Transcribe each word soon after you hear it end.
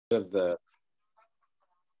of the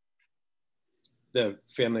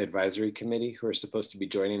Family Advisory Committee who are supposed to be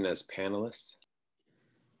joining as panelists?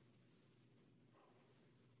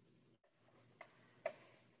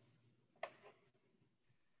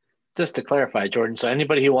 Just to clarify, Jordan, so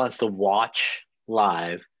anybody who wants to watch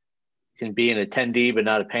live can be an attendee but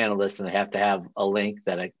not a panelist, and they have to have a link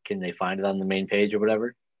that can they find it on the main page or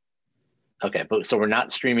whatever? Okay, but so we're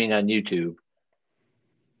not streaming on YouTube,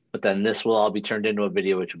 but then this will all be turned into a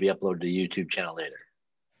video which will be uploaded to the YouTube channel later.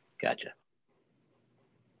 Gotcha.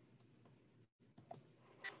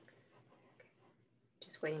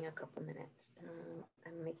 Just waiting a couple minutes.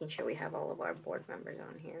 I'm making sure we have all of our board members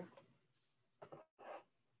on here.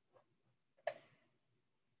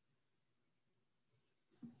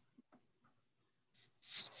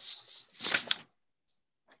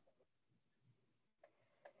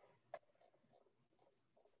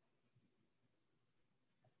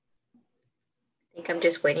 I think I'm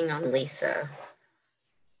just waiting on Lisa.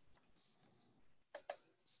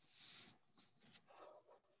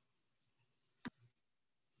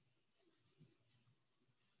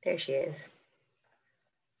 There she is.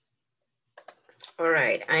 All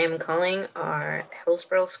right, I am calling our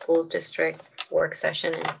Hillsboro School District work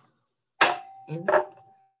session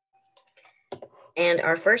and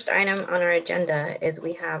our first item on our agenda is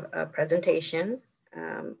we have a presentation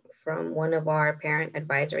from one of our parent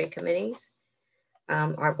advisory committees,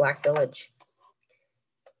 our Black Village.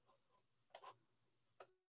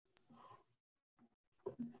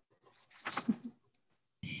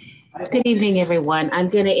 Good evening, everyone. I'm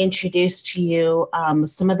going to introduce to you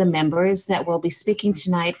some of the members that will be speaking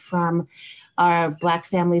tonight from our Black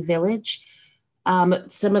Family Village.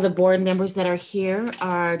 Some of the board members that are here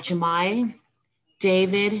are Jemai,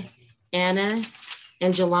 David, Anna,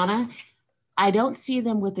 and Jelana. I don't see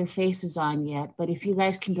them with their faces on yet, but if you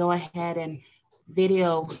guys can go ahead and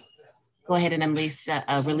release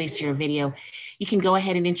your video, you can go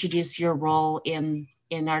ahead and introduce your role in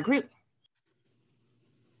our group.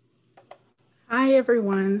 Hi,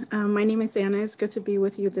 everyone. My name is Anna. It's good to be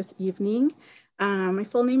with you this evening. My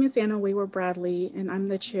full name is Anna Wayward Bradley, and I'm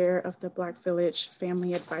the chair of the Black Village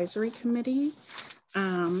Family Advisory Committee.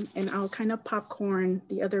 And I'll kind of popcorn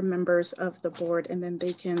the other members of the board, and then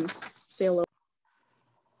they can say hello.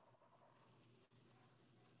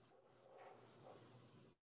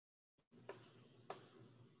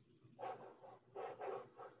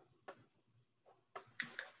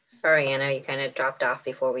 Sorry, Anna, you kind of dropped off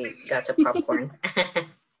before we got to popcorn.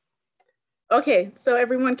 Okay, so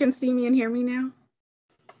everyone can see me and hear me now?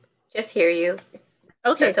 Just hear you.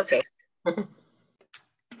 Okay. That's okay. Let me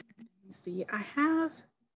see, I have,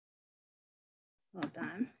 hold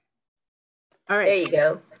on. All right. There you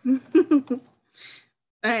go.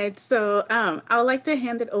 All right, so I would like to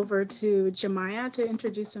hand it over to Jemiah to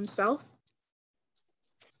introduce himself.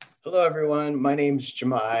 Hello, everyone. My name's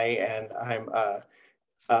Jemai, and I'm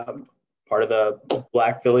part of the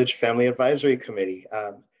Black Village Family Advisory Committee.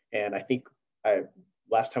 And I think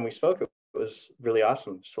last time we spoke, it was really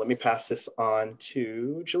awesome. So let me pass this on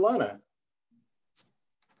to Jelana.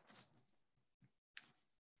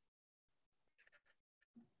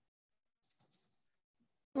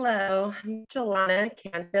 Hello, I'm Jelana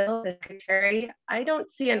Canfield, the secretary. I don't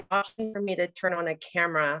see an option for me to turn on a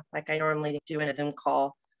camera like I normally do in a Zoom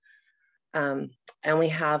call. I only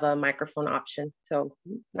have a microphone option, so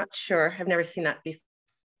I'm not sure. I've never seen that before.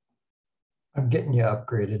 I'm getting you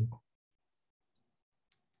upgraded.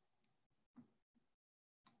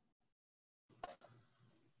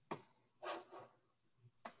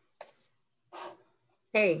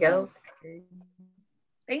 There you go.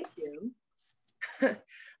 Thank you.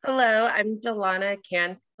 Hello, I'm Jelana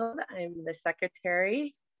Canfield. I'm the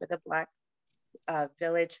secretary for the Black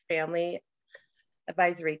Village Family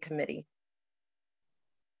Advisory Committee.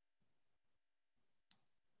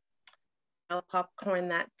 I'll popcorn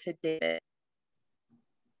that to David.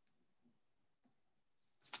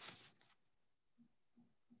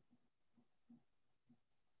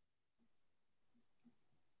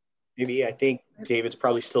 Maybe I think David's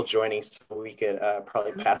probably still joining, so we could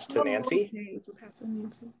probably pass to Nancy. Okay.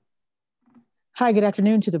 Hi, good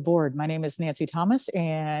afternoon to the board. My name is Nancy Thomas,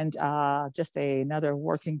 and just another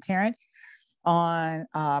working parent on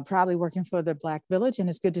proudly working for the Black Village, and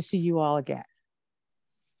it's good to see you all again.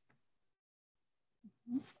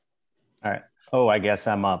 All right. Oh, I guess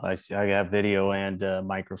I'm up. I got video and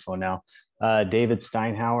microphone now. David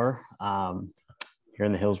Steinhauer, here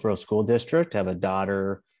in the Hillsboro School District. I have a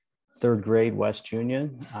daughter, 3rd grade, West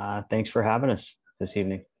Union. Thanks for having us this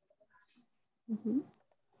evening.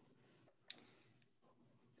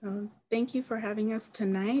 Thank you for having us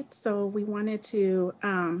tonight. So we wanted to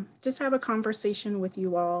just have a conversation with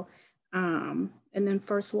you all. And then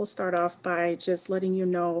first we'll start off by just letting you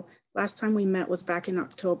know, last time we met was back in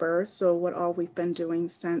October. So what all we've been doing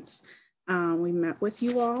since we met with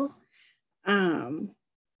you all. And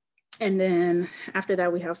then after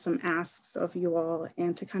that, we have some asks of you all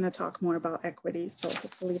and to kind of talk more about equity. So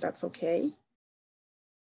hopefully that's okay.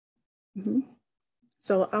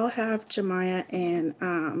 So I'll have Jemiah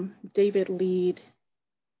and David lead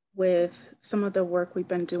with some of the work we've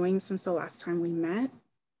been doing since the last time we met.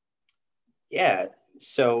 Yeah,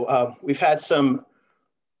 so we've had some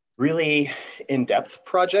really in-depth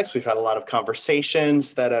projects. We've had a lot of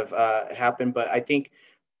conversations that have happened, but I think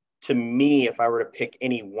to me, if I were to pick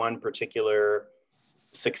any one particular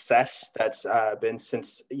success that's been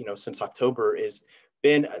since October, is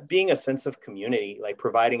been being a sense of community, like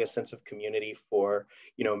providing a sense of community for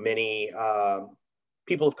many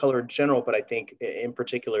people of color in general, but I think in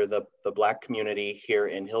particular the Black community here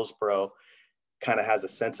in Hillsboro kind of has a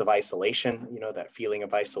sense of isolation, that feeling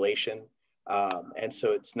of isolation. And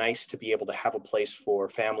so it's nice to be able to have a place for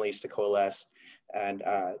families to coalesce and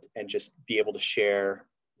just be able to share,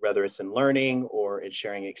 whether it's in learning or in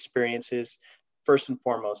sharing experiences. First and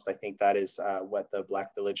foremost, I think that is what the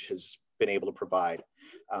Black Village has been able to provide.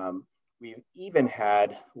 We've even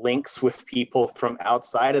had links with people from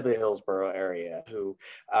outside of the Hillsboro area who,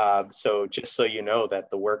 so just so you know that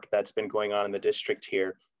the work that's been going on in the district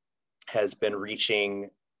here has been reaching,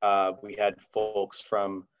 we had folks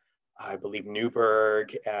from, I believe,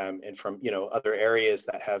 Newburgh and from, other areas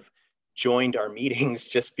that have joined our meetings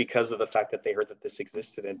just because of the fact that they heard that this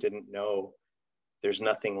existed and didn't know there's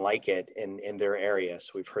nothing like it in their area.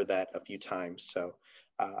 So we've heard that a few times. So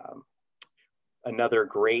another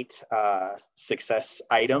great success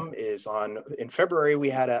item is in February, we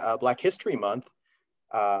had a Black History Month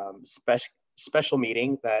special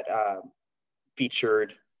meeting that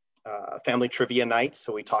featured family trivia night.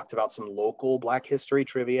 So we talked about some local Black history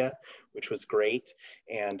trivia, which was great.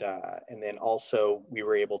 And then also we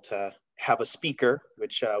were able to have a speaker,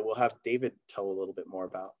 which we'll have David tell a little bit more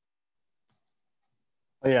about.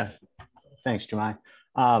 Oh, yeah. Thanks, Jemai.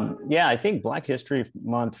 Yeah, I think Black History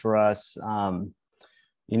Month for us,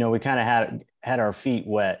 we kind of had our feet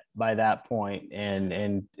wet by that point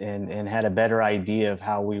and had a better idea of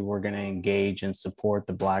how we were going to engage and support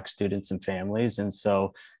the Black students and families. And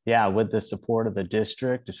so, yeah, with the support of the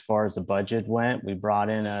district, as far as the budget went, we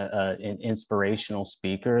brought in an inspirational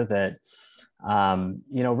speaker that,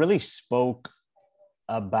 really spoke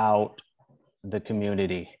about the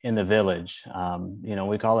community in the village.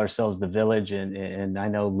 We call ourselves the village, and I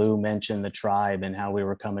know Lou mentioned the tribe and how we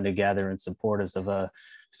were coming together in support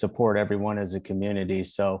everyone as a community.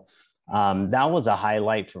 So that was a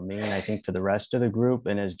highlight for me, and I think for the rest of the group.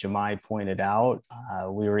 And as Jemai pointed out,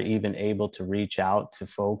 we were even able to reach out to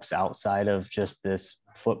folks outside of just this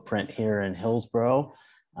footprint here in Hillsboro.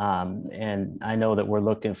 And I know that we're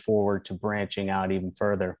looking forward to branching out even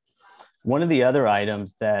further. One of the other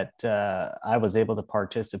items that I was able to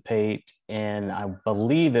participate in, I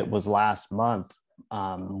believe it was last month,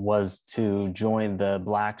 was to join the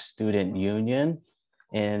Black Student Union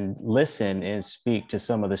and listen and speak to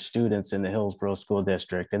some of the students in the Hillsboro School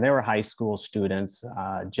District. And they were high school students.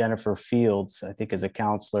 Jennifer Fields, I think, is a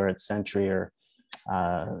counselor at Century, or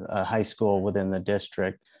a high school within the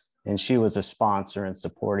district. And she was a sponsor in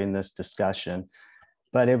supporting this discussion.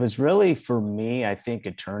 But it was really, for me, I think,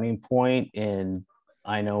 a turning point in,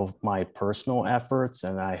 I know, my personal efforts,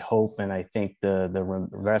 and I hope and I think the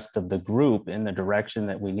rest of the group in the direction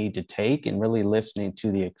that we need to take, and really listening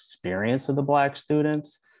to the experience of the Black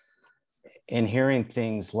students and hearing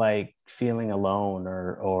things like feeling alone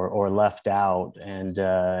or left out. And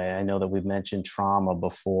I know that we've mentioned trauma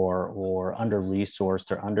before, or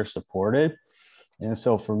under-resourced or under-supported. And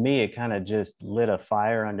so for me, it kind of just lit a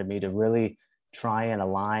fire under me to really try and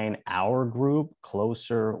align our group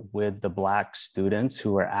closer with the Black students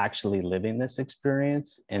who are actually living this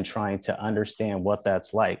experience and trying to understand what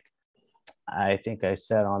that's like. I think I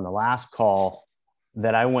said on the last call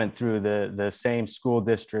that I went through the same school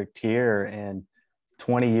district here, and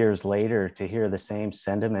 20 years later to hear the same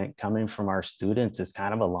sentiment coming from our students is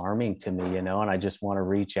kind of alarming to me, and I just want to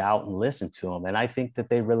reach out and listen to them. And I think that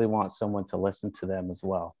they really want someone to listen to them as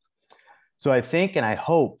well. So I think, and I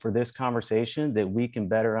hope for this conversation, that we can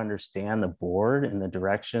better understand the board and the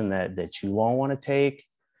direction that you all want to take,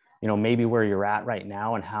 maybe where you're at right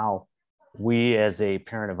now, and how we as a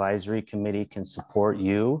parent advisory committee can support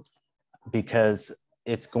you, because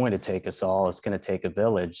it's going to take us all. It's going to take a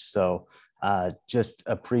village. So just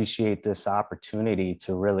appreciate this opportunity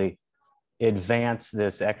to really, advance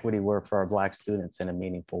this equity work for our Black students in a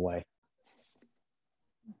meaningful way.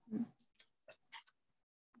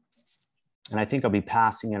 And I think I'll be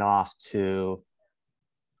passing it off to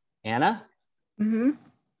Anna. Mm-hmm.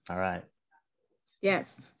 All right.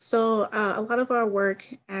 Yes. So a lot of our work,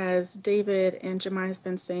 as David and Jemai has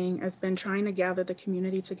been saying, has been trying to gather the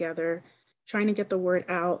community together, trying to get the word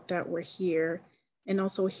out that we're here, and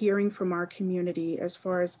also hearing from our community as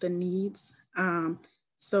far as the needs.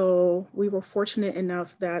 So we were fortunate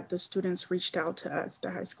enough that the students reached out to us,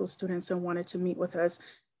 the high school students, and wanted to meet with us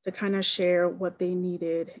to kind of share what they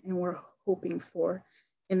needed and were hoping for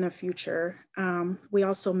in the future. We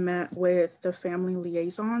also met with the family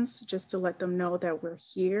liaisons just to let them know that we're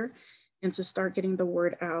here and to start getting the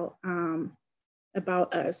word out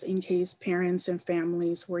about us in case parents and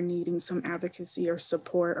families were needing some advocacy or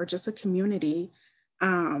support or just a community.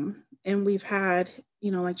 And we've had,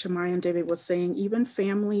 like Jemai and David was saying, even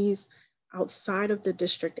families outside of the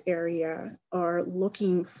district area are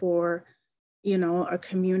looking for a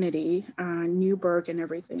community, Newburgh and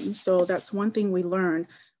everything. So that's one thing we learned,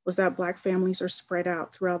 was that Black families are spread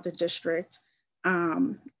out throughout the district,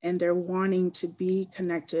 and they're wanting to be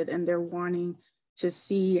connected, and they're wanting to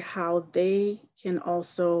see how they can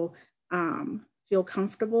also feel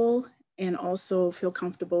comfortable, and also feel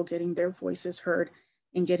comfortable getting their voices heard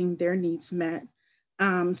and getting their needs met.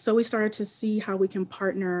 So we started to see how we can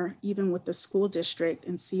partner even with the school district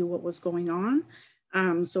and see what was going on.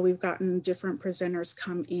 So we've gotten different presenters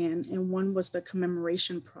come in, and one was the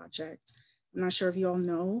commemoration project. I'm not sure if you all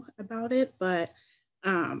know about it, but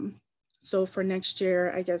so for next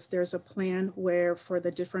year, I guess there's a plan where for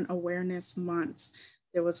the different awareness months,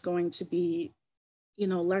 there was going to be,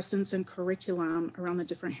 lessons and curriculum around the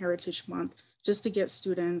different Heritage Month, just to get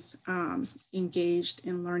students engaged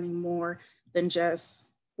in learning more than just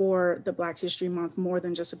for the Black History Month, more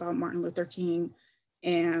than just about Martin Luther King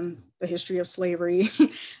and the history of slavery.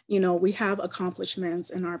 We have accomplishments,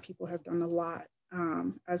 and our people have done a lot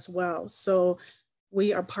as well. So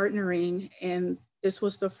we are partnering, and this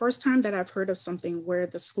was the first time that I've heard of something where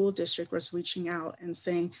the school district was reaching out and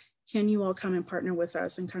saying, can you all come and partner with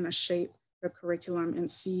us and kind of shape the curriculum and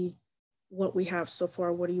see what we have so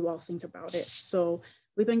far? What do you all think about it? So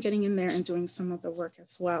we've been getting in there and doing some of the work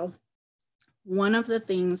as well. One of the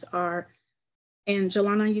things are, and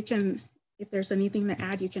Jelana, you can, if there's anything to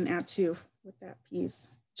add, you can add too with that piece.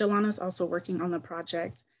 Jelana's also working on the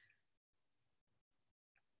project.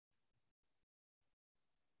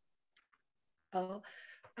 Oh,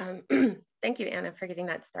 thank you, Anna, for getting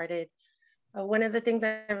that started. One of the things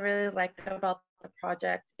I really like about the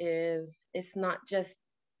project is it's not just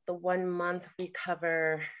the 1 month we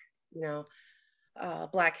cover,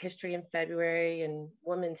 Black history in February and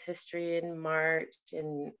women's history in March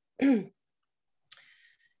and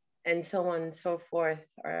and so on and so forth.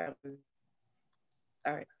 Our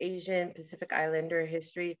Asian Pacific Islander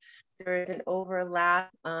history. There is an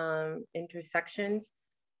overlap, intersections,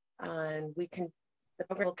 and the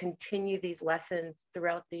program will continue these lessons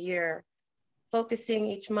throughout the year, focusing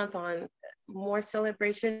each month on more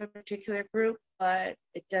celebration of a particular group, but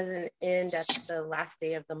it doesn't end at the last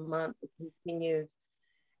day of the month. It continues,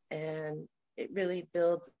 and it really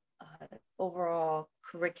builds overall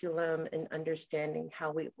curriculum and understanding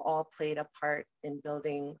how we've all played a part in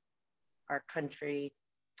building our country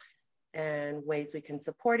and ways we can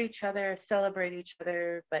support each other, celebrate each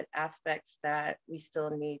other, but aspects that we still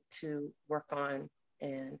need to work on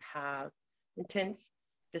and have intense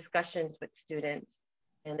discussions with students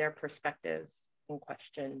and their perspectives and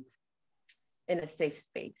questions in a safe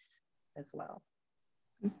space as well.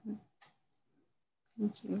 Mm-hmm.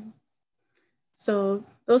 Thank you. So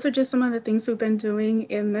those are just some of the things we've been doing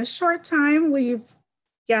in the short time we've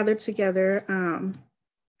gathered together.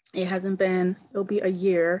 It hasn't been, it'll be a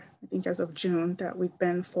year, I think as of June, that we've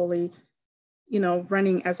been fully,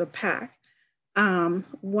 running as a pack.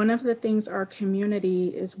 One of the things our community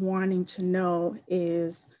is wanting to know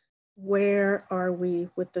is, where are we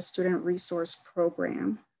with the student resource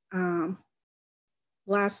program?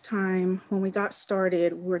 Last time when we got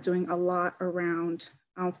started, we were doing a lot around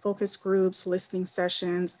focus groups, listening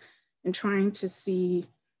sessions, and trying to see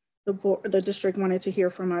the district wanted to hear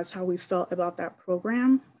from us how we felt about that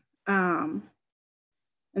program. And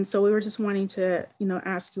so we were just wanting to,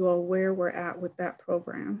 ask you all where we're at with that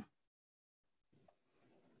program.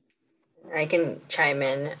 I can chime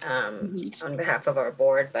in on behalf of our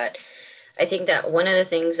board, but I think that one of the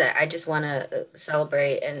things that I just want to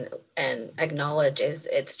celebrate and acknowledge is,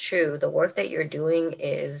 it's true, the work that you're doing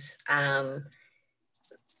is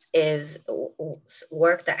is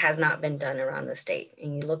work that has not been done around the state.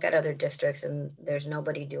 And you look at other districts and there's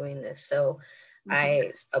nobody doing this. So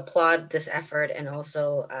I applaud this effort, and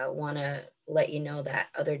also want to let you know that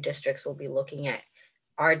other districts will be looking at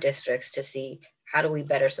our districts to see how do we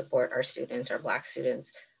better support our students, our Black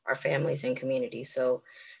students, our families and communities. So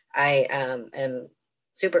I am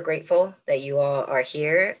super grateful that you all are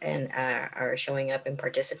here and are showing up and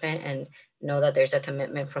participant, and know that there's a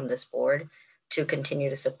commitment from this board to continue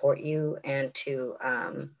to support you and to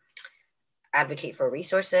advocate for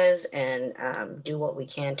resources and do what we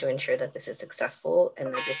can to ensure that this is successful and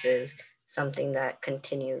that this is something that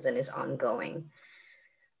continues and is ongoing.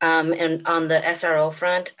 And on the SRO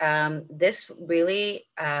front, this really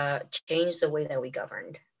changed the way that we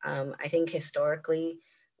governed. I think historically,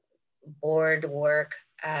 board work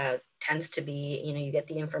tends to be, you get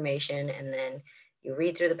the information and then you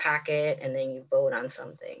read through the packet and then you vote on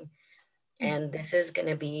something. And this is going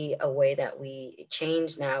to be a way that we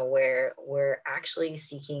change now, where we're actually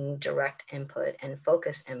seeking direct input and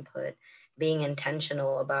focused input, being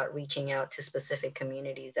intentional about reaching out to specific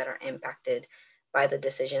communities that are impacted by the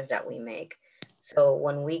decisions that we make. So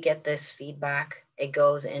when we get this feedback, it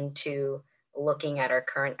goes into looking at our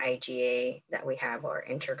current IGA that we have, our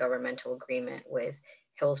intergovernmental agreement with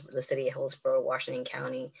the city of Hillsboro, Washington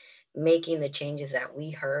County, making the changes that we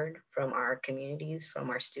heard from our communities, from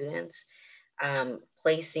our students,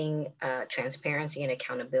 placing transparency and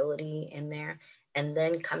accountability in there, and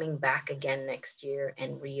then coming back again next year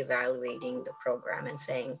and reevaluating the program and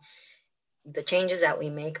saying, the changes that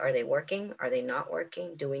we make, are they working? Are they not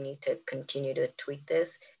working? Do we need to continue to tweak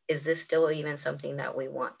this? Is this still even something that we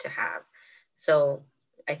want to have? So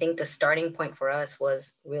I think the starting point for us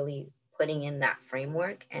was really putting in that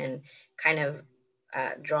framework and kind of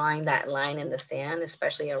drawing that line in the sand,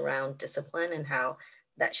 especially around discipline, and how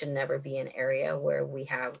that should never be an area where we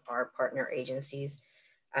have our partner agencies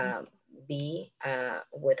be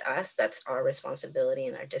with us. That's our responsibility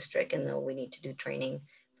in our district, and though we need to do training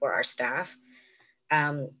for our staff.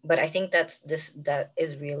 But I think that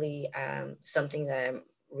is really something that I'm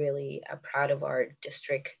really proud of our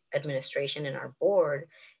district administration and our board,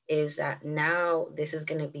 is that now this is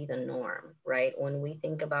going to be the norm, right? When we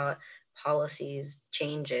think about policies,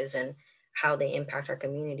 changes, and how they impact our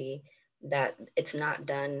community, that it's not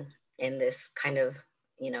done in this kind of,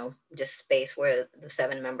 just space where the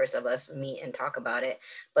 7 members of us meet and talk about it,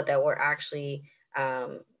 but that we're actually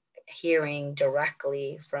hearing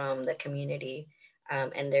directly from the community.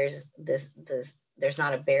 And there's there's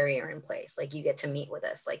not a barrier in place. Like, you get to meet with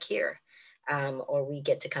us, like here, or we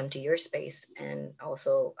get to come to your space and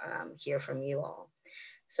also hear from you all.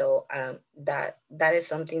 So that is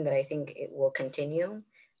something that I think it will continue.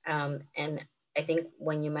 And I think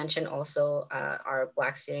when you mentioned also our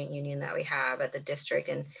Black Student Union that we have at the district,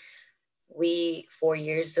 and we 4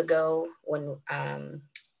 years ago, when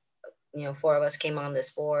 4 of us came on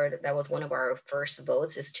this board, that was one of our first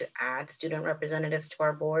votes, is to add student representatives to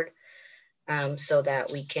our board, so that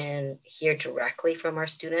we can hear directly from our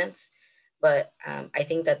students. But I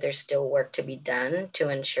think that there's still work to be done to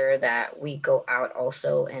ensure that we go out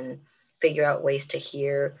also and figure out ways to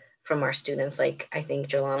hear from our students. Like, I think,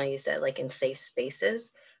 Jolana, you said, like, in safe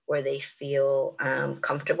spaces where they feel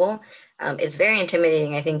comfortable. It's very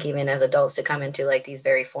intimidating, I think, even as adults, to come into like these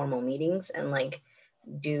very formal meetings and like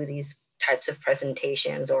do these types of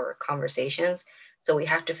presentations or conversations. So we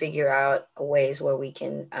have to figure out ways where we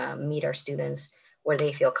can meet our students where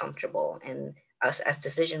they feel comfortable, and us as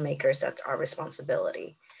decision makers, that's our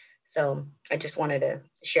responsibility. So I just wanted to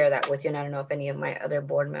share that with you, and I don't know if any of my other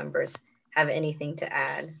board members have anything to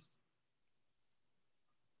add.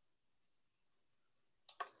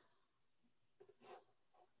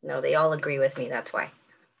 No, they all agree with me, that's why.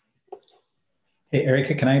 Hey,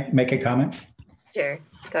 Erica, can I make a comment? Sure,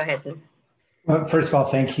 go ahead. Well, first of all,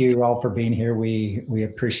 thank you all for being here. We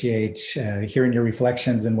appreciate hearing your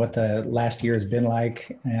reflections and what the last year has been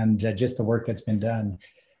like, and just the work that's been done.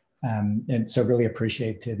 And so really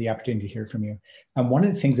appreciate the opportunity to hear from you. One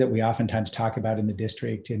of the things that we oftentimes talk about in the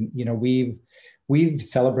district, and we've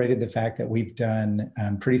celebrated the fact that we've done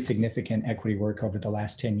pretty significant equity work over the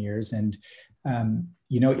last 10 years. And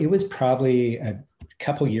it was probably a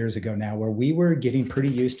couple years ago now where we were getting pretty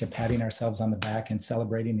used to patting ourselves on the back and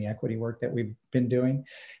celebrating the equity work that we've been doing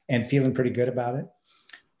and feeling pretty good about it.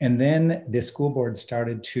 And then the school board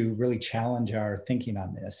started to really challenge our thinking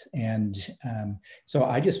on this. And so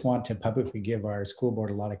I just want to publicly give our school board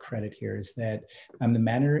a lot of credit here, is that the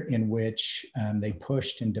manner in which they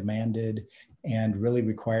pushed and demanded and really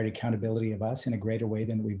required accountability of us in a greater way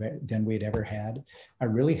than we'd ever had,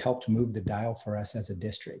 really helped move the dial for us as a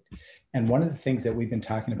district. And one of the things that we've been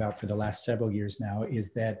talking about for the last several years now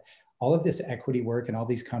is that all of this equity work and all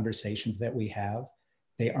these conversations that we have,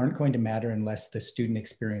 they aren't going to matter unless the student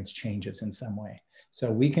experience changes in some way.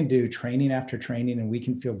 So we can do training after training and we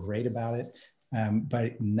can feel great about it,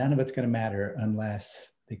 but none of it's going to matter unless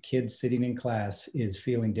the kid sitting in class is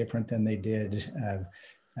feeling different than they did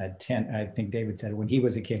 10, I think David said, when he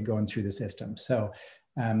was a kid going through the system. So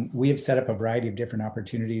we have set up a variety of different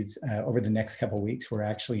opportunities over the next couple of weeks. We're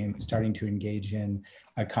actually starting to engage in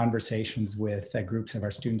conversations with groups of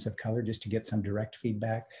our students of color just to get some direct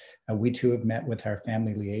feedback. We too have met with our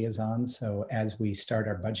family liaisons. So as we start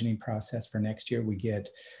our budgeting process for next year, we get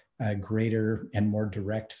greater and more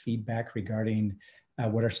direct feedback regarding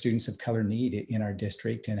what our students of color need in our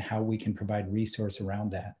district and how we can provide resource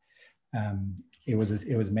around that. It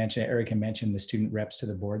was mentioned, Erica mentioned the student reps to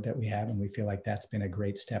the board that we have, and we feel like that's been a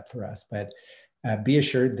great step for us. But be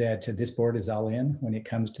assured that this board is all in when it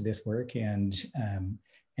comes to this work and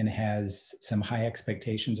has some high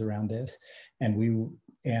expectations around this. And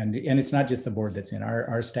it's not just the board that's in.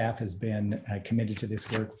 Our staff has been committed to this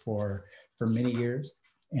work for many years,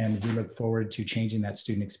 and we look forward to changing that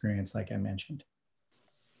student experience, like I mentioned.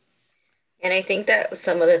 And I think that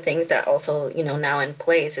some of the things that also, now in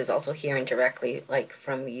place is also hearing directly, like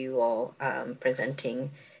from you all presenting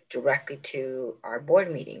directly to our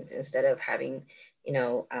board meetings instead of having,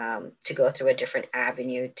 to go through a different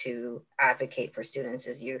avenue to advocate for students,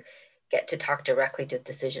 is you get to talk directly to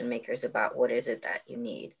decision makers about what is it that you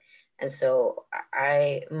need. And so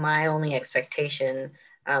my only expectation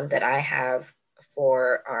that I have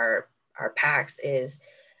for our PACs is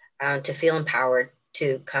to feel empowered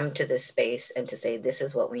to come to this space and to say, this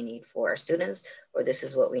is what we need for our students, or this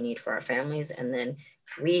is what we need for our families. And then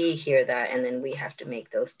we hear that, and then we have to make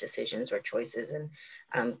those decisions or choices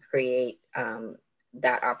and create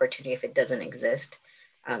that opportunity if it doesn't exist,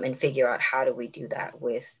 and figure out how do we do that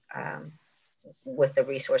with the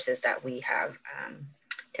resources that we have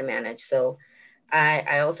to manage. So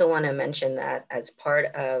I also want to mention that as part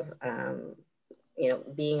of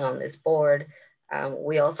being on this board,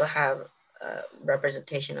 we also have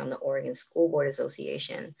representation on the Oregon School Board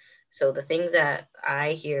Association. So the things that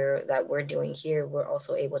I hear that we're doing here, we're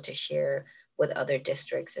also able to share with other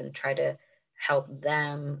districts and try to help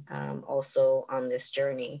them also on this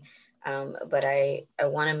journey. But I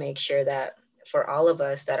want to make sure that for all of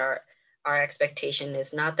us that our expectation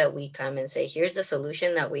is not that we come and say, here's the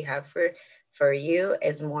solution that we have for you,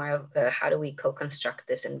 is more of how do we co-construct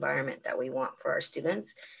this environment that we want for our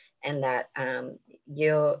students, and that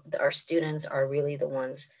our students are really the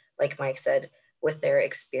ones, like Mike said, with their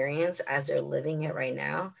experience as they're living it right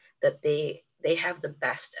now, that they have the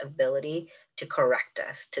best ability to correct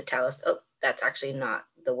us, to tell us, oh, that's actually not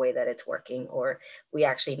the way that it's working, or we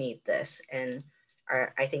actually need this. And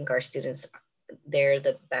I think our students, they're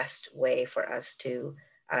the best way for us to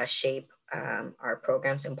shape our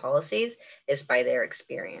programs and policies is by their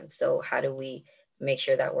experience. So how do we make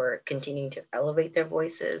sure that we're continuing to elevate their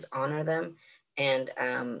voices, honor them, and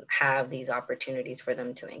have these opportunities for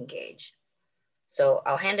them to engage. So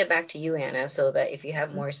I'll hand it back to you, Anna, so that if you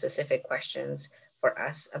have more specific questions for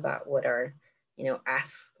us about what our,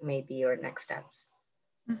 asks may be or next steps.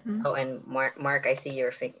 Mm-hmm. Oh, and Mark, I see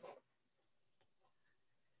your finger.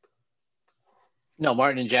 No,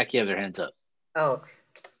 Martin and Jackie have their hands up. Oh,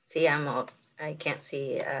 see, I can't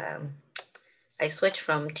see. I switched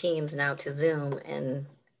from Teams now to Zoom and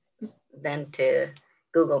then to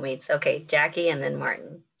Google Meets. Okay, Jackie and then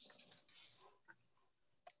Martin.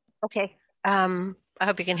 Okay. I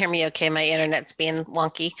hope you can hear me okay. My internet's being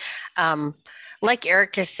wonky. Like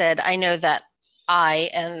Erica said, I know that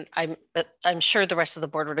I'm sure the rest of the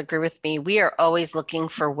board would agree with me. We are always looking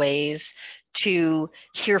for ways to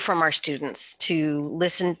hear from our students, to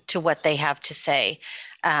listen to what they have to say.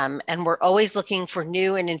 And we're always looking for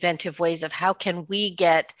new and inventive ways of how can we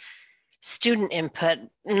get student input,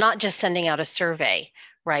 not just sending out a survey,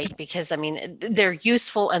 right? Because I mean, they're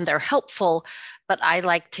useful and they're helpful, but I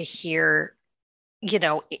like to hear,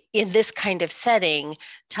 in this kind of setting,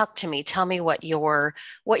 talk to me, tell me what your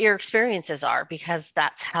experiences are, because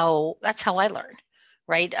that's how I learn,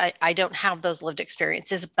 right? I don't have those lived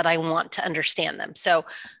experiences, but I want to understand them. So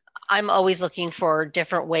I'm always looking for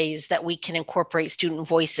different ways that we can incorporate student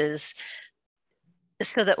voices,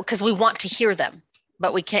 so that, because we want to hear them,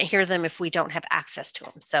 but we can't hear them if we don't have access to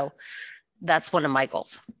them. So that's one of my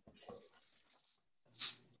goals.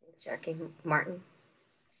 Jackie, Martin.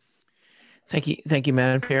 Thank you,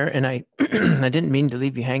 Madam Chair. And I, I didn't mean to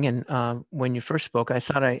leave you hanging when you first spoke. I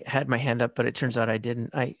thought I had my hand up, but it turns out I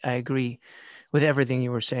didn't. I agree with everything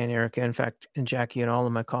you were saying, Erica. In fact, and Jackie and all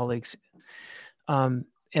of my colleagues. And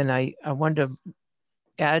I wanted to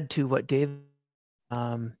add to what David,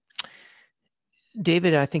 I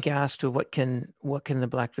think, asked what can the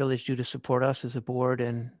Black Village do to support us as a board,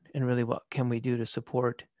 and really what can we do to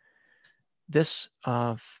support this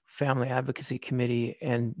family advocacy committee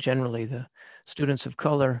and generally the students of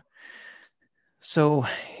color. So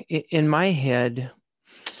in my head,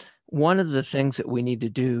 one of the things that we need to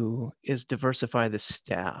do is diversify the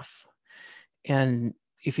staff. And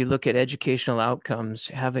if you look at educational outcomes,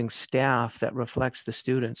 having staff that reflects the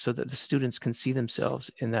students so that the students can see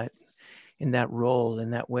themselves in that role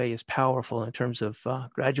in that way is powerful in terms of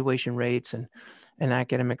graduation rates and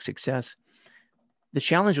academic success. The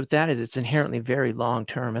challenge with that is it's inherently very long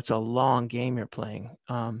term. It's a long game you're playing.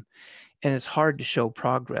 And it's hard to show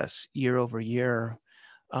progress year over year.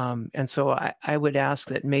 And so I would ask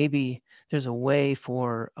that maybe there's a way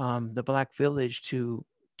for the Black Village to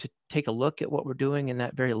take a look at what we're doing in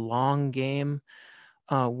that very long game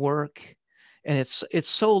work. And it's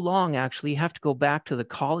so long, actually, you have to go back to the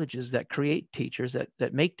colleges that create teachers,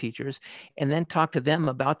 that make teachers, and then talk to them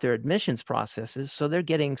about their admissions processes. So they're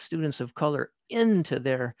getting students of color into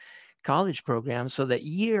their college programs so that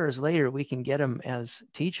years later we can get them as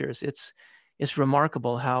teachers. It's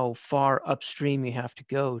remarkable how far upstream you have to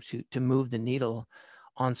go to move the needle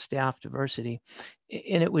on staff diversity.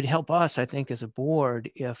 And it would help us, I think, as a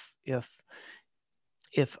board if you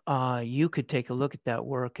could take a look at that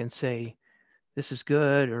work and say, this is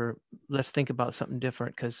good, or let's think about something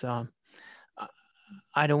different, because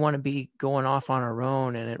I don't want to be going off on our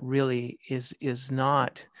own, and it really is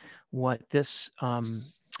not what this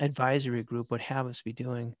advisory group would have us be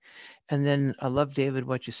doing. And then I love, David,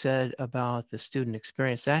 what you said about the student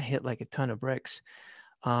experience. That hit like a ton of bricks,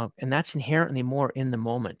 and that's inherently more in the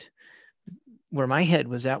moment. Where my head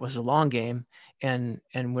was at was a long game, and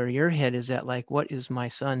where your head is at, like, what is my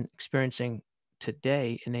son experiencing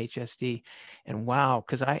today in HSD? And wow,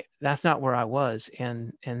 because that's not where I was,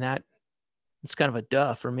 and that it's kind of a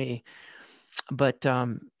duh for me. But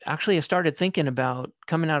actually, I started thinking about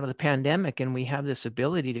coming out of the pandemic, and we have this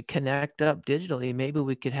ability to connect up digitally. Maybe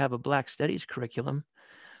we could have a Black Studies curriculum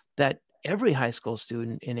that every high school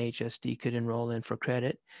student in HSD could enroll in for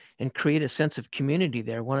credit and create a sense of community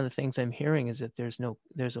there. One of the things I'm hearing is that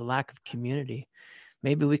there's a lack of community.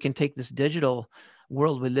 Maybe we can take this digital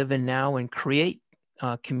world we live in now and create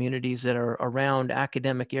communities that are around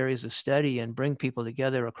academic areas of study and bring people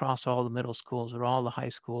together across all the middle schools or all the high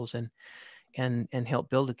schools and help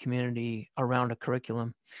build a community around a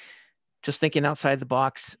curriculum. Just thinking outside the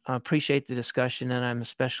box. I appreciate the discussion, and I'm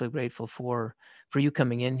especially grateful for you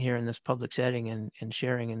coming in here in this public setting and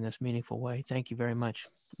sharing in this meaningful way. Thank you very much.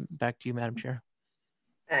 Back to you, Madam Chair.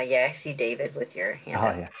 Yeah, I see David with your hand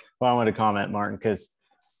up. Yeah. Well, I want to comment, Martin, because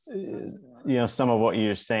some of what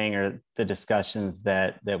you're saying are the discussions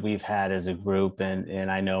that we've had as a group,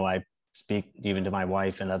 and I know I speak even to my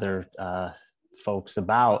wife and other folks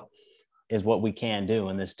about is what we can do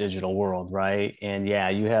in this digital world, right? And yeah,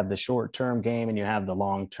 you have the short-term game and you have the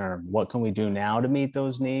long-term. What can we do now to meet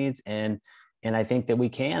those needs? And I think that we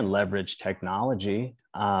can leverage technology.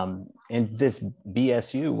 And this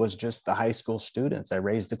BSU was just the high school students. I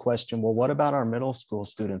raised the question, well, what about our middle school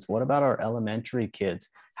students? What about our elementary kids?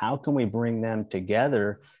 How can we bring them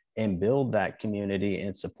together and build that community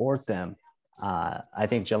and support them? I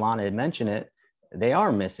think Jelana had mentioned it. They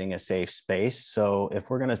are missing a safe space. So if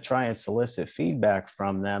we're going to try and solicit feedback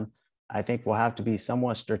from them, I think we'll have to be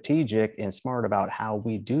somewhat strategic and smart about how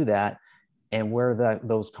we do that and where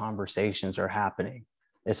those conversations are happening,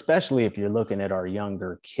 especially if you're looking at our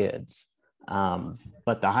younger kids.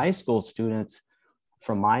 But the high school students,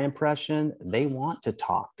 from my impression, they want to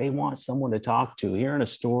talk. They want someone to talk to. Hearing a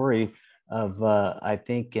story of, I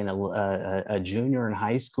think, in a junior in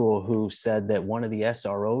high school who said that one of the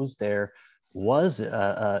SROs there was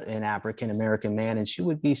an African-American man, and she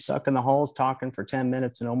would be stuck in the halls talking for 10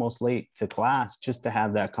 minutes and almost late to class just to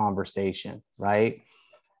have that conversation, right?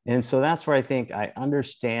 And so that's where I think I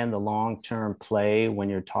understand the long-term play when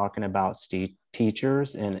you're talking about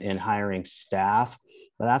teachers and hiring staff,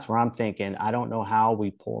 but that's where I'm thinking, I don't know how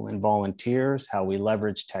we pull in volunteers, how we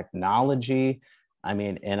leverage technology. I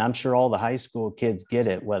mean, and I'm sure all the high school kids get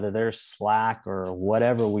it, whether they're Slack or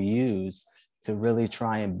whatever we use, to really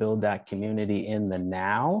try and build that community in the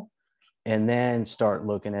now, and then start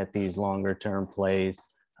looking at these longer term plays.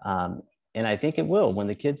 And I think it will, when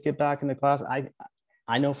the kids get back into class,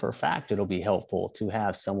 I know for a fact it'll be helpful to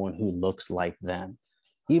have someone who looks like them.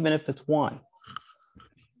 even if it's one.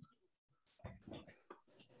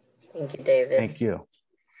 Thank you, David. Thank you.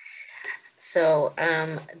 So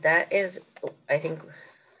that is, I think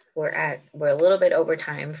we're a little bit over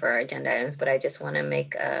time for our agenda items, but I just want to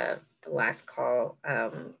make a last call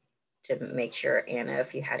to make sure, Anna,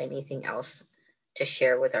 if you had anything else to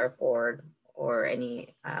share with our board or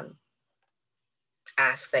any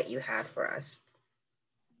ask that you had for us.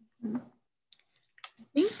 I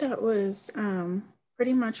think that was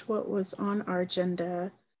pretty much what was on our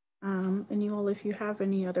agenda. And you all, if you have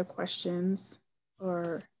any other questions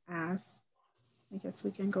or asks, I guess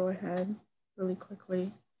we can go ahead really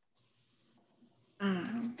quickly. But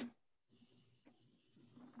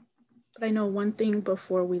I know one thing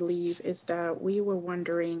before we leave is that we were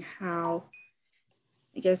wondering how,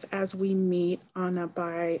 I guess, as we meet on a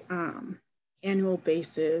annual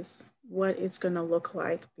basis, what it's going to look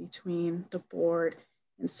like between the board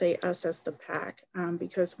and say us as the PAC,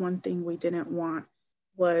 because one thing we didn't want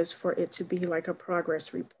was for it to be like a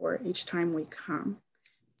progress report each time we come.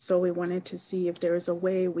 So we wanted to see if there is a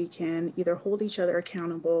way we can either hold each other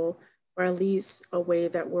accountable or at least a way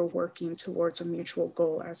that we're working towards a mutual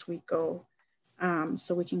goal as we go,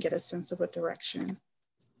 so we can get a sense of a direction.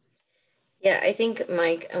 Yeah, I think,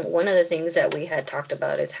 Mike, one of the things that we had talked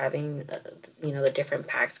about is having, the different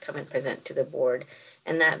PACs come and present to the board,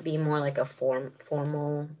 and that be more like a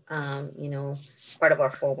formal, part of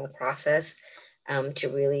our formal process, to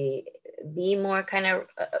really be more kind of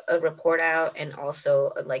a report out, and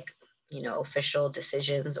also official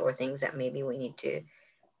decisions or things that maybe we need to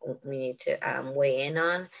weigh in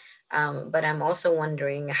on. But I'm also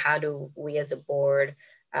wondering, how do we as a board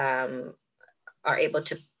are able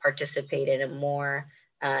to participate in a more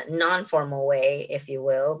non-formal way, if you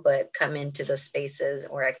will, but come into the spaces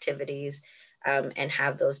or activities and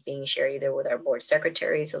have those being shared either with our board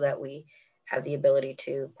secretary so that we have the ability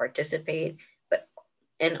to participate,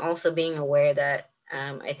 and also being aware that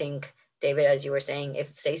I think, David, as you were saying,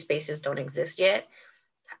 if safe spaces don't exist yet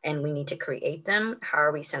and we need to create them, how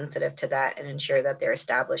are we sensitive to that and ensure that they're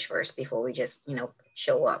established first before we just,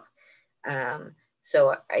 show up?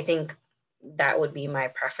 So I think that would be my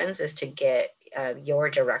preference, is to get your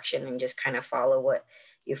direction and just kind of follow what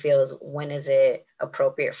you feel is, when is it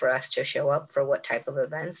appropriate for us to show up for what type of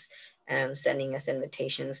events, sending us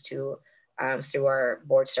invitations to through our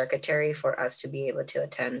board secretary for us to be able to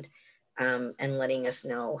attend, and letting us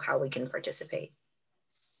know how we can participate.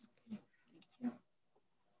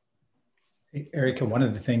 Hey, Erica, one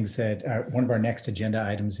of the things that one of our next agenda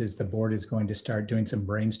items is the board is going to start doing some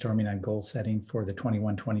brainstorming on goal setting for the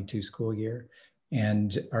 21-22 school year.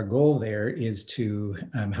 And our goal there is to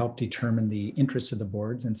help determine the interests of the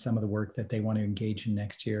boards and some of the work that they want to engage in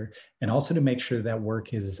next year, and also to make sure that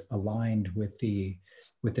work is aligned with the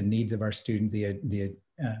needs of our students, the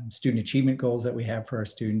student achievement goals that we have for our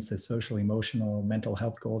students, the social, emotional, mental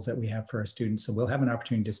health goals that we have for our students. So we'll have an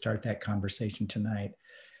opportunity to start that conversation tonight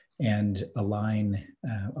and align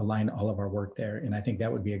all of our work there. And I think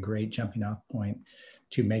that would be a great jumping off point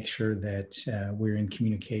to make sure that we're in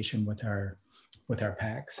communication with our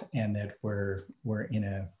PACs, and that we're in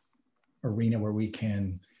a arena where we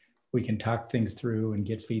can talk things through and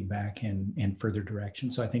get feedback and further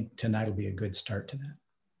direction. So I think tonight will be a good start to that.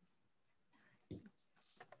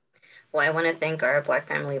 Well, I want to thank our Black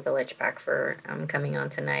Family Village PAC for coming on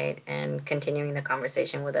tonight and continuing the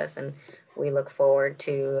conversation with us. And we look forward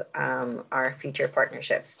to our future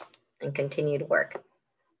partnerships and continued work.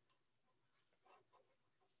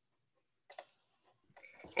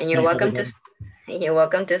 And you're welcome to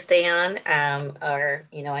stay on.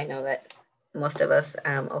 I know that most of us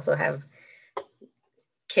also have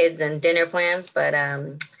kids and dinner plans, but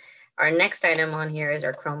our next item on here is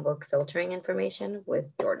our Chromebook filtering information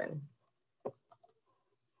with Jordan.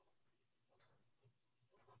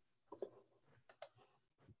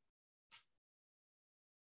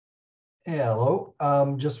 Yeah, hello.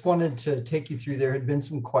 Just wanted to take you through, there had been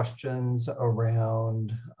some questions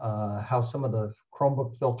around how some of the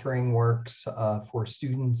Chromebook filtering works for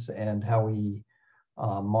students and how we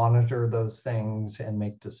monitor those things and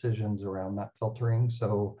make decisions around that filtering.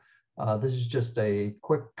 So this is just a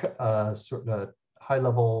quick sort of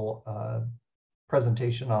high-level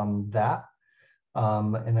presentation on that.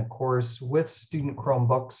 And of course, with student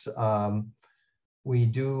Chromebooks, we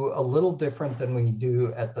do a little different than we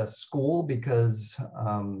do at the school, because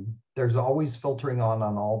there's always filtering on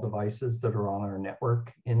all devices that are on our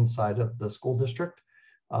network inside of the school district.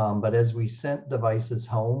 But as we sent devices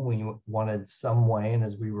home, we wanted some way, and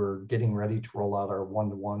as we were getting ready to roll out our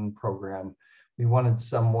one-to-one program, we wanted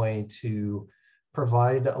some way to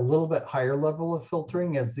provide a little bit higher level of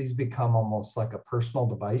filtering as these become almost like a personal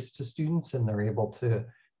device to students, and they're able to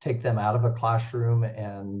take them out of a classroom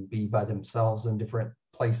and be by themselves in different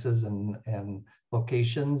places and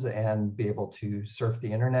locations and be able to surf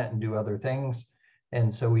the internet and do other things.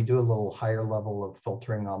 And so we do a little higher level of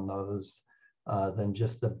filtering on those than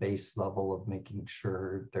just the base level of making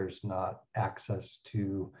sure there's not access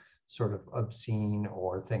to sort of obscene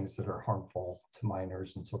or things that are harmful to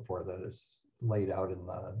minors and so forth that is laid out in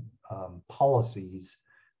the policies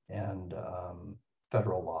and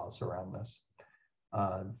federal laws around this.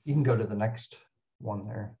 You can go to the next one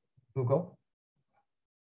there, Hugo.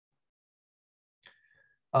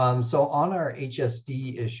 So on our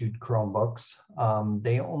HSD issued Chromebooks,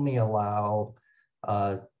 they only allow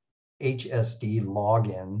HSD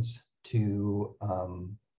logins to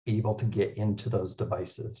be able to get into those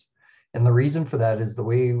devices. And the reason for that is the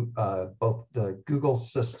way both the Google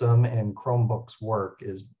system and Chromebooks work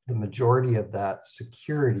is the majority of that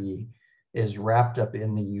security is wrapped up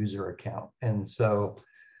in the user account. And so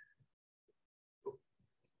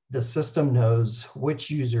the system knows which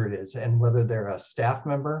user it is and whether they're a staff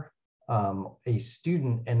member, a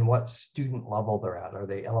student, and what student level they're at. Are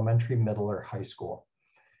they elementary, middle, or high school?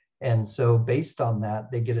 And so based on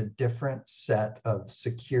that, they get a different set of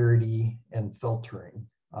security and filtering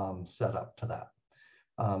set up to that.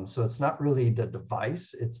 So it's not really the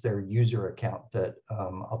device, it's their user account that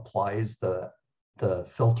applies the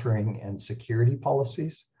filtering and security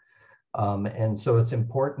policies. And so it's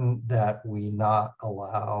important that we not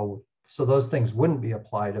allow, so those things wouldn't be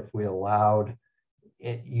applied if we allowed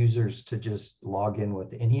users to just log in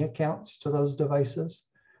with any accounts to those devices.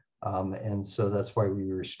 And so that's why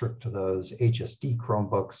we restrict those HSD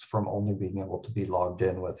Chromebooks from only being able to be logged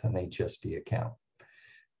in with an HSD account.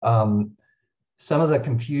 Some of the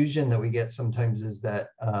confusion that we get sometimes is that,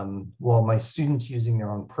 well, my student's using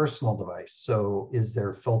their own personal device, so is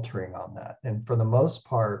there filtering on that? And for the most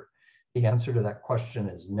part, the answer to that question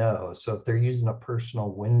is no. So if they're using a personal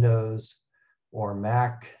Windows or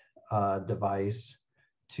Mac device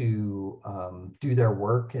to do their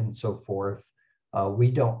work and so forth, we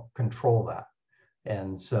don't control that.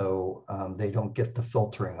 And so they don't get the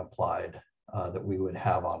filtering applied that we would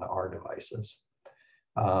have on our devices.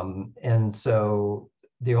 And so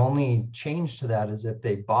the only change to that is if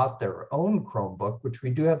they bought their own Chromebook, which we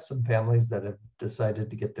do have some families that have decided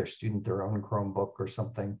to get their student their own Chromebook or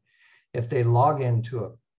something. If they log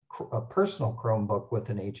into a personal Chromebook with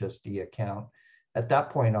an HSD account, at that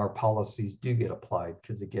point, our policies do get applied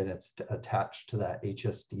because again, it's attached to that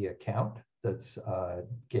HSD account that's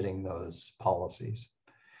getting those policies.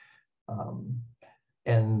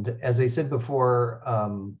 And as I said before,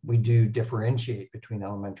 we do differentiate between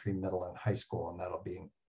elementary, middle, and high school, and that'll be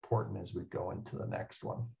important as we go into the next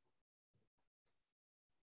one.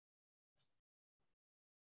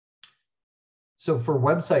 So for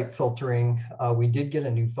website filtering, we did get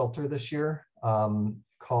a new filter this year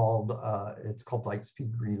called, it's called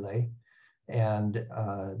Lightspeed Relay. And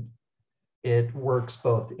it works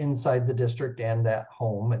both inside the district and at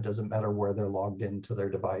home. It doesn't matter where they're logged into their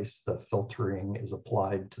device. The filtering is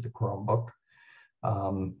applied to the Chromebook.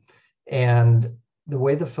 And the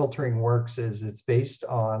way the filtering works is it's based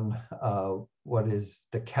on what is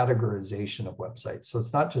the categorization of websites. So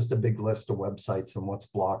it's not just a big list of websites and what's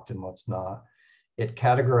blocked and what's not. It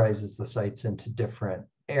categorizes the sites into different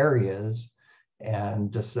areas,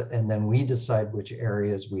 and then we decide which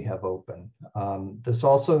areas we have open. This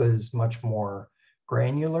also is much more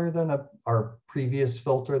granular than our previous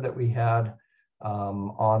filter that we had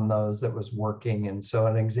on those that was working. And so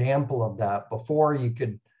an example of that, before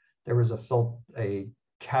there was a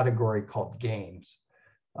category called games.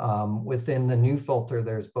 Within the new filter,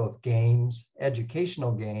 there's both games,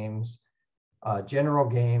 educational games, general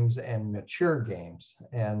games, and mature games.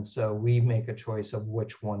 And so we make a choice of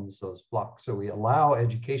which ones those block. So we allow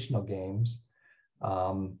educational games,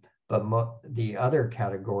 but the other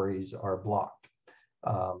categories are blocked.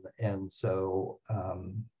 And so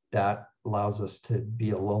that allows us to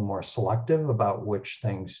be a little more selective about which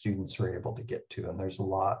things students are able to get to. And there's a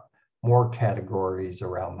lot more categories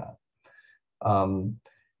around that.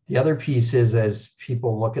 The other piece is, as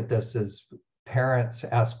people look at this, as parents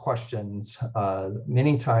ask questions,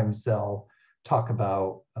 many times they'll talk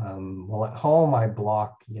about, well, at home I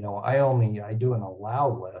block, I do an allow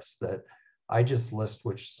list that I just list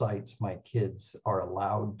which sites my kids are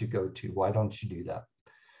allowed to go to. Why don't you do that?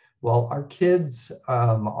 Well, our kids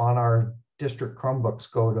on our district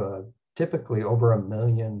Chromebooks go to typically over 1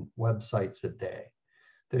 million websites a day.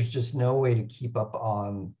 there's just no way to keep up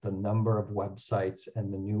on the number of websites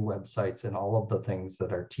and the new websites and all of the things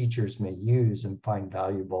that our teachers may use and find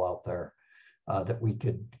valuable out there, that we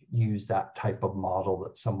could use that type of model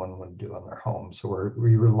that someone would do on their home. So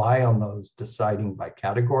we rely on those deciding by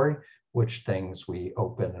category which things we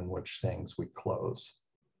open and which things we close.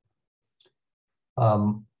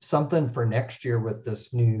 Something for next year with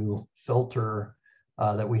this new filter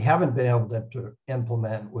that we haven't been able to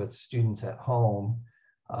implement with students at home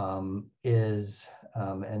is,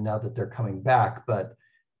 and now that they're coming back, but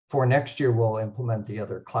for next year, we'll implement the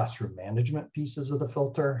other classroom management pieces of the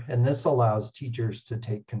filter. And this allows teachers to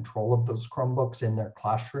take control of those Chromebooks in their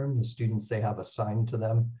classroom, the students they have assigned to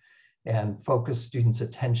them, and focus students'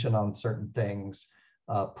 attention on certain things,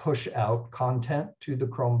 push out content to the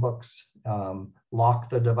Chromebooks, lock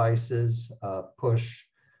the devices,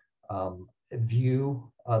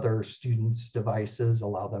 view other students' devices,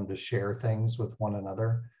 allow them to share things with one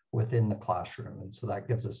another within the classroom. And so that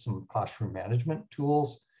gives us some classroom management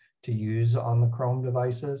tools to use on the Chrome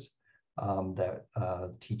devices that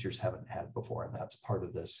teachers haven't had before. And that's part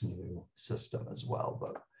of this new system as well.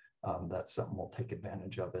 But that's something we'll take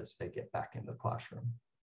advantage of as they get back into the classroom.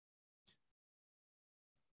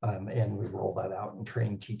 And we roll that out and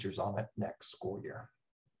train teachers on it next school year.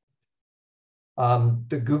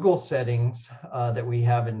 The Google settings that we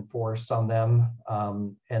have enforced on them,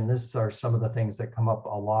 and this are some of the things that come up a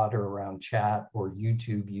lot are around chat or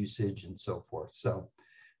YouTube usage and so forth. So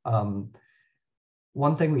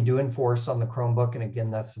one thing we do enforce on the Chromebook, and again,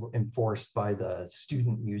 that's enforced by the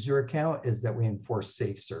student user account, is that we enforce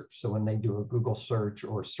safe search. So when they do a Google search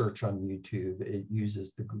or search on YouTube, it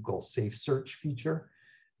uses the Google Safe Search feature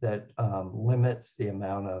that limits the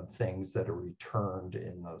amount of things that are returned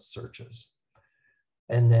in those searches.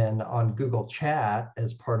 And then on Google Chat,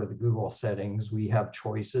 as part of the Google settings, we have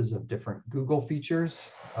choices of different Google features,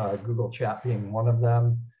 Google Chat being one of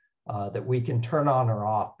them, that we can turn on or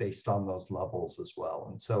off based on those levels as well.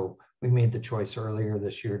 And so we made the choice earlier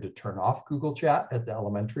this year to turn off Google Chat at the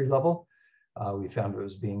elementary level. We found it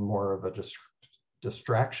was being more of a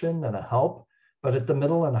distraction than a help. But at the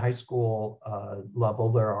middle and high school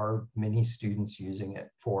level, there are many students using it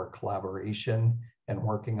for collaboration and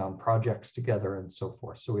working on projects together and so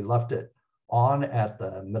forth. So we left it on at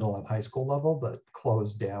the middle and high school level, but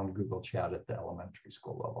closed down Google Chat at the elementary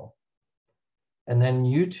school level. And then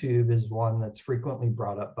YouTube is one that's frequently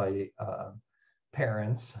brought up by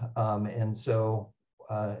parents. And so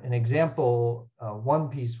an example, one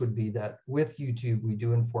piece would be that with YouTube, we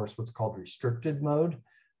do enforce what's called restricted mode,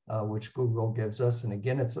 which Google gives us. And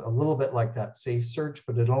again, it's a little bit like that safe search,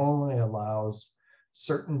 but it only allows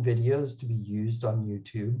certain videos to be used on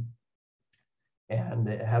YouTube. And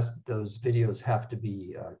it has, those videos have to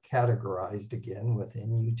be categorized again within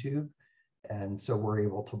YouTube. And so we're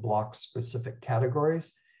able to block specific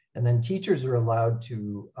categories. And then teachers are allowed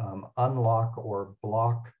to unlock or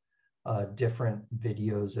block different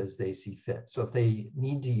videos as they see fit. So if they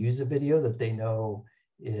need to use a video that they know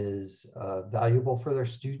is valuable for their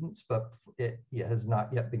students, but it has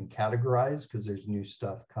not yet been categorized because there's new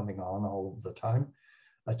stuff coming on all of the time,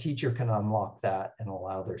 a teacher can unlock that and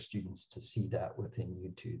allow their students to see that within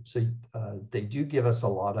YouTube. So they do give us a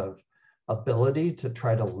lot of ability to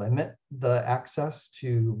try to limit the access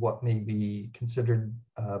to what may be considered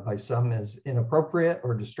by some as inappropriate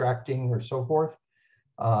or distracting or so forth.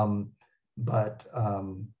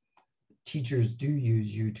 Teachers do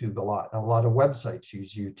use YouTube a lot. And a lot of websites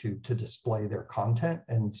use YouTube to display their content.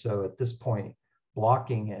 And so at this point,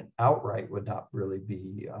 blocking it outright would not really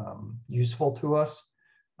be useful to us.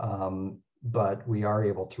 But we are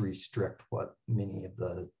able to restrict what many of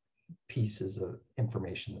the pieces of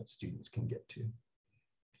information that students can get to.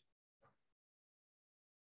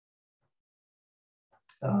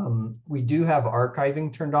 We do have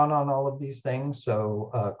archiving turned on all of these things. So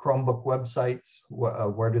Chromebook websites,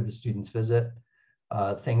 where do the students visit?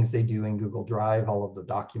 Things they do in Google Drive, all of the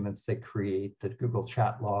documents they create, the Google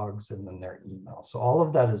Chat logs, and then their email. So all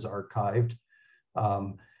of that is archived.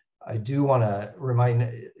 I do want to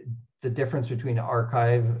remind the difference between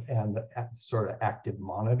archive and sort of active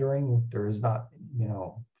monitoring. There is not,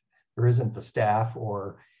 there isn't the staff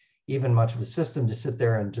or even much of a system to sit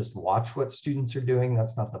there and just watch what students are doing.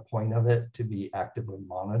 That's not the point of it, to be actively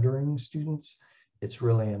monitoring students. It's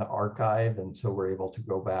really an archive. And so we're able to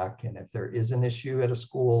go back, and if there is an issue at a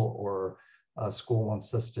school or a school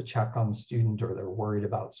wants us to check on the student or they're worried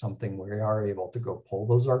about something, we are able to go pull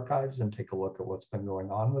those archives and take a look at what's been going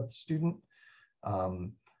on with the student.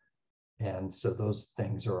 And so those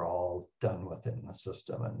things are all done within the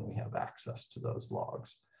system, and we have access to those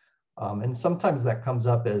logs. And sometimes that comes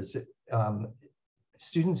up as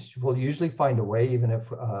students will usually find a way, even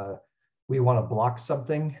if we want to block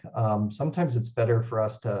something. Sometimes it's better for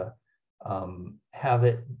us to have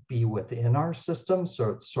it be within our system. So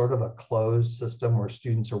it's sort of a closed system where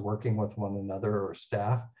students are working with one another or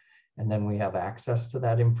staff, and then we have access to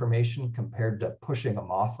that information compared to pushing them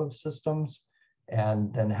off of systems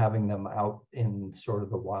and then having them out in sort of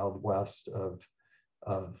the wild west of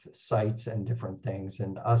sites and different things,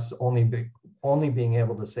 and us only being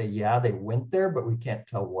able to say, yeah, they went there, but we can't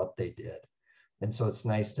tell what they did. And so it's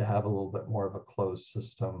nice to have a little bit more of a closed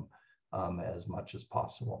system as much as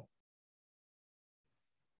possible.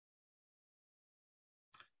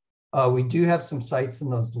 We do have some sites,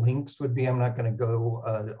 and those links would be, I'm not going to go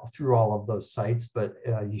through all of those sites, but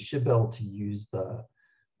you should be able to use the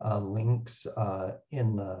links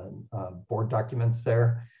in the board documents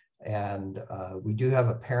there. And we do have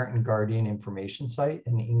a parent and guardian information site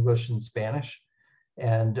in English and Spanish.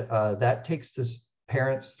 And that takes this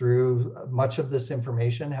parents through much of this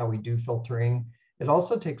information, how we do filtering. It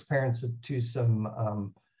also takes parents to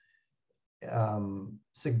some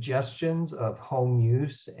suggestions of home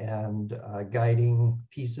use and guiding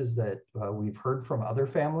pieces that we've heard from other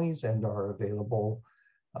families and are available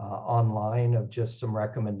online, of just some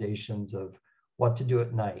recommendations of what to do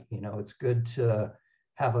at night. You know, it's good to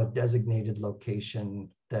have a designated location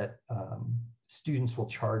that students will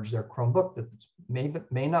charge their Chromebook that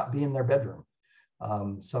may not be in their bedroom.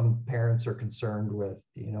 Some parents are concerned with,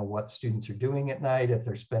 you know, what students are doing at night, if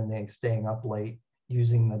they're staying up late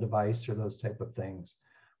using the device or those type of things.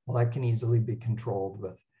 Well, that can easily be controlled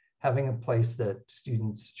with having a place that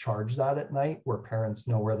students charge that at night, where parents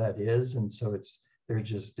know where that is. And so there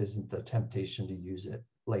just isn't the temptation to use it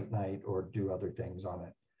late night or do other things on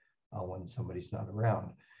it when somebody's not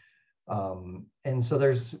around. And so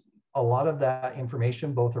there's a lot of that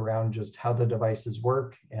information, both around just how the devices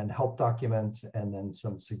work and help documents, and then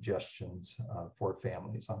some suggestions for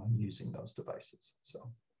families on using those devices. So.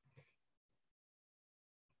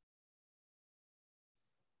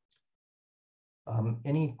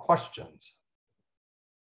 Any questions?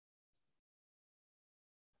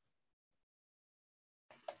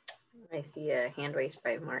 I see a hand raised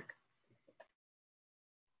by Mark.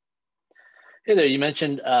 Hey there, you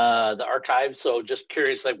mentioned the archive. So just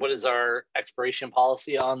curious, like, what is our expiration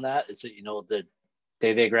policy on that? Is it, you know, the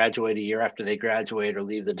day they graduate, a year after they graduate or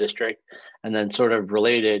leave the district? And then sort of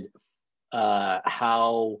related,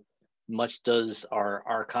 how much does our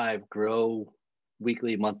archive grow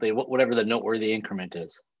weekly, monthly, whatever the noteworthy increment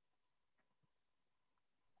is?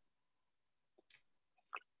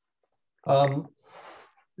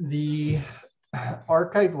 The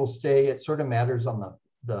archive will stay, it sort of matters on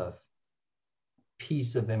the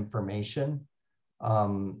piece of information.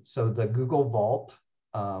 So the Google Vault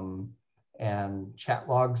and chat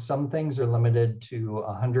logs, some things are limited to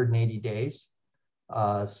 180 days.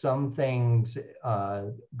 Some things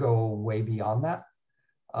go way beyond that.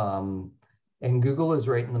 And Google is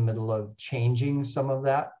right in the middle of changing some of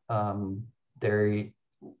that. They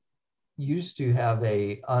used to have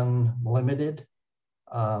a unlimited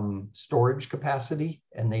storage capacity,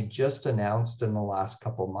 and they just announced in the last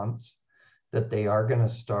couple months that they are going to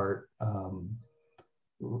start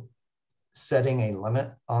setting a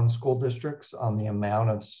limit on school districts on the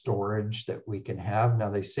amount of storage that we can have.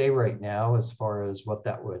 Now, they say right now, as far as what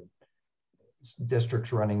that would,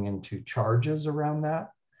 districts running into charges around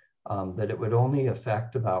that, that it would only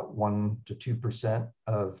affect about 1% to 2%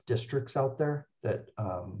 of districts out there. That,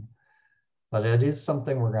 but it is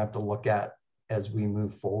something we're going to have to look at as we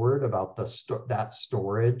move forward about that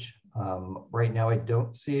storage. Right now, I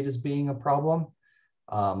don't see it as being a problem.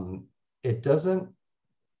 It doesn't,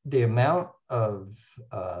 the amount of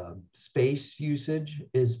space usage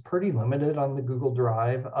is pretty limited on the Google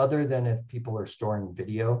Drive, other than if people are storing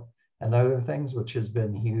video and other things, which has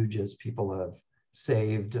been huge as people have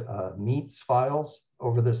saved meets files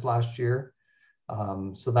over this last year.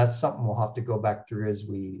 So that's something we'll have to go back through as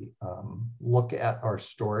we look at our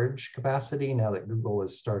storage capacity, now that Google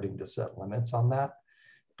is starting to set limits on that.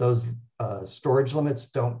 Those storage limits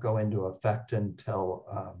don't go into effect until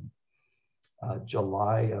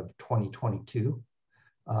July of 2022.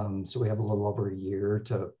 So we have a little over a year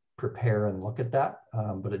to prepare and look at that,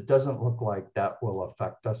 but it doesn't look like that will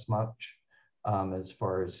affect us much as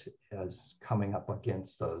far as coming up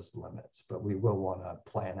against those limits. But we will want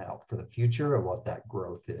to plan out for the future of what that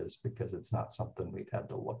growth is, because it's not something we've had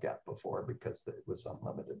to look at before because it was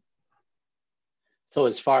unlimited. So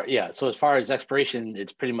as far, yeah, so as far as expiration,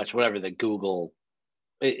 it's pretty much whatever the Google,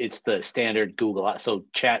 it's the standard Google. So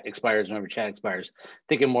chat expires whenever chat expires.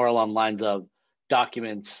 Thinking more along lines of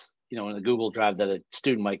documents, in the Google Drive that a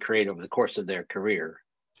student might create over the course of their career.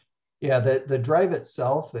 Yeah, the drive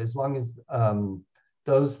itself, as long as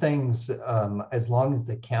those things, as long as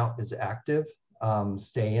the account is active,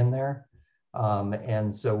 stay in there.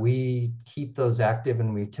 And so we keep those active,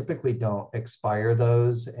 and we typically don't expire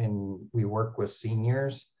those. And we work with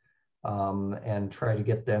seniors and try to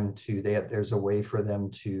get them to, there's a way for them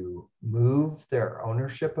to move their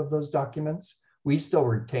ownership of those documents. We still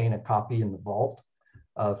retain a copy in the vault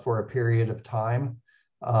for a period of time.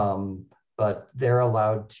 But they're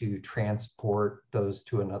allowed to transport those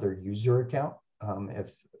to another user account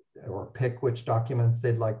or pick which documents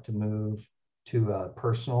they'd like to move to a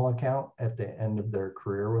personal account at the end of their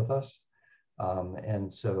career with us.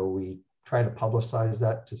 And so we try to publicize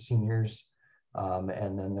that to seniors.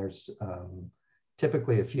 And then there's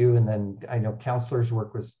typically a few, and then I know counselors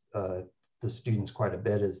work with the students quite a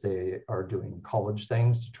bit as they are doing college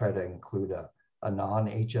things to try to include a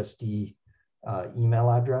non-HSD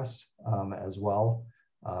email address as well,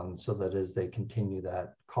 so that as they continue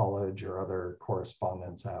that college or other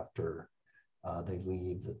correspondence after they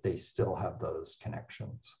leave, that they still have those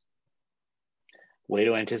connections. Way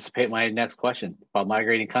to anticipate my next question about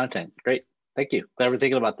migrating content. Great, thank you. Glad we're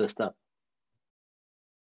thinking about this stuff.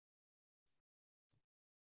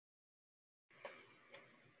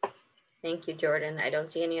 Thank you, Jordan. I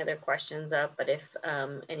don't see any other questions up, but if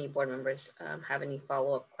any board members have any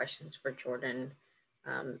follow-up questions for Jordan,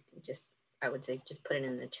 I would say just put it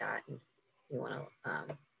in the chat, and you want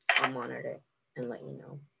to, I'll monitor it and let you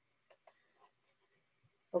know.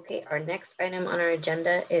 Okay, our next item on our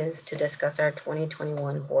agenda is to discuss our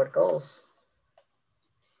 2021 board goals.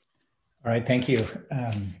 All right, thank you.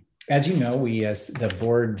 As you know, we as the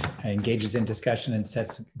board engages in discussion and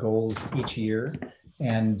sets goals each year.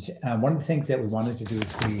 And one of the things that we wanted to do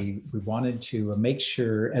is we wanted to make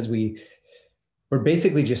sure, as we're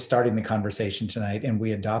basically just starting the conversation tonight, and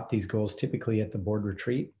we adopt these goals typically at the board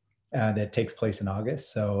retreat that takes place in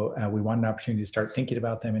August. So we want an opportunity to start thinking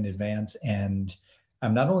about them in advance, and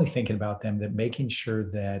not only thinking about them, that making sure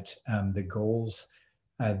that the goals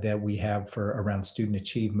that we have for around student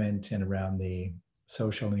achievement and around the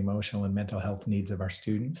social and emotional and mental health needs of our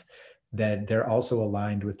students, that they're also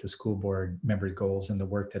aligned with the school board members' goals and the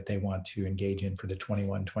work that they want to engage in for the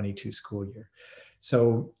 21-22 school year.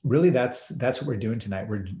 So really that's what we're doing tonight.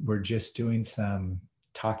 We're just doing some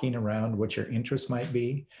talking around what your interests might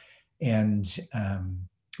be, and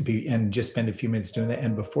just spend a few minutes doing that.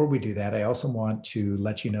 And before we do that, I also want to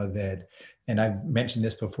let you know that, and I've mentioned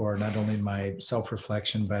this before, not only in my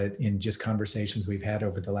self-reflection, but in just conversations we've had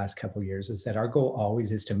over the last couple of years, is that our goal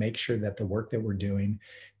always is to make sure that the work that we're doing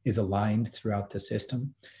is aligned throughout the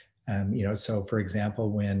system. So for example,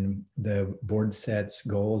 when the board sets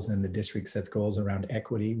goals and the district sets goals around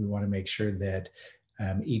equity, we want to make sure that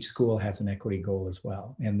each school has an equity goal as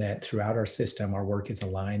well, and that throughout our system, our work is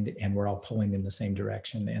aligned and we're all pulling in the same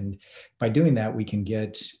direction. And by doing that, we can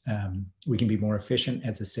be more efficient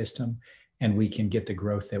as a system, and we can get the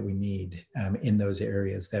growth that we need in those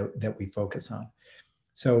areas that we focus on.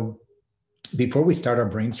 So before we start our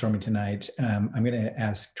brainstorming tonight, I'm going to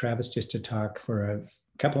ask Travis just to talk for a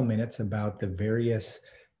couple of minutes about the various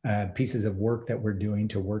pieces of work that we're doing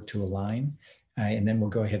to work to align. And then we'll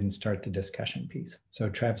go ahead and start the discussion piece. So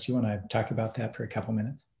Travis, you want to talk about that for a couple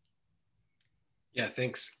minutes? Yeah,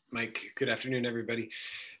 thanks, Mike. Good afternoon, everybody.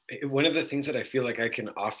 One of the things that I feel like I can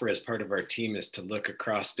offer as part of our team is to look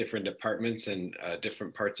across different departments and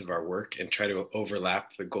different parts of our work and try to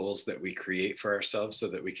overlap the goals that we create for ourselves so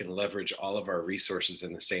that we can leverage all of our resources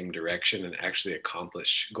in the same direction and actually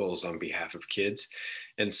accomplish goals on behalf of kids.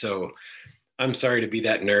 And so I'm sorry to be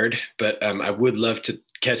that nerd, but I would love to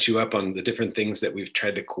catch you up on the different things that we've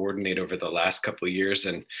tried to coordinate over the last couple of years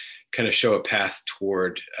and kind of show a path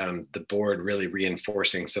toward the board really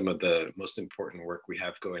reinforcing some of the most important work we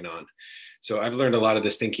have going on. So I've learned a lot of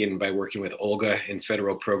this thinking by working with Olga in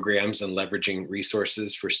federal programs and leveraging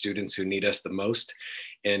resources for students who need us the most.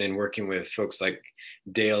 And in working with folks like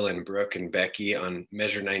Dale and Brooke and Becky on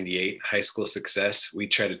Measure 98, high school success, we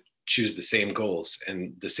try to choose the same goals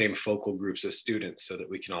and the same focal groups of students so that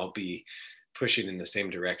we can all be pushing in the same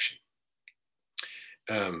direction.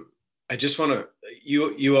 I just want to,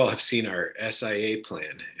 you all have seen our SIA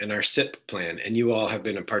plan and our SIP plan, and you all have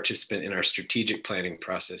been a participant in our strategic planning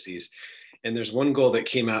processes. And there's one goal that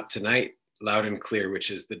came out tonight, loud and clear,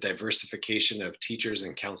 which is the diversification of teachers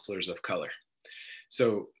and counselors of color.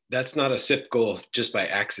 So that's not a SIP goal just by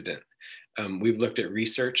accident. We've looked at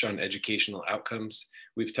research on educational outcomes.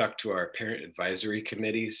 We've talked to our parent advisory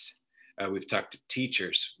committees. We've talked to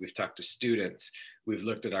teachers. We've talked to students. we've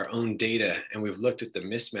looked at our own data, and we've looked at the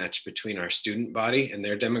mismatch between our student body and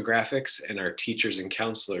their demographics and our teachers and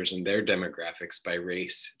counselors and their demographics by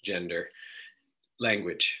race, gender,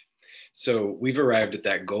 language. So we've arrived at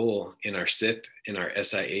that goal in our SIP, in our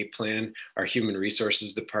SIA plan. Our human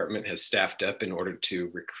resources department has staffed up in order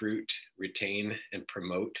to recruit, retain, and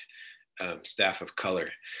promote staff of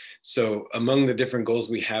color. So among the different goals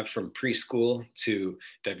we have, from preschool to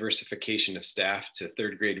diversification of staff, to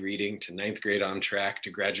third grade reading, to ninth grade on track,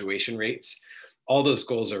 to graduation rates, all those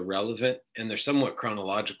goals are relevant and they're somewhat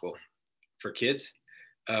chronological for kids.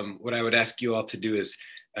 What I would ask you all to do is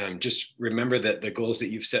just remember that the goals that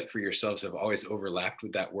you've set for yourselves have always overlapped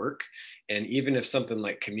with that work. And even if something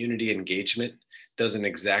like community engagement doesn't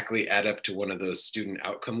exactly add up to one of those student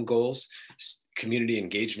outcome goals, community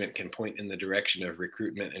engagement can point in the direction of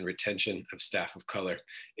recruitment and retention of staff of color.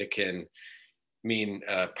 It can mean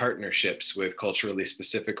partnerships with culturally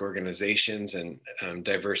specific organizations and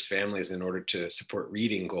diverse families in order to support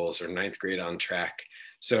reading goals or ninth grade on track.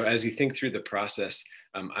 So as you think through the process,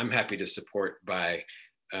 I'm happy to support by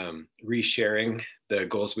resharing the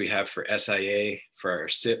goals we have for SIA, for our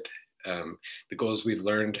SIP, the goals we've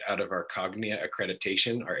learned out of our Cognia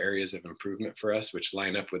accreditation are areas of improvement for us, which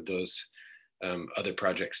line up with those other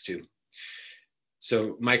projects too.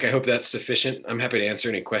 So Mike, I hope that's sufficient. I'm happy to answer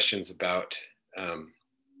any questions about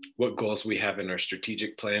what goals we have in our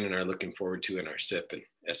strategic plan and are looking forward to in our SIP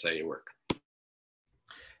and SIA work.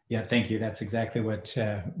 Yeah, thank you. That's exactly what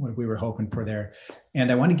we were hoping for there.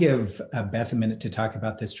 And I want to give Beth a minute to talk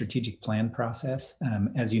about the strategic plan process.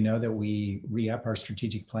 As you know, that we re-up our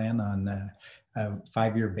strategic plan on a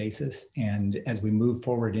 5-year basis. And as we move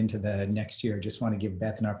forward into the next year, I just want to give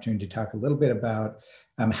Beth an opportunity to talk a little bit about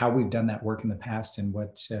how we've done that work in the past and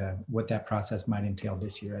what that process might entail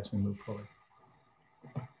this year as we move forward.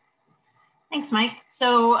 Thanks, Mike.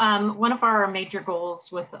 So one of our major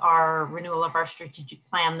goals with our renewal of our strategic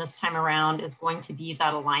plan this time around is going to be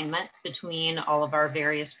that alignment between all of our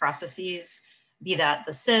various processes, be that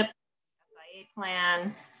the SIP, SIA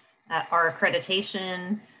plan, our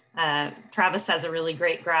accreditation. Travis has a really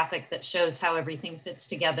great graphic that shows how everything fits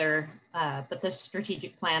together, but the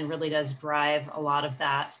strategic plan really does drive a lot of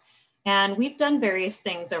that. And we've done various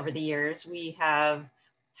things over the years. We have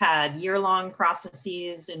had year-long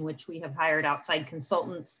processes in which we have hired outside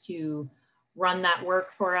consultants to run that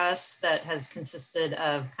work for us that has consisted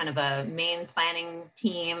of kind of a main planning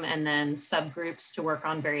team and then subgroups to work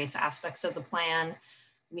on various aspects of the plan.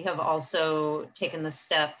 We have also taken the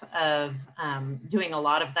step of doing a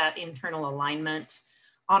lot of that internal alignment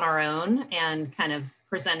on our own and kind of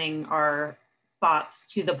presenting our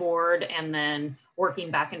thoughts to the board and then working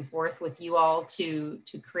back and forth with you all to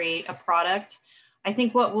create a product. I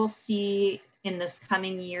think what we'll see in this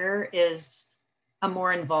coming year is a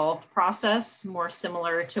more involved process, more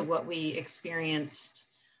similar to what we experienced,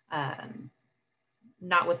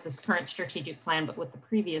 not with this current strategic plan, but with the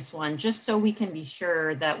previous one, just so we can be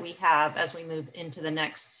sure that we have, as we move into the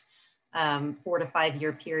next 4 to 5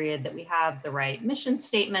 year period, that we have the right mission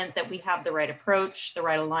statement, that we have the right approach, the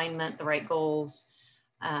right alignment, the right goals.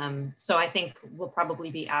 So I think we'll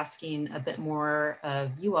probably be asking a bit more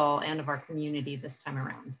of you all and of our community this time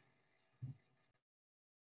around.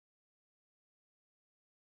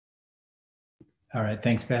 All right,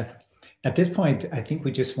 thanks, Beth. At this point, I think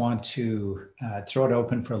we just want to throw it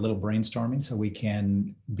open for a little brainstorming so we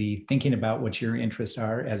can be thinking about what your interests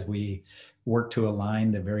are as we work to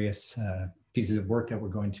align the various pieces of work that we're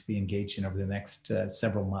going to be engaged in over the next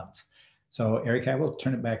several months. So Eric, I will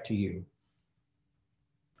turn it back to you.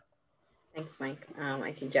 Thanks, Mike.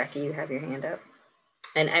 I see Jackie, you have your hand up.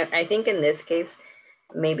 And I think in this case,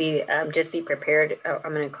 maybe just be prepared.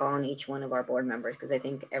 I'm going to call on each one of our board members because I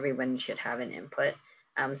think everyone should have an input.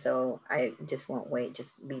 So I just won't wait,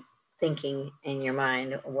 just be thinking in your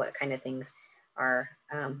mind what kind of things are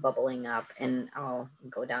bubbling up, and I'll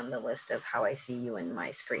go down the list of how I see you in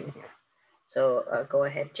my screen here. So go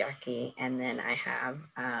ahead, Jackie, and then I have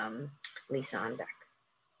Lisa on deck.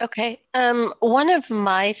 Okay. One of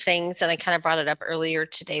my things, and I kind of brought it up earlier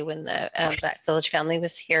today when the Black Village family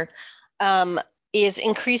was here, is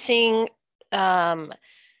increasing an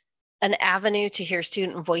avenue to hear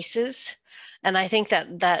student voices. And I think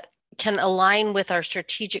that can align with our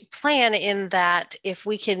strategic plan in that if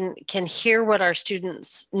we can hear what our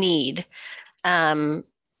students need,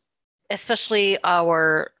 especially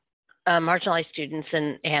our marginalized students,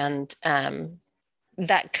 and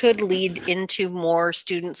that could lead into more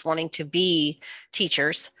students wanting to be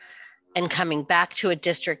teachers and coming back to a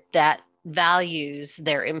district that values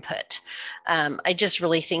their input. I just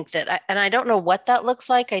really think that, and I don't know what that looks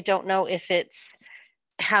like. I don't know if it's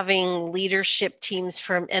having leadership teams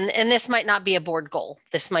from, and this might not be a board goal.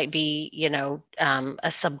 This might be, you know,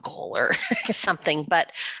 a sub goal or something,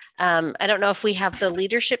 but I don't know if we have the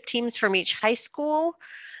leadership teams from each high school,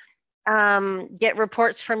 get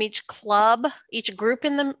reports from each club, each group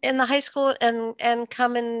in the high school, and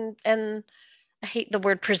come and I hate the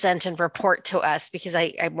word present and report to us, because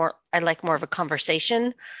I like more of a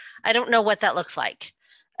conversation. I don't know what that looks like.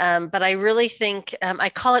 But I really think I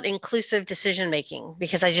call it inclusive decision making,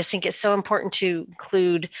 because I just think it's so important to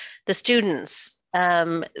include the students,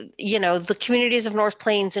 you know, the communities of North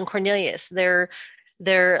Plains and Cornelius, their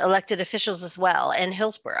elected officials as well, and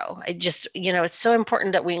Hillsboro. I just, you know, it's so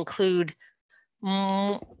important that we include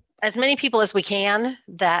as many people as we can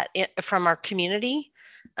that from our community.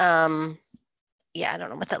 Yeah, I don't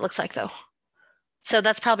know what that looks like though. So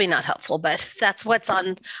that's probably not helpful, but that's what's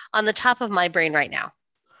on the top of my brain right now.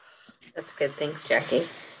 That's good. Thanks, Jackie.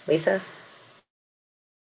 Lisa?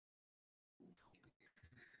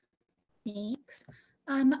 Thanks.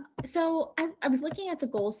 So I was looking at the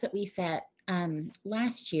goals that we set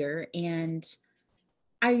last year, and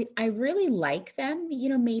I really like them. You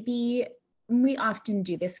know, maybe we often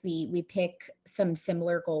do this. We pick some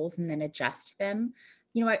similar goals and then adjust them.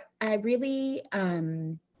 You know, I really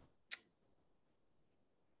I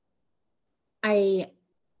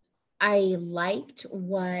liked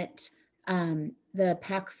what the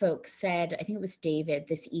PAC folks said. I think it was David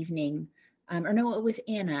this evening, or no, it was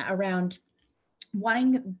Anna, around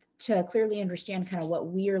wanting to clearly understand kind of what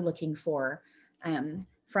we're looking for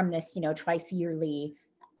from this, you know, twice yearly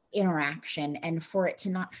interaction, and for it to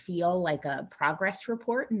not feel like a progress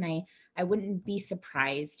report. And I wouldn't be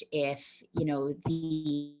surprised if, you know,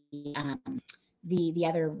 the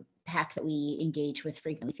other PAC that we engage with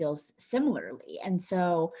frequently feels similarly. And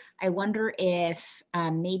so I wonder if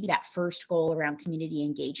maybe that first goal around community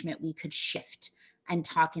engagement, we could shift and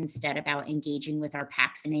talk instead about engaging with our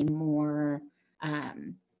PACs in a more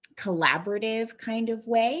collaborative kind of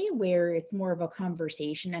way, where it's more of a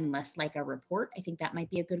conversation and less like a report. I think that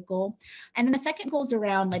might be a good goal. And then the second goal is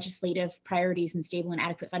around legislative priorities and stable and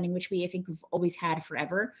adequate funding, which I think we've always had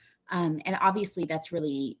forever. And obviously that's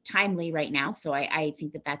really timely right now. So I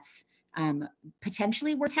think that that's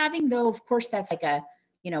potentially worth having, though of course that's like a,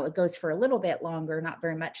 you know, it goes for a little bit longer, not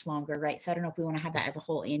very much longer, right? So I don't know if we want to have that as a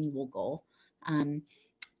whole annual goal.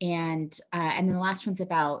 And then the last one's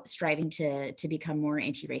about striving to become more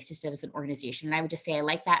anti-racist as an organization. And I would just say I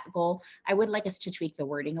like that goal. I would like us to tweak the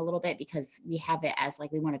wording a little bit, because we have it as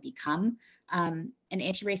like we want to become an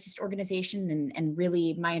anti-racist organization. And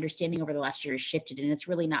really my understanding over the last year has shifted, and it's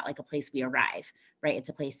really not like a place we arrive, right? It's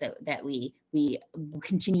a place that we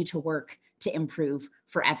continue to work to improve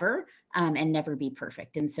forever and never be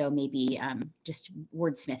perfect. And so maybe just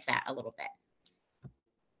wordsmith that a little bit.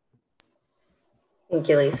 Thank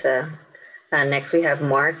you, Lisa. Next we have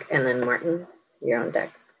Mark, and then Martin, you're on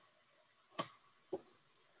deck.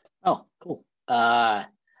 Oh, cool. Don't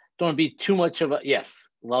want to be too much of a, yes,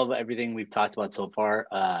 love everything we've talked about so far.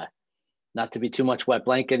 Not to be too much wet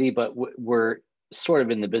blankety, but we're sort of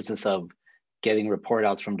in the business of getting report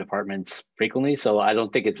outs from departments frequently. So I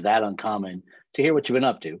don't think it's that uncommon to hear what you've been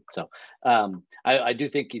up to. So I do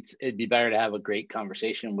think it'd be better to have a great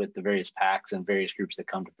conversation with the various PACs and various groups that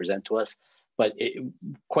come to present to us. But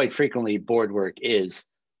quite frequently, board work is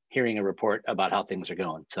hearing a report about how things are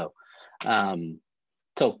going. So,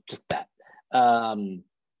 so just that. I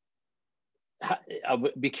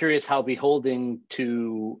would be curious how beholden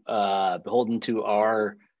to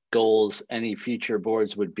our goals any future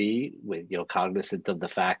boards would be, with, you know, cognizant of the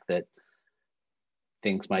fact that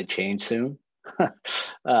things might change soon. So,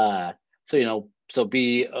 you know, so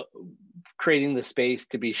be creating the space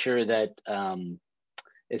to be sure that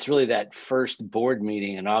it's really that first board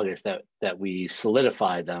meeting in August that we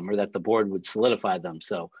solidify them, or that the board would solidify them.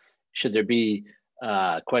 So should there be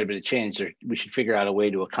quite a bit of change, we should figure out a way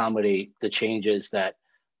to accommodate the changes that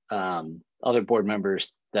other board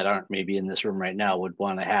members that aren't maybe in this room right now would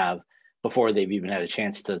want to have before they've even had a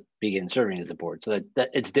chance to begin serving as a board. So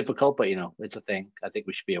that it's difficult, but, you know, it's a thing I think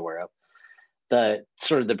we should be aware of. The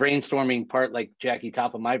sort of the brainstorming part, like Jackie,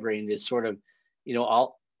 top of my brain, is sort of, you know,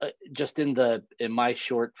 I'll just in my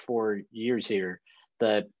short 4 years here,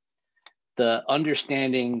 the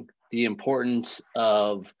understanding the importance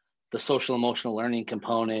of the social emotional learning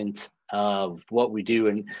component of what we do.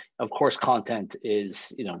 And of course, content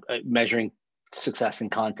is, you know, measuring success in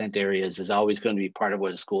content areas is always going to be part of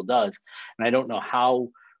what a school does. And I don't know how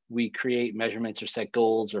we create measurements or set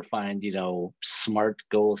goals or find, you know, smart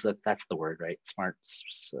goals, that's the word, right? Smart,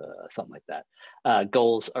 something like that.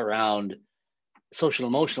 Goals around social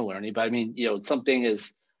emotional learning. But I mean, you know, something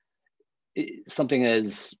is something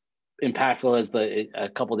as impactful as a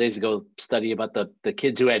couple of days ago study about the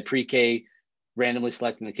kids who had pre-K randomly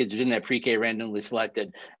selected and the kids who didn't have pre-K randomly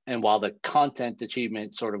selected. And while the content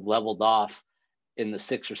achievement sort of leveled off in the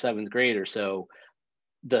 6th or 7th grade or so,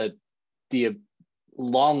 the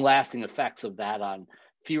long-lasting effects of that on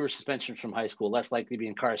fewer suspensions from high school, less likely to be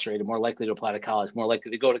incarcerated, more likely to apply to college, more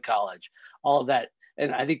likely to go to college, all of that.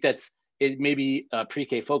 And I think it may be a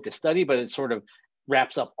pre-K focused study, but it sort of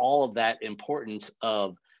wraps up all of that importance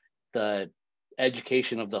of the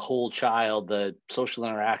education of the whole child, the social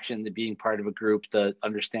interaction, the being part of a group, the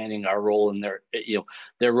understanding our role in their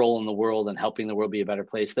role in the world and helping the world be a better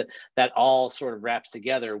place. That all sort of wraps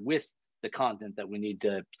together with the content that we need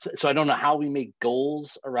to. So I don't know how we make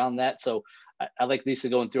goals around that. So I like Lisa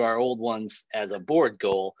going through our old ones as a board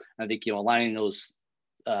goal. I think, aligning those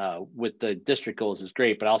with the district goals is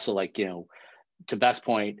great, but also to Beth's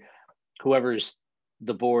point, whoever's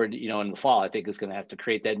the board, in the fall, I think is going to have to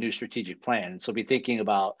create that new strategic plan. And so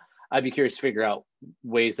I'd be curious to figure out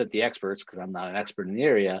ways that the experts, because I'm not an expert in the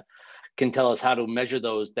area, can tell us how to measure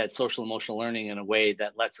that social emotional learning in a way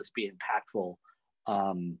that lets us be impactful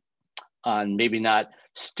on maybe not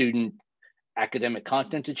student academic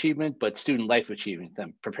content achievement, but student life achievement,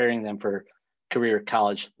 preparing them for career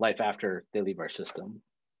college life after they leave our system.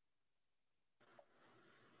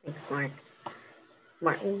 Thanks, Mark.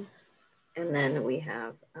 Martin, and then we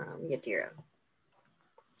have Yadira.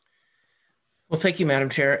 Well, thank you, Madam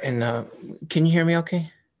Chair. And can you hear me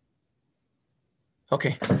okay?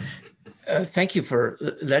 Okay. Thank you for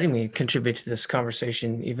letting me contribute to this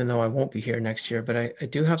conversation, even though I won't be here next year, but I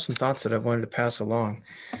do have some thoughts that I wanted to pass along.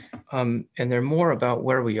 And they're more about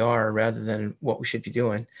where we are rather than what we should be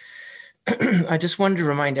doing. I just wanted to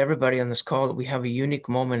remind everybody on this call that we have a unique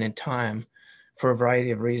moment in time for a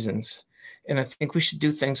variety of reasons. And I think we should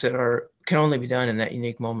do things that can only be done in that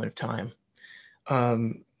unique moment of time.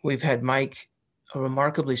 We've had Mike, a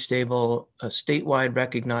remarkably stable, statewide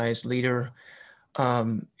recognized leader.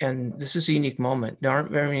 And this is a unique moment. There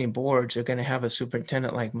aren't very many boards that are going to have a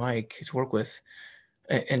superintendent like Mike to work with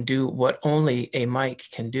and do what only a Mike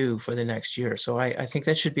can do for the next year. So I think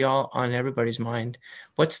that should be all on everybody's mind.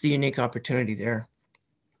 What's the unique opportunity there?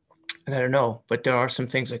 And I don't know, but there are some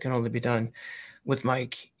things that can only be done with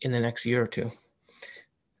Mike in the next year or 2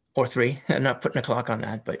 or 3. I'm not putting a clock on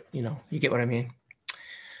that, but you get what I mean.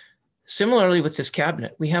 Similarly with this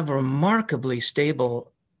cabinet, we have a remarkably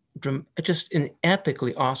stable, just an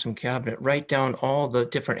epically awesome cabinet, right down all the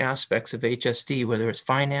different aspects of HSD, whether it's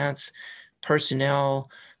finance, personnel,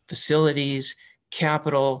 facilities,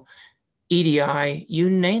 capital, EDI, you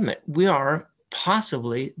name it. We are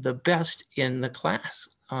possibly the best in the class.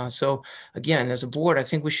 So again, as a board, I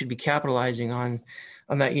think we should be capitalizing on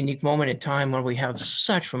that unique moment in time where we have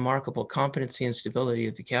such remarkable competency and stability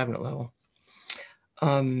at the cabinet level.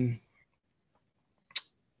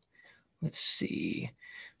 Let's see.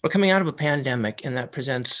 We're coming out of a pandemic, and that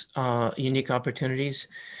presents unique opportunities.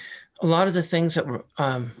 A lot of the things that were,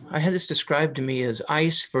 I had this described to me as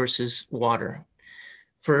ice versus water.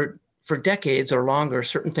 For decades or longer,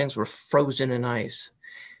 certain things were frozen in ice,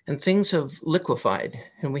 and things have liquefied,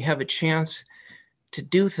 and we have a chance to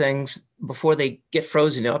do things before they get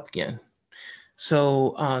frozen up again.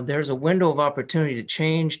 So there's a window of opportunity to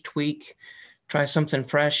change, tweak, try something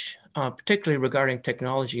fresh, particularly regarding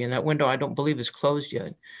technology. And that window, I don't believe, is closed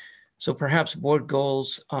yet. So perhaps board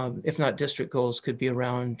goals, if not district goals, could be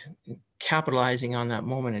around capitalizing on that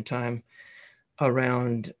moment in time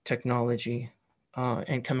around technology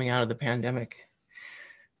and coming out of the pandemic.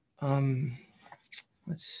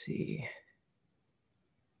 Let's see.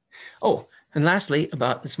 Oh, and lastly,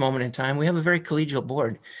 about this moment in time, we have a very collegial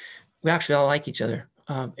board. We actually all like each other.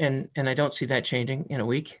 And I don't see that changing in a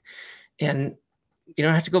week. And you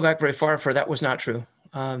don't have to go back very far for that was not true.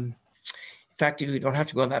 In fact, you don't have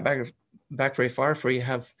to go back very far for you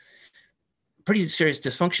have pretty serious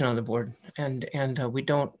dysfunction on the board, and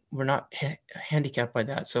we're not handicapped by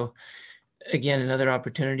that. So again, another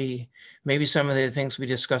opportunity. Maybe some of the things we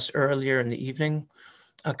discussed earlier in the evening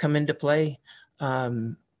come into play,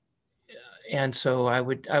 and so I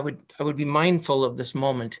would be mindful of this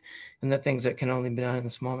moment and the things that can only be done in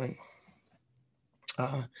this moment.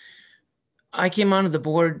 I came onto the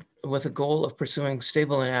board with a goal of pursuing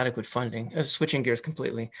stable and adequate funding, switching gears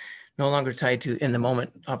completely, no longer tied to in the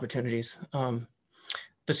moment opportunities,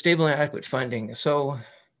 but stable and adequate funding. So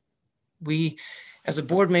we, as a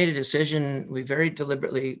board, made a decision. We very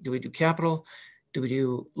deliberately, do we do capital? Do we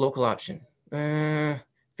do local option?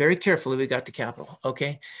 Very carefully, we got to capital,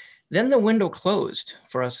 okay? Then the window closed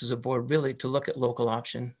for us as a board really to look at local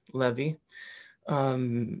option levy.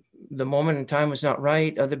 The moment in time was not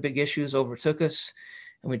right. Other big issues overtook us,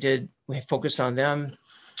 and we focused on them.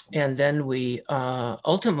 And then we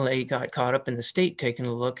ultimately got caught up in the state taking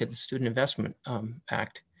a look at the Student Investment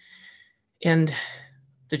Act. And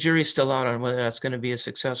the jury's still out on whether that's going to be a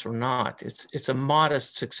success or not. It's a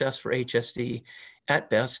modest success for HSD at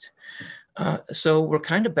best. So we're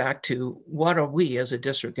kind of back to what are we as a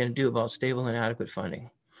district going to do about stable and adequate funding?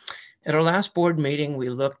 At our last board meeting, we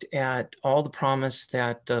looked at all the promise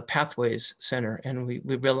that Pathways Center, and we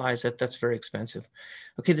realized that that's very expensive.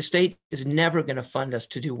 Okay, the state is never going to fund us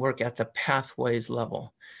to do work at the Pathways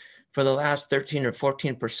level. For the last 13 or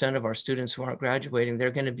 14% of our students who aren't graduating, they're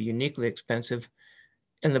going to be uniquely expensive.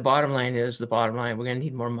 And the bottom line is the bottom line. We're going to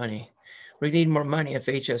need more money. We need more money if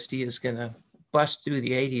HSD is going to bust through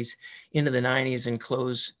the 80s into the 90s and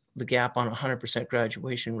close the gap on 100%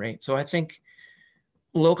 graduation rate. So I think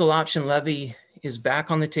local option levy is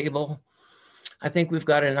back on the table. I think we've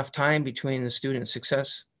got enough time between the Student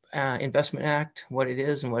Success Investment Act, what it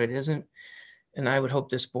is and what it isn't. And I would hope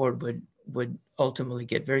this board would ultimately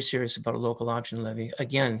get very serious about a local option levy.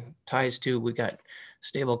 Again, ties to, we got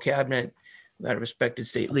stable cabinet, we got a respected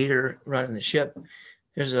state leader running the ship.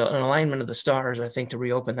 There's an alignment of the stars, I think, to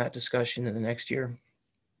reopen that discussion in the next year.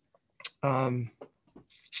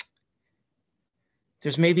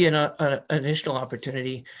 There's maybe an additional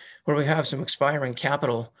opportunity where we have some expiring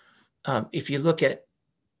capital. If you look at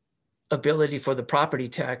ability for the property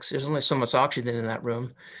tax, there's only so much oxygen in that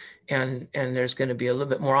room. And there's going to be a little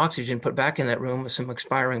bit more oxygen put back in that room with some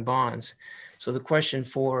expiring bonds. So the question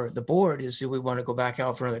for the board is, do we want to go back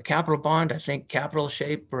out for another capital bond? I think capital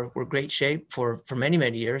shape, we're great shape for many,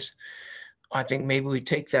 many years. I think maybe we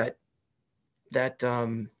take that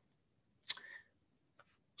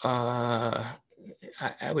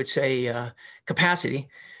I would say capacity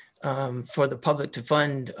for the public to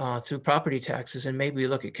fund through property taxes, and maybe we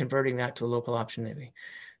look at converting that to a local option levy.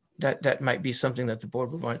 That might be something that the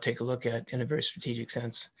board would want to take a look at in a very strategic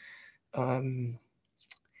sense.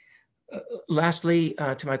 Lastly,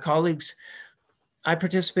 to my colleagues, I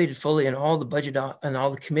participated fully in all the budget and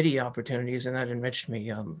all the committee opportunities, and that enriched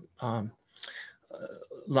me.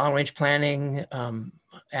 Long range planning,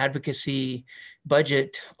 advocacy,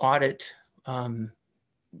 budget, audit,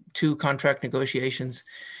 2 contract negotiations.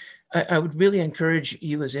 I would really encourage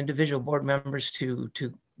you as individual board members to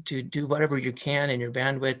do whatever you can in your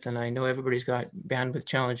bandwidth. And I know everybody's got bandwidth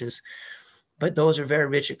challenges, but those are very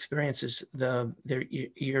rich experiences.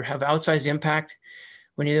 You have outsized impact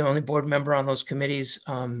when you're the only board member on those committees.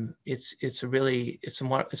 It's a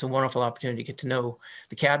wonderful opportunity to get to know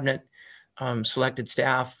the cabinet, selected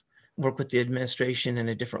staff, work with the administration in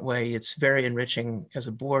a different way. It's very enriching as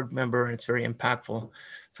a board member, and it's very impactful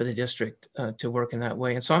for the district to work in that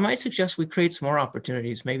way. And so I might suggest we create some more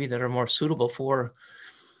opportunities, maybe that are more suitable for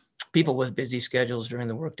people with busy schedules during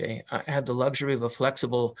the workday. I had the luxury of a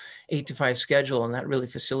flexible 8 to 5 schedule, and that really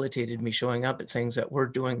facilitated me showing up at things that were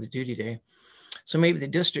doing the duty day. So maybe the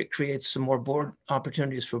district creates some more board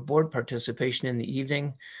opportunities for board participation in the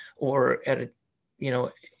evening or at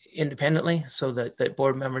independently, so that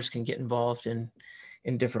board members can get involved in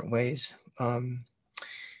different ways. And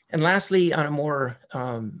lastly, on a more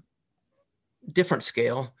different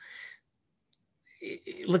scale,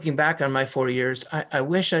 looking back on my 4 years, I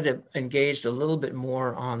wish I'd have engaged a little bit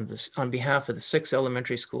more on behalf of the 6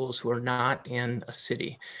 elementary schools who are not in a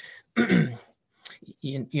city.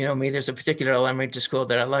 You know me, there's a particular elementary school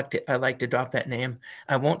that I like to drop that name.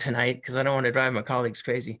 I won't tonight because I don't want to drive my colleagues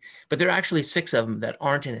crazy, but there are actually 6 of them that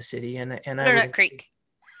aren't in a city. And I would, Creek.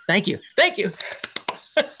 Thank you.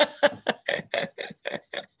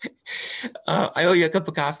 I owe you a cup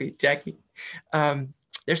of coffee, Jackie.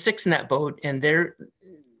 There's 6 in that boat, and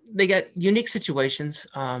they got unique situations.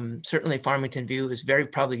 Certainly Farmington View is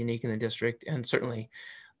probably unique in the district, and certainly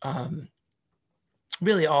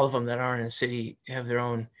really all of them that aren't in a city have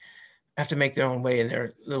to make their own way in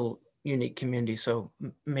their little unique community. So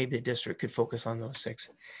maybe the district could focus on those 6.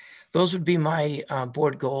 Those would be my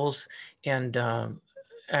board goals. And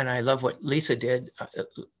I love what Lisa did,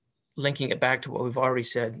 linking it back to what we've already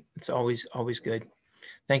said. It's always good.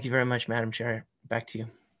 Thank you very much, Madam Chair. Back to you.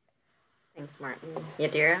 Thanks, Martin.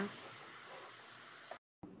 Yadira?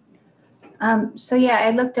 So yeah, I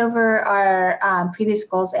looked over our previous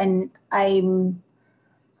goals, and I'm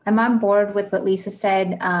on board with what Lisa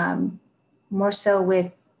said, more so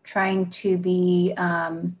with trying to be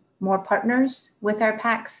more partners with our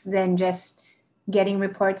PACs than just getting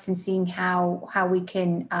reports and seeing how we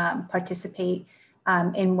can participate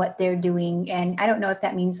in what they're doing. And I don't know if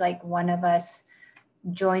that means like one of us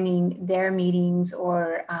joining their meetings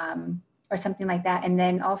or something like that. And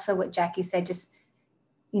then also what Jackie said, just,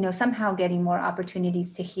 somehow getting more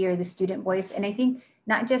opportunities to hear the student voice. And I think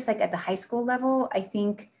not just like at the high school level, I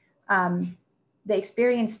think the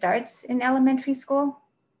experience starts in elementary school.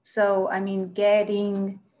 So, I mean,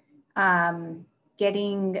 getting a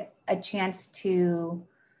chance to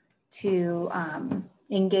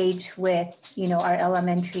engage with, our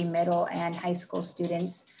elementary, middle, and high school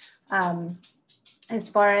students. As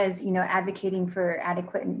far as, advocating for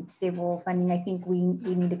adequate and stable funding, I think we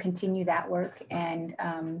need to continue that work and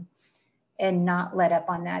not let up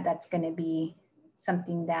on that. That's going to be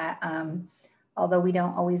something that, although we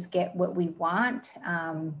don't always get what we want,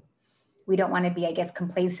 we don't want to be, I guess,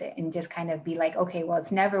 complacent and just kind of be like, okay, well,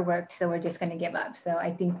 it's never worked, so we're just going to give up. So I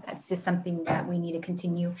think that's just something that we need to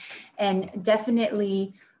continue, and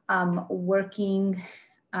definitely working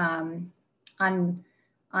on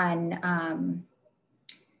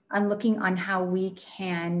looking on how we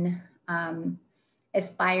can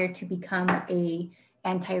aspire to become a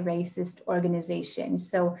anti-racist organization.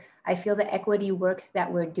 So I feel the equity work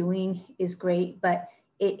that we're doing is great, but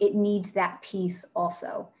it needs that piece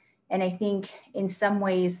also. And I think in some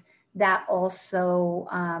ways that also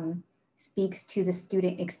speaks to the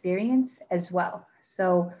student experience as well.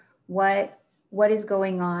 So what is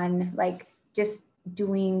going on, like just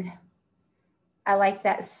doing, I like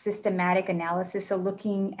that systematic analysis. So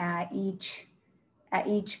looking at each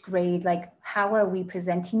grade, like how are we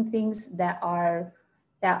presenting things that are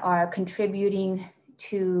contributing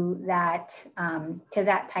to that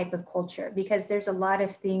type of culture? Because there's a lot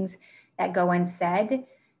of things that go unsaid,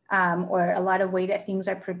 or a lot of way that things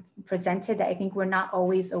are presented that I think we're not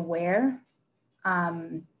always aware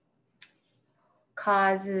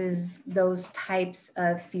causes those types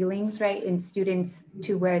of feelings, right, in students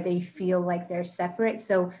to where they feel like they're separate.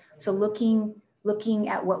 So looking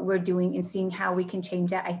at what we're doing and seeing how we can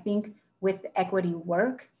change that, I think with equity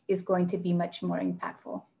work is going to be much more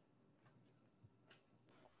impactful.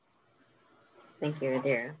 Thank you,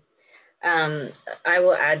 Adira. I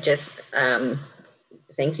will add just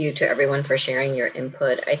thank you to everyone for sharing your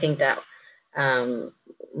input. I think that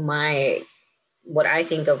what I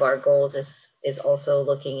think of our goals is also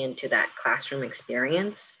looking into that classroom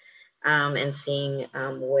experience and seeing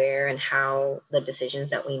where and how the decisions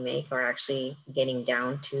that we make are actually getting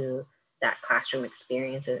down to that classroom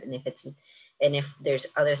experience, and if there's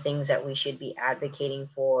other things that we should be advocating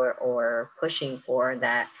for or pushing for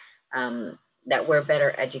that that we're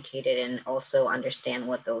better educated and also understand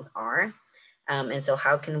what those are. And so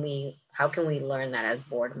how can we learn that as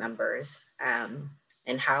board members?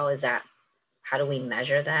 And how do we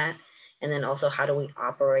measure that? And then also, how do we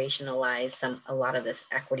operationalize a lot of this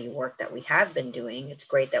equity work that we have been doing? It's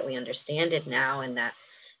great that we understand it now and that,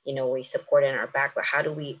 we support it in our back, but how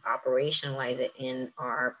do we operationalize it in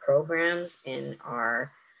our programs, in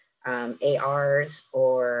our ARs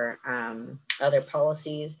or other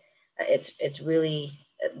policies? It's really,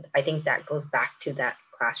 I think that goes back to that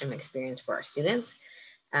classroom experience for our students.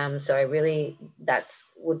 So that's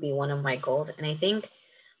would be one of my goals. And I think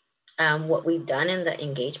what we've done in the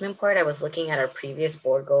engagement part, I was looking at our previous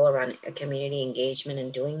board goal around community engagement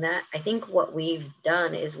and doing that. I think what we've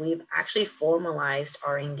done is we've actually formalized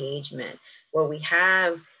our engagement where we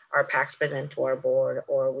have our PACs present to our board,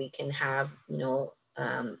 or we can have,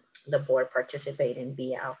 the board participate and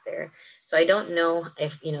be out there. So I don't know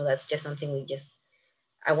if, that's just something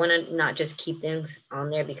I want to not just keep things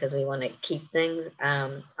on there because we want to keep things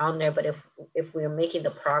on there, but if we're making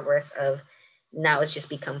the progress of now it's just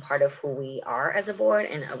become part of who we are as a board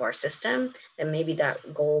and of our system, then maybe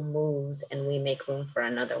that goal moves and we make room for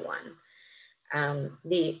another one.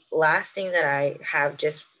 The last thing that I have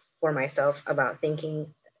just for myself about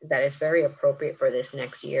thinking that is very appropriate for this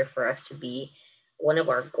next year for us to be, one of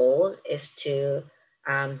our goals is to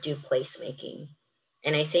do placemaking.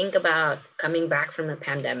 And I think about coming back from the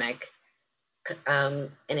pandemic,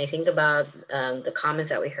 and I think about the comments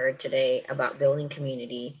that we heard today about building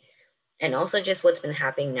community, and also just what's been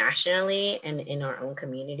happening nationally and in our own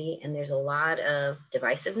community. And there's a lot of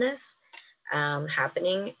divisiveness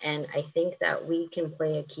happening. And I think that we can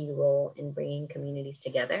play a key role in bringing communities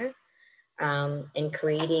together and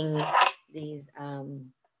creating these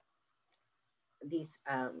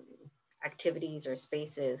activities or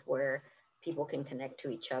spaces where people can connect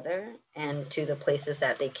to each other and to the places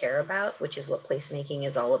that they care about, which is what placemaking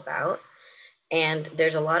is all about. And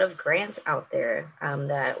there's a lot of grants out there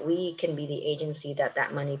that we can be the agency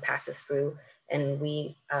that money passes through, and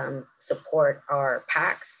we support our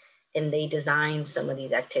PACs, and they design some of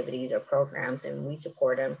these activities or programs, and we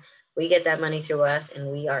support them. We get that money through us, and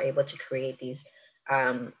we are able to create these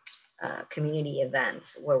community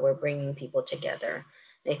events where we're bringing people together.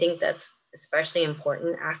 And I think that's especially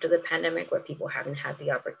important after the pandemic, where people haven't had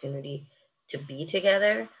the opportunity to be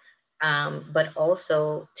together, but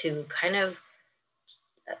also to kind of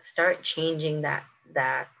start changing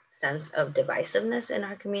that sense of divisiveness in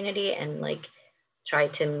our community, and like try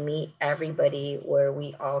to meet everybody where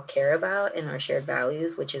we all care about in our shared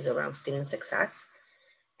values, which is around student success.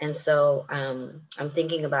 And so I'm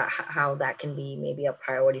thinking about how that can be maybe a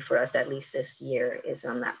priority for us, at least this year, is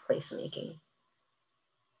on that placemaking.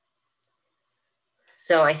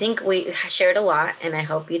 So I think we shared a lot, and I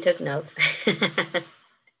hope you took notes.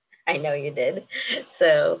 I know you did.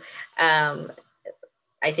 So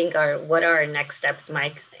I think what are our next steps,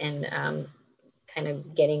 Mike, in kind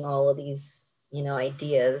of getting all of these,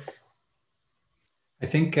 ideas? I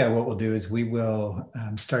think what we'll do is we will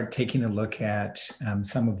start taking a look at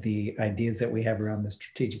some of the ideas that we have around the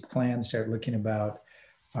strategic plan, start looking about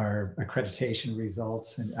our accreditation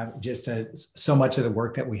results, and just so much of the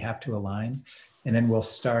work that we have to align. And then we'll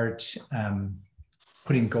start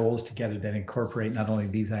putting goals together that incorporate not only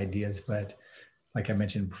these ideas, but like I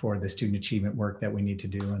mentioned before, the student achievement work that we need to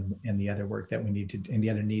do, and the other work that we need to, and the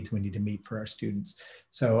other needs we need to meet for our students.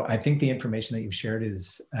 So I think the information that you've shared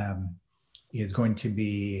is going to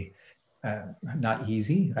be not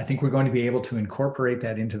easy. I think we're going to be able to incorporate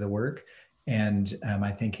that into the work. And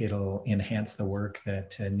I think it'll enhance the work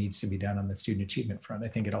that needs to be done on the student achievement front. I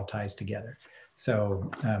think it all ties together.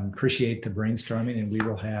 So appreciate the brainstorming, and we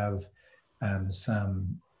will have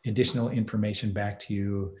some additional information back to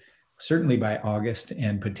you certainly by August,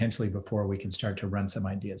 and potentially before we can start to run some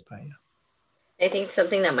ideas by you. I think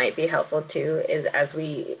something that might be helpful too is, as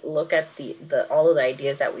we look at all of the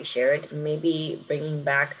ideas that we shared, maybe bringing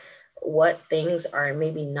back what things are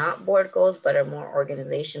maybe not board goals, but are more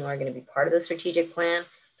organizational, are going to be part of the strategic plan,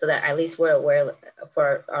 so that at least we're aware,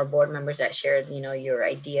 for our board members that shared, your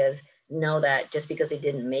ideas, know that just because they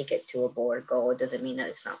didn't make it to a board goal, it doesn't mean that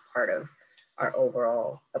it's not part of our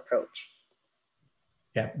overall approach.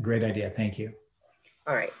 Yeah, great idea. Thank you.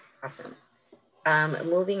 All right, awesome.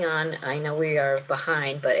 Moving on, I know we are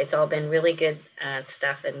behind, but it's all been really good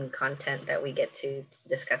stuff and content that we get to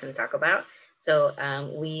discuss and talk about. So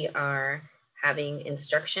we are having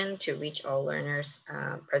instruction to reach all learners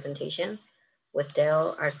presentation with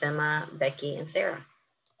Dale, Arsema, Becky, and Sarah.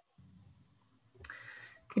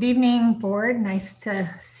 Good evening, board. Nice to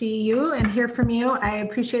see you and hear from you. I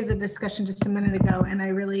appreciated the discussion just a minute ago, and I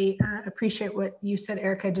really appreciate what you said,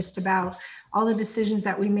 Erica, just about all the decisions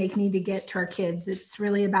that we make need to get to our kids. It's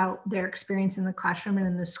really about their experience in the classroom and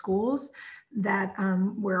in the schools that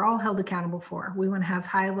we're all held accountable for. We want to have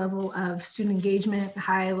high level of student engagement,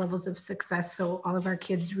 high levels of success, so all of our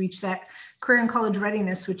kids reach that career and college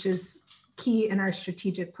readiness, which is key in our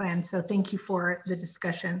strategic plan. So thank you for the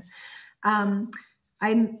discussion.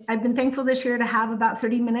 I've been thankful this year to have about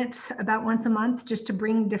 30 minutes, about once a month, just to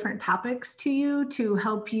bring different topics to you to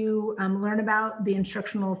help you learn about the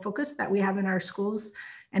instructional focus that we have in our schools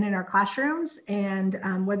and in our classrooms, and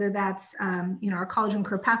whether that's our college and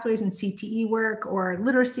career pathways and CTE work or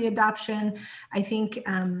literacy adoption. I think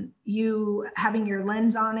you having your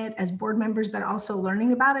lens on it as board members, but also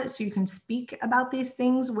learning about it so you can speak about these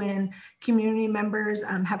things when community members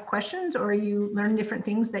have questions, or you learn different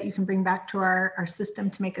things that you can bring back to our system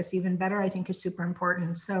to make us even better, I think is super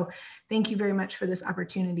important. So thank you very much for this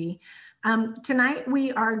opportunity. Tonight,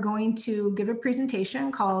 we are going to give a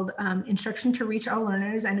presentation called Instruction to Reach All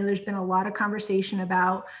Learners. I know there's been a lot of conversation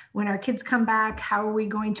about when our kids come back, how are we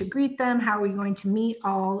going to greet them? How are we going to meet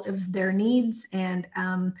all of their needs? And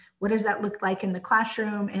what does that look like in the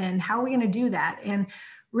classroom? And how are we going to do that? And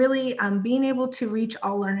really being able to reach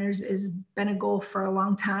all learners has been a goal for a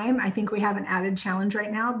long time. I think we have an added challenge right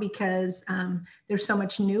now because there's so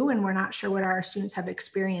much new and we're not sure what our students have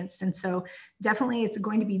experienced. And so definitely it's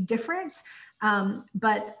going to be different.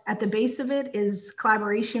 But at the base of it is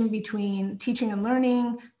collaboration between teaching and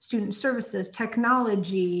learning, student services,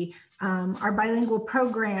 technology, our bilingual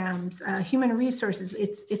programs, human resources.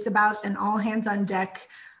 It's about an all hands on deck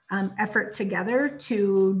effort together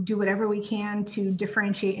to do whatever we can to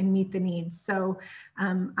differentiate and meet the needs. So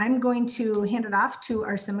I'm going to hand it off to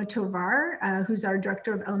Arsema Tovar, who's our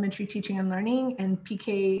Director of Elementary Teaching and Learning and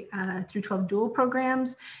PK through 12 dual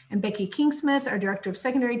programs, and Becky Kingsmith, our Director of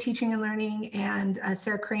Secondary Teaching and Learning, and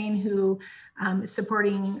Sarah Crane, who is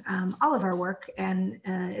supporting all of our work and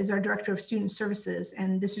is our Director of Student Services.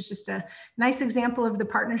 And this is just a nice example of the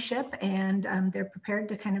partnership, and they're prepared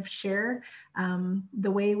to kind of share the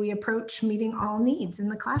way we approach meeting all needs in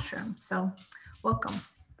the classroom. So welcome.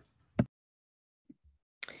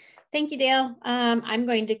 Thank you, Dale. I'm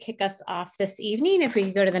going to kick us off this evening, if we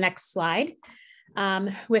could go to the next slide,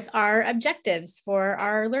 with our objectives for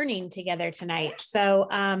our learning together tonight. So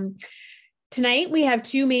tonight, we have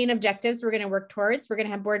two main objectives we're going to work towards. We're going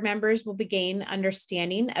to have board members will gain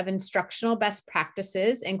understanding of instructional best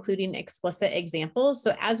practices, including explicit examples.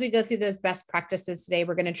 So as we go through those best practices today,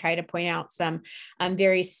 we're going to try to point out some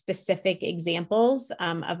very specific examples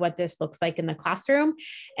of what this looks like in the classroom.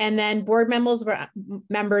 And then board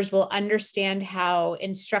members will understand how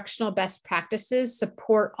instructional best practices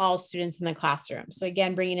support all students in the classroom. So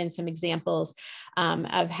again, bringing in some examples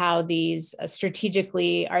of how these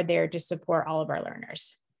strategically are there to support all of our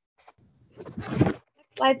learners. Next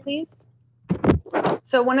slide, please.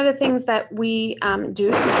 So one of the things that we do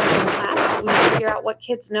in class is we figure out what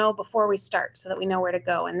kids know before we start so that we know where to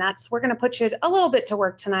go. And we're going to put you a little bit to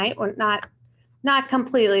work tonight. We're not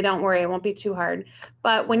completely, don't worry, it won't be too hard.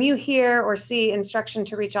 But when you hear or see instruction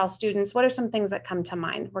to reach all students, what are some things that come to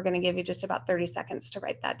mind? We're going to give you just about 30 seconds to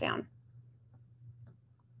write that down.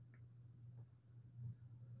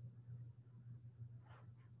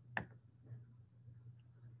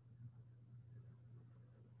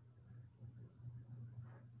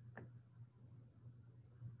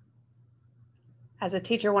 As a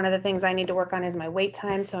teacher, one of the things I need to work on is my wait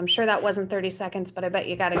time. So I'm sure that wasn't 30 seconds, but I bet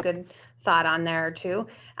you got a good thought on there or two.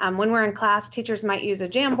 When we're in class, teachers might use a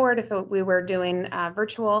Jamboard. If we were doing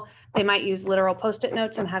virtual, they might use literal Post-it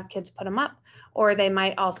notes and have kids put them up. Or they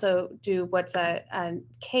might also do what's a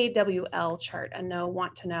KWL chart, a know,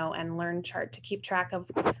 want to know, and learn chart to keep track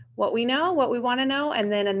of what we know, what we want to know,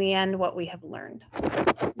 and then in the end, what we have learned.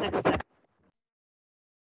 Next slide.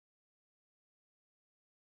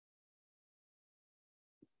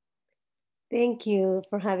 Thank you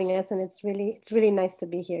for having us, and it's really nice to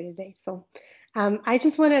be here today. So I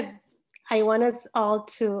want us all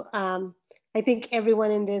to, I think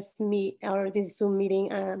everyone in this this Zoom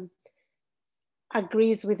meeting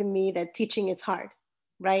agrees with me that teaching is hard,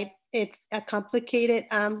 right? It's a complicated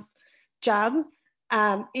job.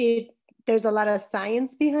 There's a lot of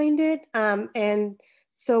science behind it. And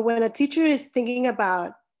so when a teacher is thinking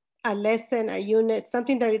about a lesson, a unit,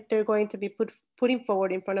 something that they're going to be putting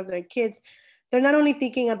forward in front of their kids, they're not only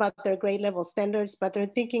thinking about their grade level standards, but they're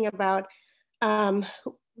thinking about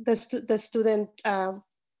the student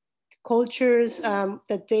cultures,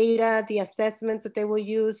 the data, the assessments that they will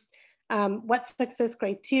use, what success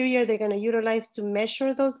criteria they're going to utilize to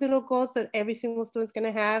measure those little goals that every single student's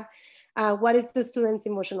going to have. What is the student's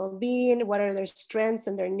emotional being? What are their strengths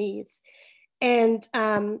and their needs? And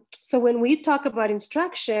so when we talk about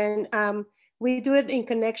instruction, we do it in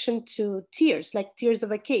connection to tiers, like tiers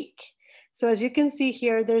of a cake. So as you can see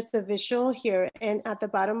here, there's a visual here, and at the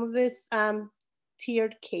bottom of this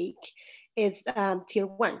tiered cake is tier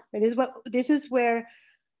 1. And this is where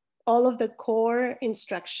all of the core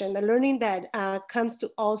instruction, the learning that comes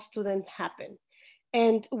to all students happen.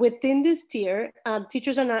 And within this tier,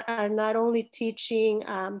 teachers are not only teaching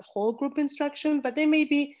whole group instruction, but they may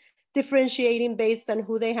be differentiating based on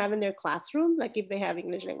who they have in their classroom, like if they have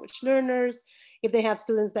English language learners, if they have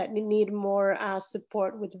students that need more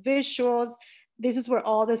support with visuals. This is where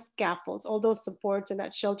all the scaffolds, all those supports and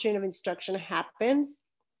that sheltering of instruction happens.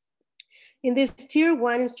 In this tier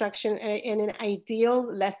 1 instruction, in an ideal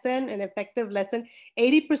lesson, an effective lesson,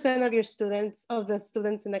 80% of the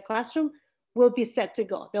students in the classroom will be set to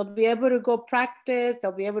go. They'll be able to go practice,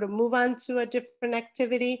 they'll be able to move on to a different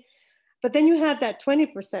activity. But then you have that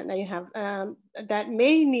 20% that you have that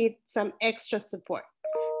may need some extra support.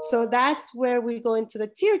 So that's where we go into the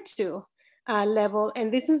tier 2 level.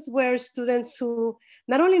 And this is where students who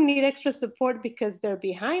not only need extra support because they're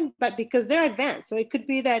behind, but because they're advanced. So it could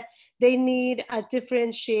be that they need a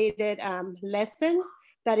differentiated lesson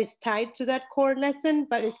that is tied to that core lesson,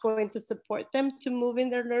 but it's going to support them to move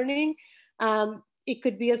in their learning. It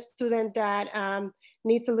could be a student that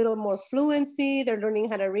needs a little more fluency. They're learning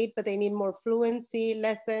how to read, but they need more fluency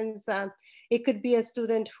lessons. It could be a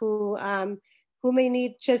student who may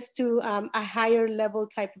need just to a higher level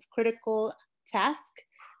type of critical task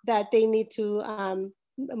that they need to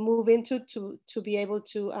move into to be able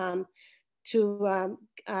to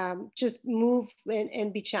just move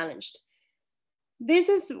and be challenged. This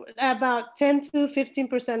is about 10 to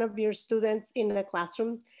 15% of your students in the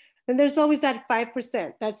classroom. And there's always that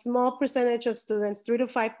 5%, that small percentage of students, 3 to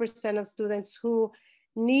 5% of students who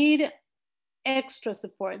need extra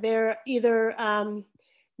support. They're either,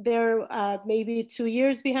 maybe 2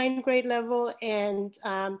 years behind grade level. And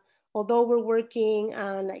although we're working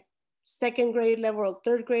on like 2nd grade level or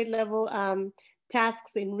 3rd grade level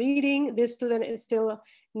tasks in reading, this student is still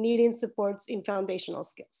needing supports in foundational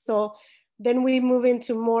skills. So Then we move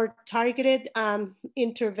into more targeted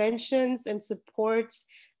interventions and supports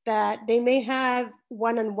that they may have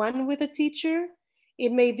one-on-one with a teacher.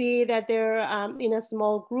 It may be that they're in a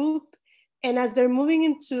small group. And as they're moving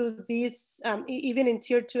into these, even in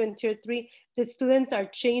tier 2 and tier 3, the students are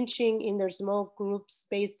changing in their small groups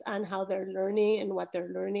based on how they're learning and what they're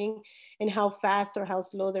learning and how fast or how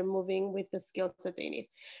slow they're moving with the skills that they need.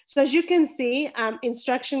 So as you can see,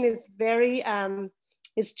 instruction is very,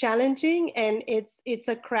 is challenging, and it's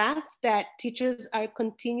a craft that teachers are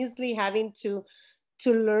continuously having to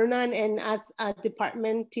learn on. And as a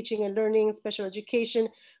department, teaching and learning, special education,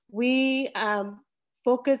 we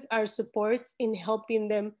focus our supports in helping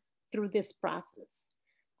them through this process,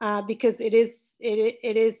 because to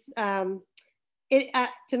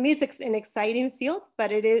me it's an exciting field,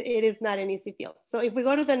 but it is not an easy field. So if we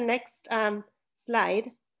go to the next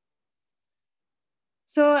slide.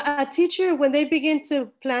 So a teacher, when they begin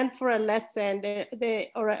to plan for a lesson, we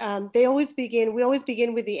always begin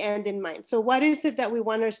with the end in mind. So what is it that we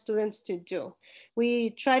want our students to do? We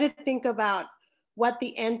try to think about what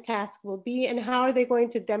the end task will be and how are they going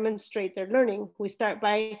to demonstrate their learning. We start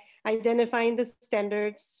by identifying the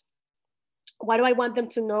standards. What do I want them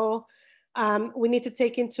to know? We need to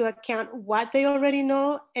take into account what they already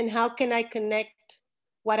know and how can I connect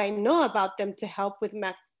what I know about them to help with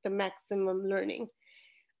the maximum learning.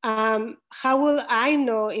 How will I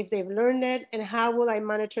know if they've learned it, and how will I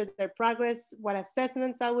monitor their progress? What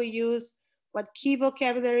assessments I will use, what key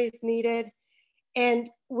vocabulary is needed. And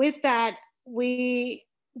with that,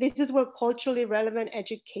 this is where culturally relevant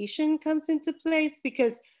education comes into place,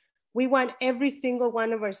 because we want every single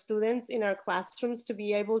one of our students in our classrooms to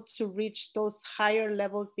be able to reach those higher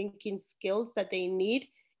level thinking skills that they need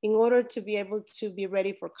in order to be able to be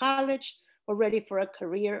ready for college or ready for a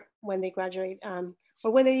career when they graduate,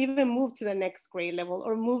 or when they even move to the next grade level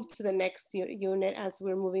or move to the next unit as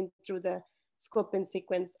we're moving through the scope and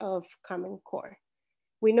sequence of Common Core.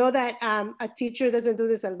 We know that a teacher doesn't do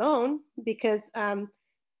this alone, because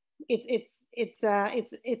it's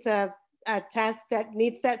a task that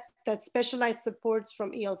needs that specialized supports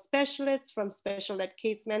from EL specialists, from special ed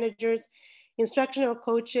case managers, instructional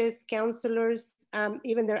coaches, counselors,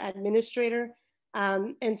 even their administrator.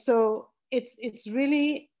 And so it's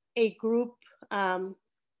really a group,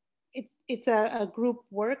 it's a group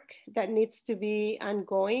work that needs to be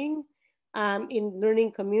ongoing in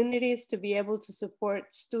learning communities to be able to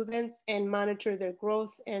support students and monitor their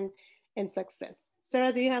growth and success.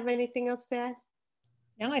 Sarah, do you have anything else to add?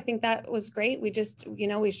 No, I think that was great. We just,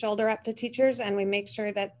 we shoulder up to teachers and we make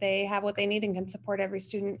sure that they have what they need and can support every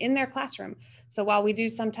student in their classroom. So while we do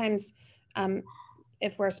sometimes,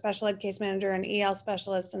 if we're a special ed case manager, an EL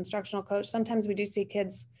specialist, instructional coach, sometimes we do see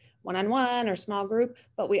kids one-on-one or small group,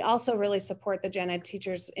 but we also really support the gen ed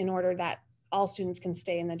teachers in order that all students can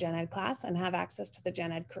stay in the gen ed class and have access to the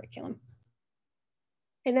gen ed curriculum.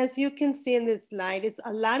 And as you can see in this slide, it's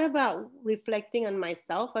a lot about reflecting on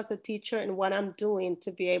myself as a teacher and what I'm doing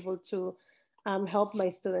to be able to help my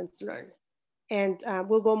students learn. And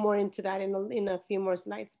we'll go more into that in a few more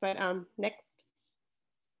slides, but next.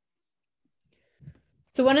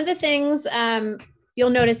 So one of the things you'll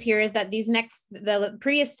notice here is that the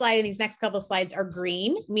previous slide and these next couple of slides are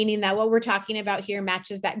green, meaning that what we're talking about here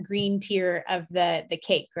matches that green tier of the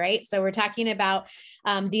cake, right? So we're talking about,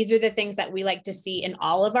 these are the things that we like to see in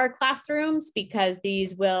all of our classrooms, because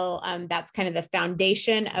these will, that's kind of the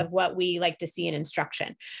foundation of what we like to see in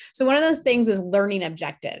instruction. So one of those things is learning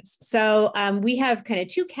objectives. So we have kind of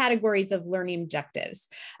two categories of learning objectives.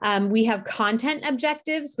 We have content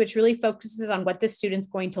objectives, which really focuses on what the student's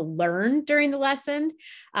going to learn during the lesson.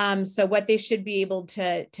 So what they should be able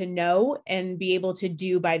to know and be able to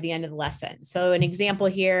do by the end of the lesson. So an example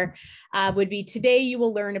here would be, today you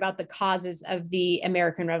will learn about the causes of the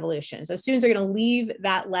American Revolution. So students are going to leave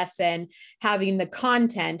that lesson having the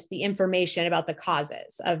content, the information about the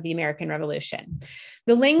causes of the American Revolution.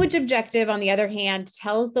 The language objective, on the other hand,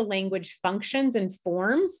 tells the language functions and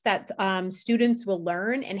forms that students will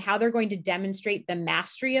learn and how they're going to demonstrate the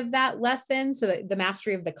mastery of that lesson, so the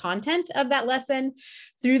mastery of the content of that lesson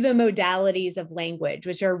through the modalities of language,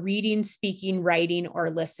 which are reading, speaking, writing, or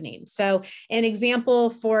listening. So an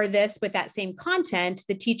example for this with that same content,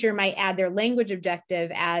 the teacher might add their language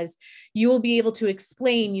objective as, you will be able to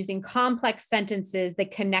explain using complex sentences the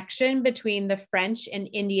connection between the French and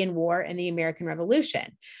Indian War and the American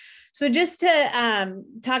Revolution. So just to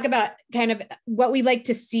talk about kind of what we like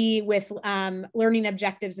to see with learning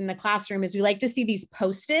objectives in the classroom is we like to see these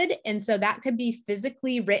posted. And so that could be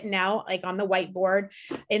physically written out, like on the whiteboard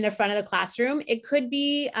in the front of the classroom. It could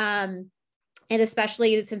be And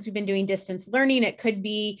especially since we've been doing distance learning, it could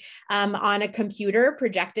be on a computer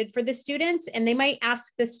projected for the students, and they might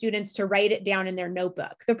ask the students to write it down in their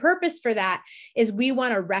notebook. The purpose for that is we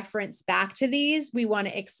want to reference back to these, we want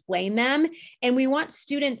to explain them, and we want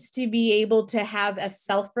students to be able to have a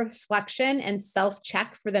self-reflection and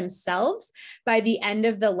self-check for themselves by the end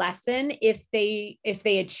of the lesson if they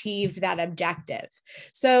achieved that objective.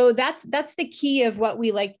 So that's the key of what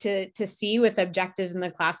we like to see with objectives in the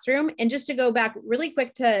classroom. And just to go back really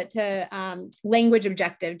quick to language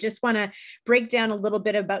objective, just want to break down a little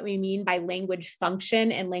bit about what we mean by language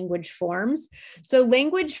function and language forms. So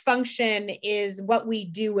language function is what we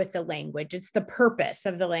do with the language. It's the purpose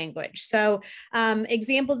of the language. So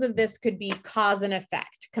examples of this could be cause and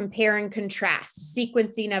effect, compare and contrast,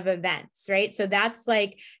 sequencing of events, right? So that's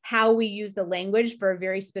like how we use the language for a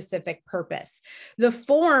very specific purpose. The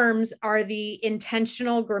forms are the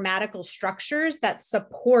intentional grammatical structures that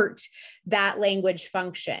support that language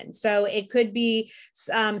function. So it could be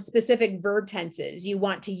specific verb tenses you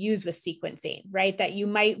want to use with sequencing, right? That you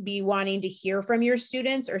might be wanting to hear from your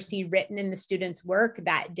students or see written in the student's work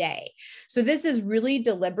that day. So this is really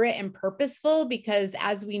deliberate and purposeful because,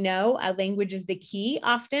 as we know, language is the key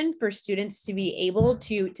often for students to be able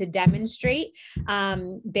to demonstrate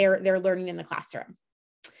their learning in the classroom.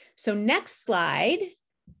 So next slide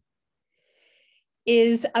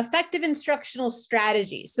is effective instructional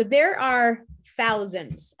strategies. So there are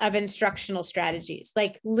thousands of instructional strategies,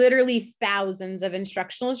 like literally thousands of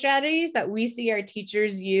instructional strategies that we see our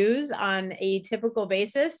teachers use on a typical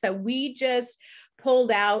basis. So we just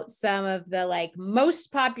pulled out some of the like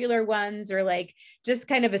most popular ones, or like just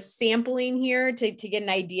kind of a sampling here to get an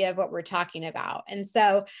idea of what we're talking about. And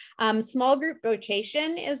so small group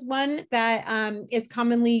rotation is one that is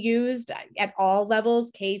commonly used at all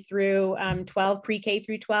levels, K through 12, pre-K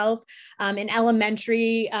through 12. In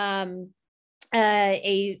elementary,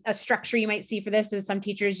 a structure you might see for this is some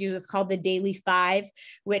teachers use what's called the daily 5,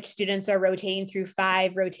 which students are rotating through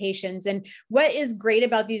 5 rotations. And what is great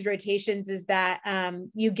about these rotations is that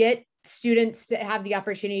you get students to have the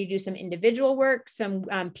opportunity to do some individual work, some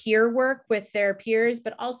peer work with their peers,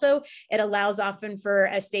 but also it allows often for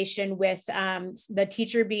a station with the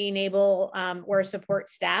teacher being able or support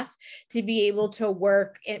staff to be able to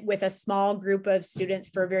work with a small group of students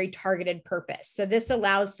for a very targeted purpose. So this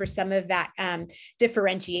allows for some of that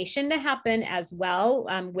differentiation to happen as well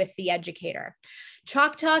with the educator.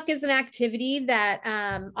 Chalk Talk is an activity that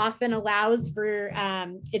often allows for,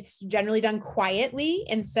 it's generally done quietly.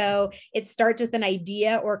 And so it starts with an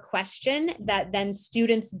idea or question that then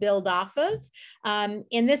students build off of.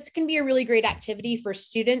 And this can be a really great activity for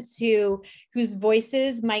students whose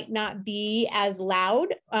voices might not be as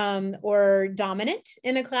loud or dominant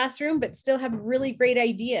in a classroom, but still have really great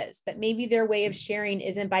ideas. But maybe their way of sharing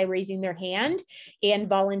isn't by raising their hand and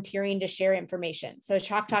volunteering to share information. So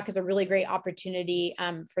Chalk Talk is a really great opportunity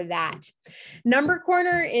for that. Number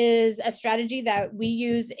Corner is a strategy that we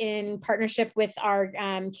use in partnership with our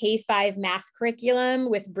K-5 math curriculum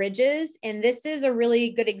with Bridges. And this is a really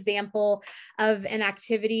good example of an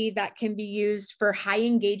activity that can be used for high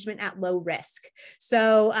engagement at low risk.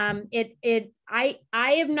 So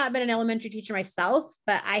I have not been an elementary teacher myself,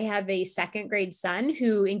 but I have a 2nd grade son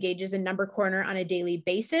who engages in Number Corner on a daily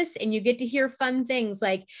basis. And you get to hear fun things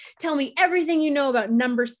like, tell me everything you know about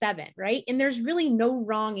number 7, right? And there's really no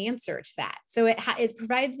wrong answer to that. So it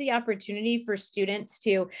provides the opportunity for students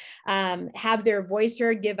to have their voice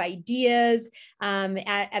heard, give ideas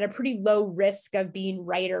at a pretty low risk of being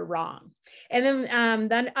right or wrong. And then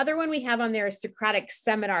the other one we have on there is Socratic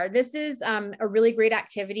Seminar. This is a really great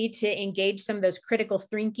activity to engage some of those critical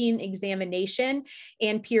thinking, examination,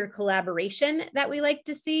 and peer collaboration that we like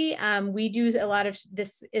to see. We do a lot of,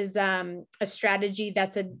 this is a strategy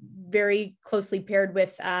that's very closely paired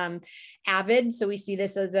with AVID. So we see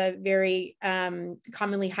this as a very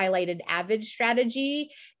commonly highlighted AVID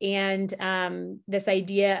strategy. And this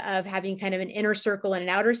idea of having kind of an inner circle and an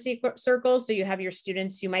outer circle. So you have your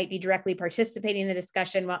students who might be directly participating in the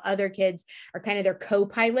discussion while other kids are kind of their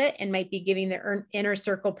co-pilot and might be giving their inner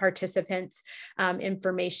circle participants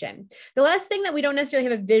information. The last thing that we don't necessarily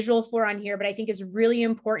have a visual for on here, but I think is really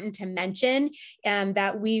important to mention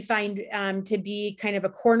that we find to be kind of a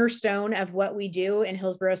cornerstone cornerstone of what we do in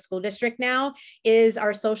Hillsboro School District now is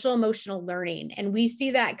our social emotional learning. And we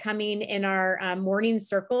see that coming in our morning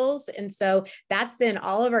circles. And so that's in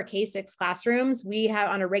all of our K-6 classrooms. We have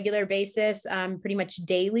on a regular basis, pretty much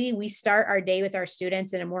daily, we start our day with our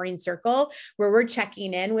students in a morning circle where we're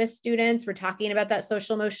checking in with students. We're talking about that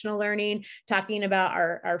social emotional learning, talking about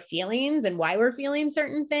our feelings and why we're feeling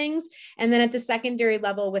certain things. And then at the secondary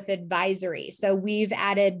level with advisory. So we've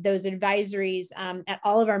added those advisories at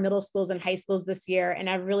all of our middle schools and high schools this year. And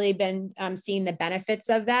I've really been seeing the benefits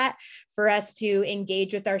of that for us to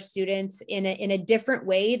engage with our students in a different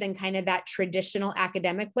way than kind of that traditional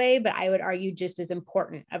academic way, but I would argue just as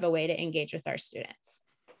important of a way to engage with our students.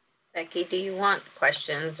 Becky, do you want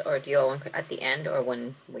questions, or do you want at the end or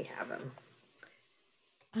when we have them?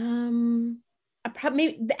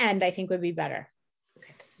 Probably the end, I think, would be better.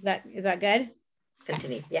 Okay. Is that good?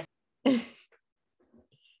 Continue. Yeah.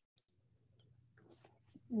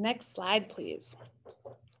 Next slide, please.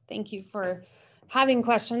 Thank you for having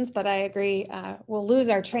questions, but I agree, we'll lose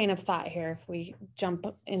our train of thought here if we jump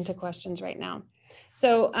into questions right now.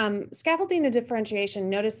 So scaffolding and differentiation,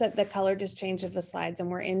 notice that the color just changed of the slides and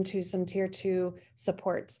we're into some tier 2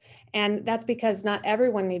 supports. And that's because not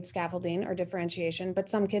everyone needs scaffolding or differentiation, but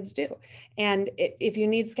some kids do. And if you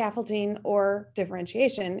need scaffolding or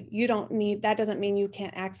differentiation, you don't need, that doesn't mean you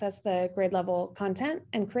can't access the grade level content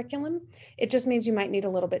and curriculum. It just means you might need a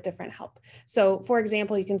little bit different help. So for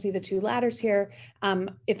example, you can see the 2 ladders here.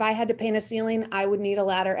 If I had to paint a ceiling, I would need a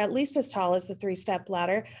ladder at least as tall as the 3-step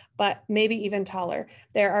ladder, but maybe even taller.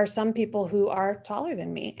 There are some people who are taller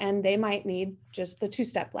than me and they might need just the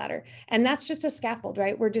 2-step ladder. And that's just a scaffold,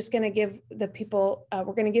 right? We're just going to give the people,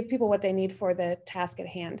 we're going to give people what they need for the task at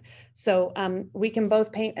hand. So we can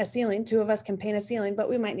both paint a ceiling, 2 of us can paint a ceiling, but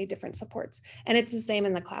we might need different supports. And it's the same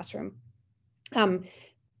in the classroom.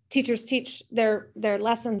 Teachers teach their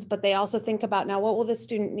lessons, but they also think about, now what will the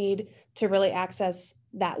student need to really access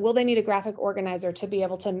that? Will they need a graphic organizer to be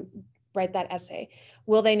able to write that essay?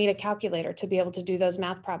 Will they need a calculator to be able to do those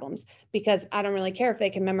math problems? Because I don't really care if they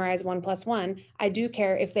can memorize 1 + 1. I do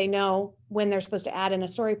care if they know when they're supposed to add in a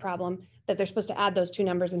story problem that they're supposed to add those 2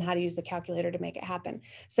 numbers and how to use the calculator to make it happen.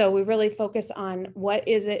 So we really focus on what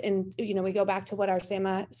is it, and we go back to what our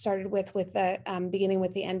SAMA started with the beginning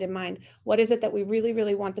with the end in mind. What is it that we really,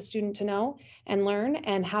 really want the student to know and learn,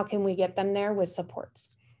 and how can we get them there with supports?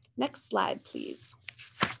 Next slide, please.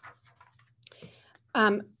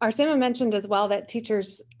 Our SAMA mentioned as well that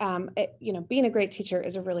teachers, being a great teacher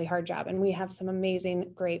is a really hard job, and we have some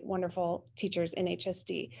amazing, great, wonderful teachers in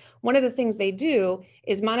HSD. One of the things they do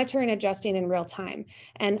is monitoring and adjusting in real time.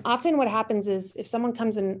 And often what happens is if someone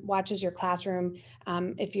comes and watches your classroom,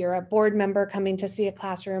 if you're a board member coming to see a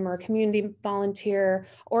classroom or a community volunteer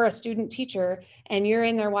or a student teacher, and you're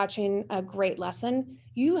in there watching a great lesson,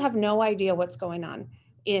 you have no idea what's going on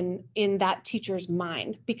in that teacher's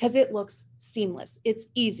mind, because it looks seamless. It's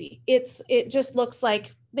easy. It just looks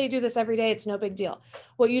like they do this every day. It's no big deal.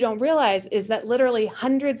 What you don't realize is that literally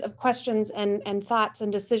hundreds of questions and thoughts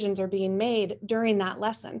and decisions are being made during that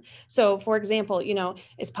lesson. So for example,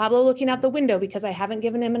 is Pablo looking out the window because I haven't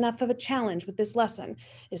given him enough of a challenge with this lesson?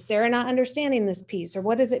 Is Sarah not understanding this piece? Or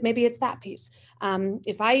what is it? Maybe it's that piece.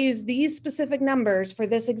 If I use these specific numbers for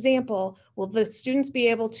this example, will the students be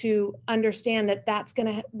able to understand that that's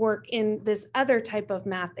going to work in this other type of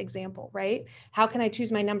math example, right? How can I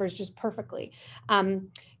choose my numbers just perfectly?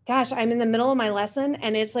 Gosh, I'm in the middle of my lesson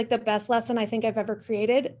and it's like the best lesson I think I've ever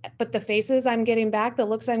created, but the faces I'm getting back, the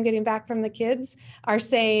looks I'm getting back from the kids are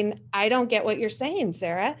saying, I don't get what you're saying,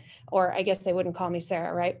 Sarah. Or I guess they wouldn't call me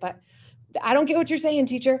Sarah, right? But I don't get what you're saying,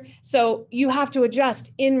 teacher. So you have to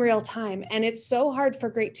adjust in real time. And it's so hard for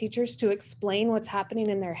great teachers to explain what's happening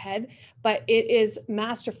in their head, but it is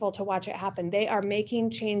masterful to watch it happen. They are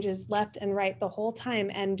making changes left and right the whole time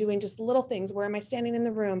and doing just little things. Where am I standing in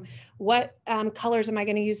the room? What colors am I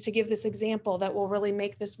going to use to give this example that will really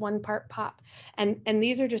make this one part pop? And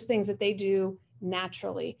these are just things that they do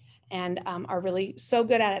naturally and are really so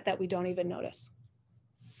good at it that we don't even notice.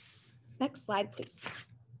 Next slide, please.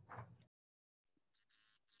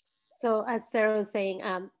 So as Sarah was saying,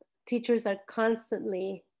 teachers are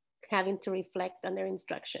constantly having to reflect on their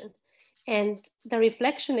instruction. And the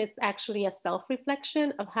reflection is actually a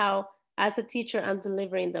self-reflection of how, as a teacher, I'm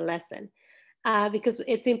delivering the lesson. Because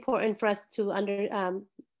it's important for us to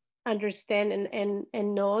understand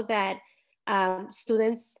and know that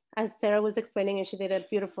students, as Sarah was explaining, and she did a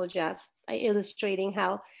beautiful job illustrating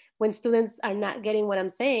how when students are not getting what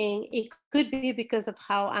I'm saying, it could be because of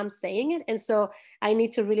how I'm saying it. And so I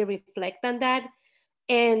need to really reflect on that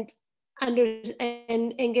and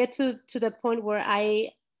get to the point where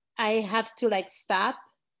I have to like stop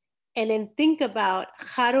and then think about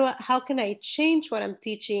how can I change what I'm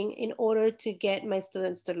teaching in order to get my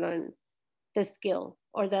students to learn the skill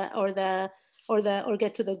or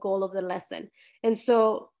get to the goal of the lesson. And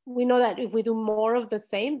so we know that if we do more of the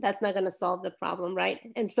same, that's not going to solve the problem, right?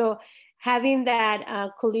 And so having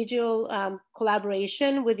that collegial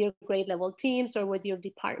collaboration with your grade level teams or with your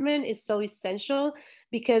department is so essential,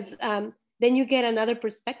 because then you get another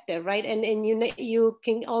perspective, right? And you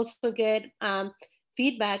can also get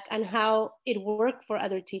feedback on how it worked for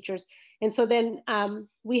other teachers. And so then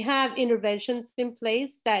we have interventions in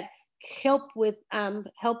place that help with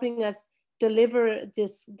helping us deliver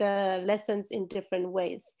the lessons in different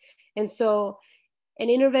ways. And so an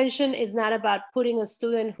intervention is not about putting a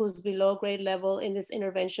student who's below grade level in this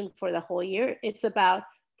intervention for the whole year. It's about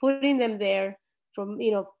putting them there from,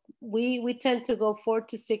 we tend to go 4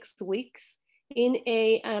 to 6 weeks in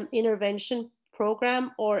a intervention program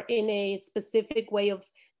or in a specific way of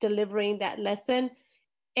delivering that lesson,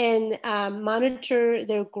 and monitor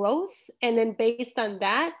their growth. And then based on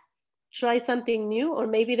that, try something new, or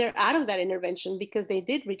maybe they're out of that intervention because they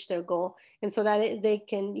did reach their goal, and so that they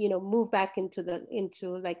can move back into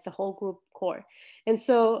like the whole group core. And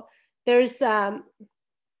so there's a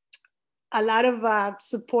lot of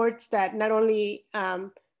supports that not only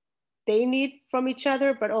they need from each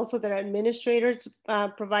other, but also their administrators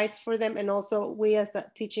provides for them, and also we as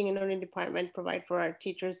a teaching and learning department provide for our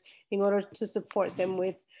teachers in order to support them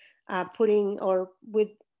with with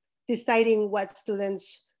deciding what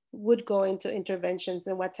students would go into interventions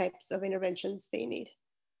and what types of interventions they need.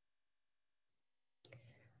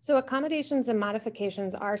 So accommodations and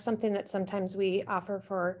modifications are something that sometimes we offer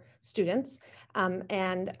for students.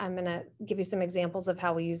 And I'm gonna give you some examples of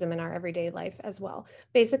how we use them in our everyday life as well.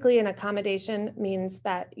 Basically, an accommodation means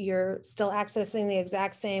that you're still accessing the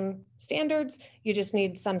exact same standards, you just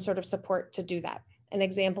need some sort of support to do that. An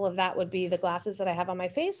example of that would be the glasses that I have on my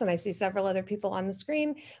face, and I see several other people on the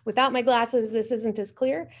screen. Without my glasses, this isn't as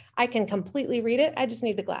clear. I can completely read it, I just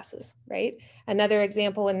need the glasses, right? Another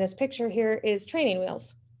example in this picture here is training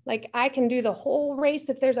wheels. Like I can do the whole race.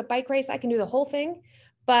 If there's a bike race, I can do the whole thing,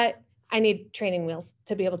 but I need training wheels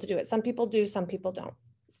to be able to do it. Some people do, some people don't,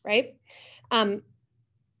 right?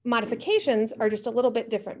 Modifications are just a little bit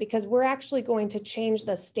different because we're actually going to change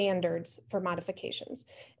the standards for modifications.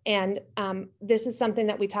 And this is something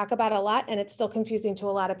that we talk about a lot, and it's still confusing to a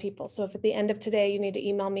lot of people. So if at the end of today you need to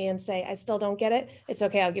email me and say, I still don't get it, it's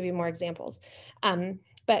okay, I'll give you more examples.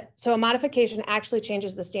 So a modification actually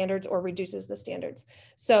changes the standards or reduces the standards.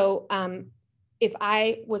 So if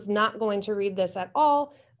I was not going to read this at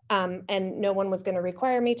all, and no one was going to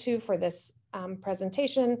require me to for this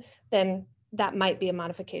presentation, then that might be a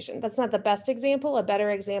modification. That's not the best example. A better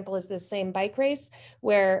example is this same bike race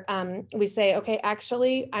where we say, okay,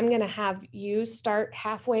 actually, I'm going to have you start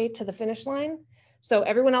halfway to the finish line. So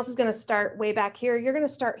everyone else is going to start way back here. You're going to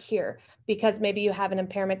start here because maybe you have an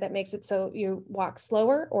impairment that makes it so you walk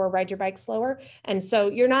slower or ride your bike slower. And so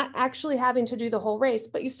you're not actually having to do the whole race,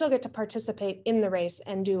 but you still get to participate in the race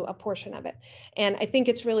and do a portion of it. And I think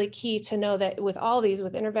it's really key to know that with all these,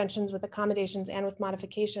 with interventions, with accommodations, and with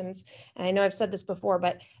modifications, and I know I've said this before,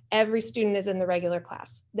 but every student is in the regular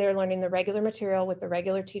class. They're learning the regular material with the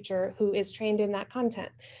regular teacher who is trained in that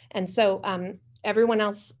content. And so everyone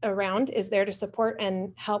else around is there to support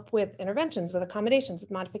and help with interventions, with accommodations, with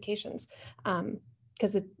modifications,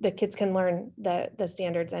 because the kids can learn the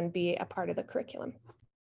standards and be a part of the curriculum.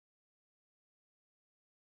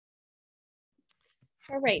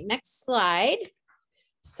 All right, next slide.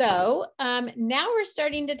 So now we're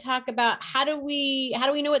starting to talk about how do we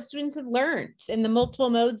know what students have learned in the multiple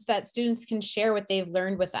modes that students can share what they've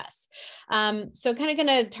learned with us. So kind of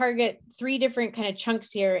going to target 3 different kind of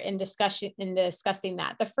chunks here in discussing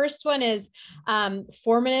that. The first one is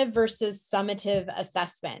formative versus summative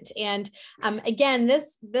assessment. And again,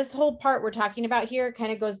 this whole part we're talking about here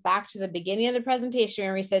kind of goes back to the beginning of the presentation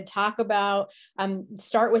where we said talk about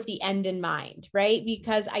start with the end in mind, right?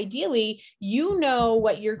 Because ideally, you know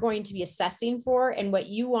what you're going to be assessing for and what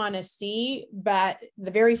you want to see, but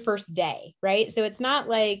the very first day, right? So it's not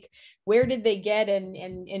like where did they get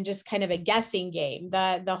and just kind of a guessing game.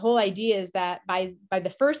 The whole idea is that by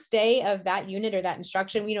the first day of that unit or that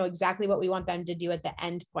instruction, we know exactly what we want them to do at the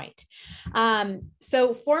end point.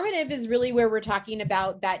 So formative is really where we're talking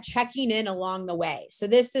about that checking in along the way. So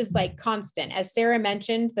this is like constant, as Sarah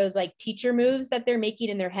mentioned, those like teacher moves that they're making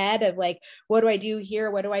in their head of like, what do I do here?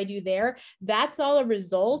 What do I do there? That's all a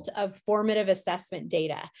result of formative assessment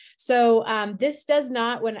data. So this does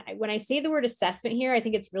not, when I say the word assessment here, I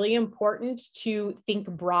think it's really important important to think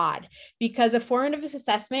broad, because a formative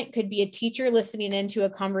assessment could be a teacher listening into a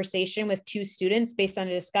conversation with two students based on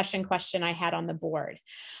a discussion question I had on the board.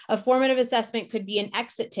 A formative assessment could be an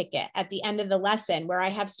exit ticket at the end of the lesson where I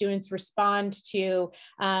have students respond to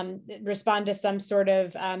some sort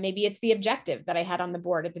of, maybe it's the objective that I had on the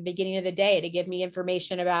board at the beginning of the day to give me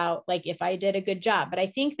information about like if I did a good job. But I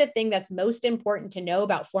think the thing that's most important to know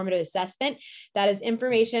about formative assessment, that is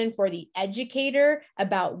information for the educator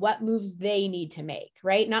about what moves they need to make,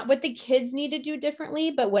 right? Not what the kids need to do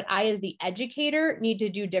differently, but what I as the educator need to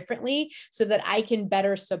do differently so that I can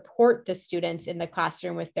better support the students in the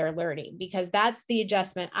classroom with their learning, because that's the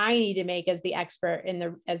adjustment I need to make as the expert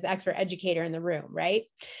educator in the room, right?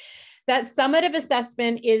 That summative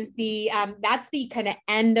assessment is that's the kind of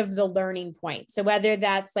end of the learning point. So whether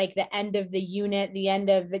that's like the end of the unit, the end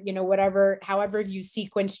of the, whatever, however you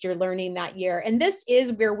sequenced your learning that year. And this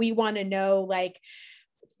is where we want to know, like,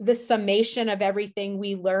 the summation of everything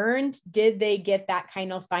we learned. Did they get that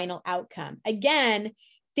kind of final outcome? Again,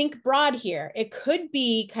 think broad here. It could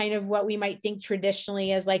be kind of what we might think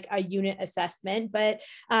traditionally as like a unit assessment, but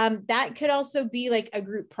that could also be like a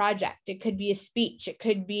group project. It could be a speech. It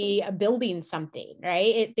could be a building something,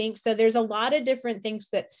 right? So there's a lot of different things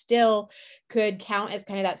that still could count as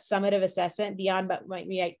kind of that summative assessment beyond what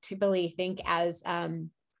we typically think as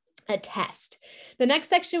a test. The next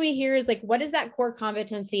section we hear is like, what is that core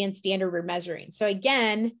competency and standard we're measuring? So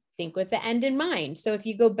again, think with the end in mind. So if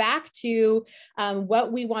you go back to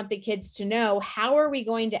what we want the kids to know, how are we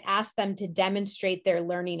going to ask them to demonstrate their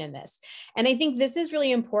learning in this? And I think this is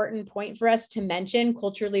really important point for us to mention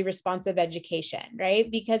culturally responsive education,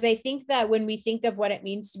 right? Because I think that when we think of what it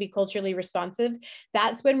means to be culturally responsive,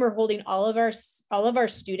 that's when we're holding all of our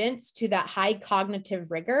students to that high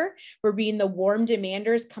cognitive rigor. We're being the warm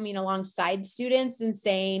demanders coming alongside students and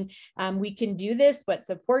saying, we can do this. What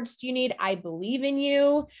supports do you need? I believe in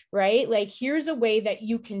you, right? Like, here's a way that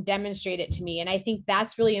you can demonstrate it to me. And I think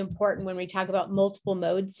that's really important when we talk about multiple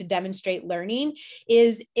modes to demonstrate learning,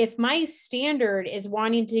 is if my standard is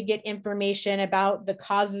wanting to get information about the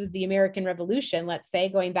causes of the American Revolution, let's say,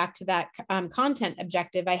 going back to that content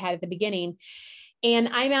objective I had at the beginning, and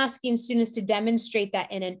I'm asking students to demonstrate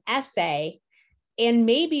that in an essay, and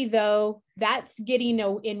maybe though that's getting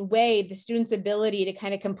in way, the student's ability to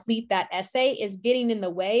kind of complete that essay is getting in the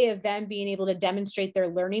way of them being able to demonstrate their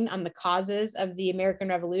learning on the causes of the American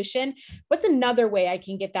Revolution. What's another way I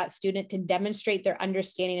can get that student to demonstrate their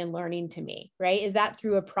understanding and learning to me, right? Is that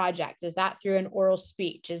through a project? Is that through an oral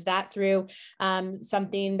speech? Is that through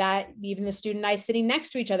something that even the student and I sitting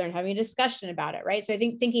next to each other and having a discussion about it, right? So I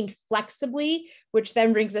think thinking flexibly, which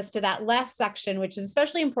then brings us to that last section, which is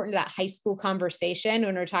especially important to that high school conversation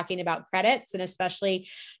when we're talking about credits, and especially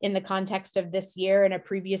in the context of this year and a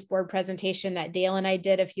previous board presentation that Dale and I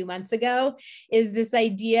did a few months ago, is this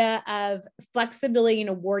idea of flexibility in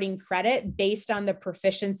awarding credit based on the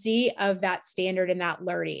proficiency of that standard and that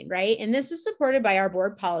learning, right? And this is supported by our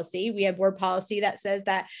board policy. We have board policy that says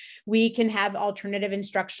that we can have alternative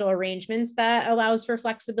instructional arrangements that allows for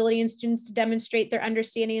flexibility in students to demonstrate their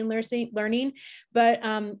understanding and learning. But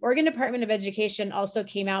Oregon Department of Education also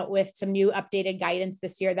came out with some new updated guidance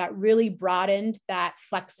this year that really broadened that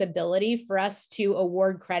flexibility for us to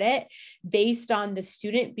award credit based on the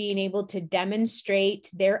student being able to demonstrate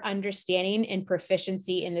their understanding and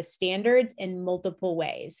proficiency in the standards in multiple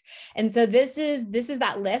ways. And so this is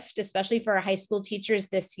that lift, especially for our high school teachers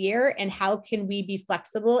this year, and how can we be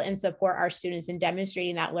flexible and support our students in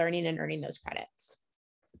demonstrating that learning and earning those credits.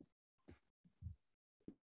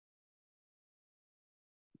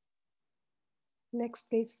 Next,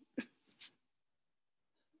 please.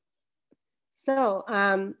 So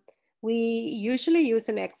we usually use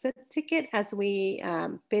an exit ticket as we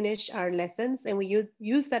finish our lessons, and we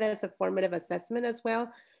use that as a formative assessment as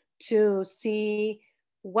well to see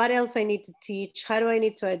what else I need to teach, how do I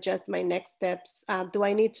need to adjust my next steps, do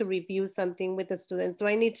I need to review something with the students, do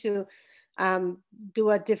I need to do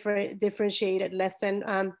a differentiated lesson.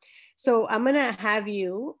 So I'm gonna have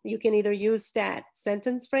you can either use that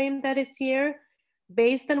sentence frame that is here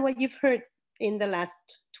based on what you've heard in the last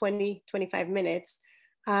 20, 25 minutes,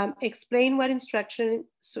 explain what instruction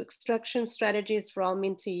strategies for all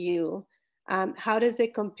mean to you. How does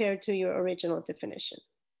it compare to your original definition?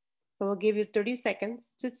 So we'll give you 30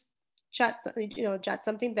 seconds to jot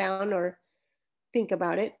something down or think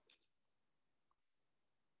about it.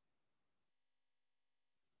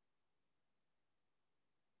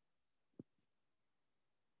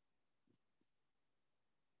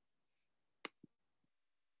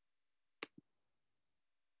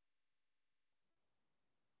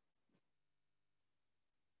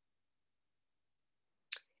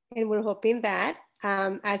 And we're hoping that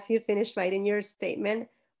as you finish writing your statement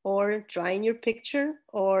or drawing your picture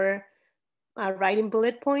or writing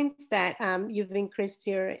bullet points, that you've increased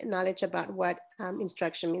your knowledge about what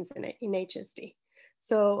instruction means in HSD.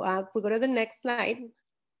 So if we go to the next slide,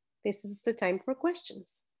 this is the time for questions.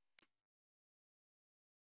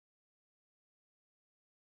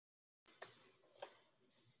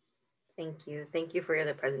 Thank you. Thank you for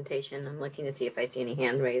the presentation. I'm looking to see if I see any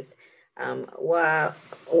hand raised.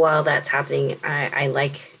 While that's happening, I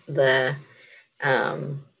like the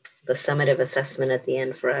summative assessment at the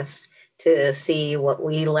end for us to see what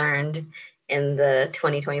we learned in the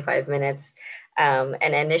 25 minutes. And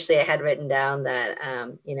initially I had written down that,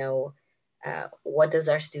 what does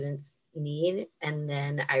our students need? And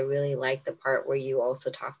then I really like the part where you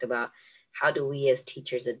also talked about how do we as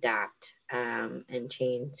teachers adapt and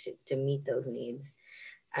change to meet those needs.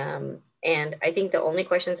 And I think the only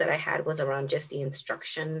questions that I had was around just the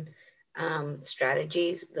instruction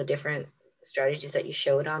strategies, the different strategies that you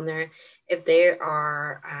showed on there. If there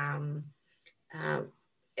are,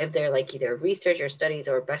 if they're like either research or studies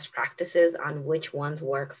or best practices on which ones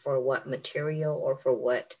work for what material or for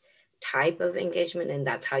what type of engagement, and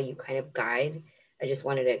that's how you kind of guide. I just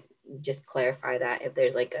wanted to just clarify that if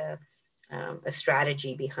there's like a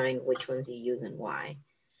strategy behind which ones you use and why.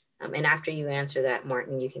 And after you answer that,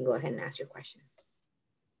 Martin, you can go ahead and ask your question.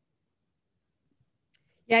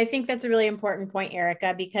 Yeah, I think that's a really important point,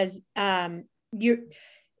 Erica, because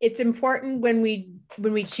it's important when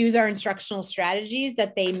we choose our instructional strategies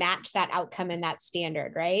that they match that outcome and that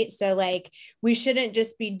standard, right? So like we shouldn't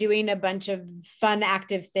just be doing a bunch of fun,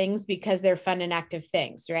 active things because they're fun and active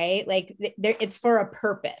things, right? Like it's for a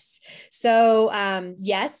purpose. So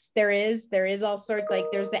yes, there is all sorts, like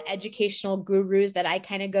there's the educational gurus that I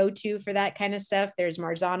kind of go to for that kind of stuff. There's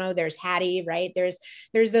Marzano, there's Hattie, right? There's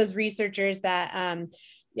those researchers that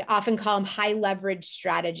you often call them high leverage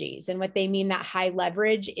strategies. And what they mean that high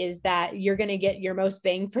leverage is that you're going to get your most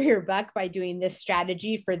bang for your buck by doing this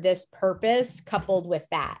strategy for this purpose coupled with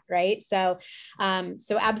that, right? So,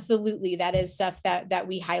 so absolutely, that is stuff that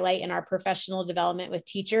we highlight in our professional development with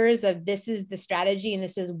teachers of this is the strategy and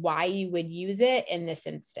this is why you would use it in this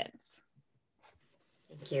instance.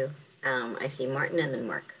 Thank you. I see Martin and then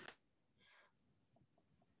Mark.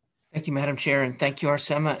 Thank you, Madam Chair, and thank you,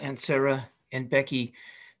 Arsema and Sarah and Becky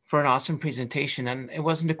for an awesome presentation. And it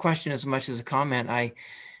wasn't a question as much as a comment.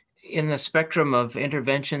 In the spectrum of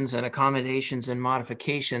interventions and accommodations and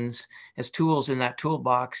modifications as tools in that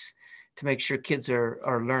toolbox to make sure kids are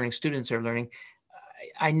learning, students are learning,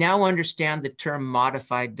 I now understand the term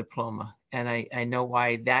modified diploma. And I know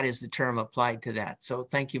why that is the term applied to that. So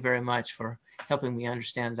thank you very much for helping me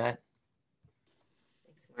understand that.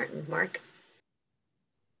 Thanks, Martin.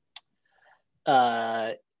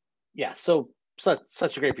 Mark? Yeah, so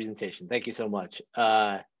such a great presentation. Thank you so much.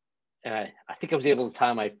 And I think I was able to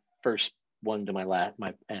tie my first one to my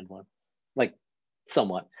end one, like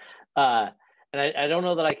somewhat. And I don't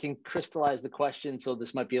know that I can crystallize the question, so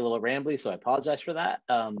this might be a little rambly, so I apologize for that.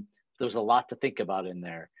 There was a lot to think about in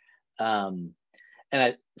there.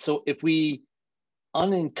 So if we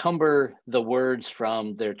unencumber the words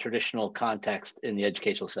from their traditional context in the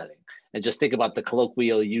educational setting and just think about the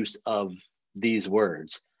colloquial use of these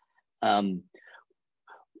words,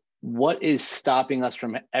 what is stopping us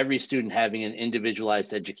from every student having an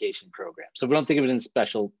individualized education program? So we don't think of it in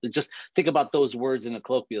special, just think about those words in a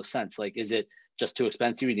colloquial sense. Like, is it just too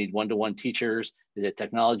expensive? You need one-to-one teachers? Is it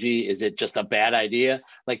technology? Is it just a bad idea?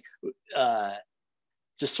 Like,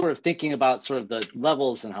 just sort of thinking about sort of the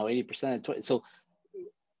levels and how 80%, so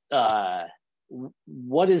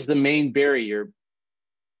what is the main barrier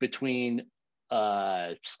between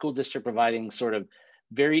school district providing sort of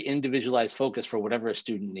very individualized focus for whatever a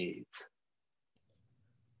student needs?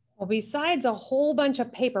 Well, besides a whole bunch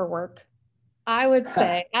of paperwork, I would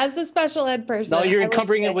say, as the special ed person. No, you're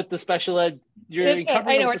encumbering it with the special ed.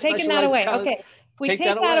 I know, we're taking that away. Okay, if we take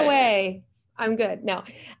that away, I'm good. No,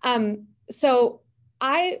 so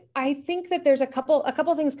I think that there's a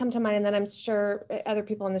couple things come to mind, and then I'm sure other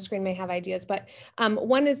people on the screen may have ideas. But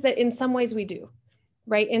one is that in some ways we do.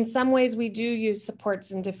 Right. In some ways, we do use supports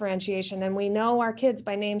and differentiation, and we know our kids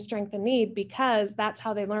by name, strength, and need because that's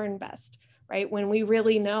how they learn best. Right. When we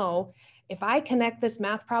really know if I connect this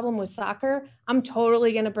math problem with soccer, I'm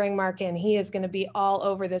totally going to bring Mark in. He is going to be all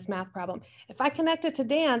over this math problem. If I connect it to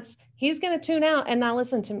dance, he's going to tune out and not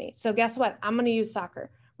listen to me. So guess what? I'm going to use soccer.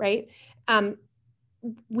 Right.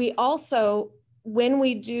 We also, when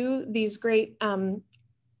we do these great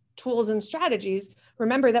tools and strategies,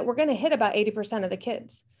 remember that we're going to hit about 80% of the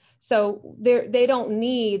kids. So they don't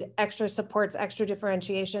need extra supports, extra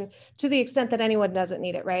differentiation to the extent that anyone doesn't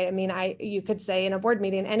need it, right? I mean, you could say in a board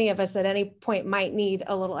meeting, any of us at any point might need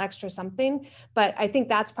a little extra something, but I think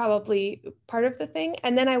that's probably part of the thing.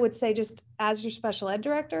 And then I would say, just as your special ed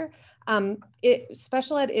director,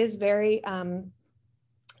 special ed is very,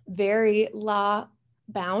 very law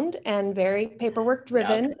bound and very paperwork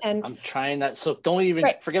driven. Yeah, and I'm trying that. So don't even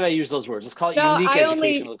forget I use those words. Let's call it No, unique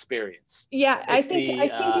educational experience. Yeah, I think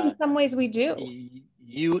in some ways we do.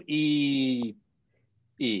 UEE.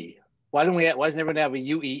 Why doesn't everyone have a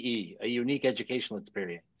UEE, a unique educational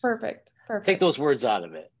experience? Perfect. Take those words out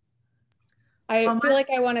of it. I feel like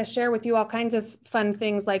I want to share with you all kinds of fun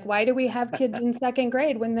things, like why do we have kids in second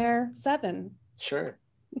grade when they're 7? Sure.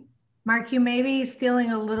 Mark, you may be stealing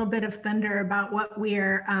a little bit of thunder about what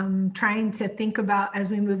we're trying to think about as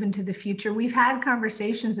we move into the future. We've had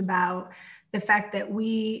conversations about the fact that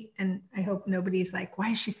and I hope nobody's like, why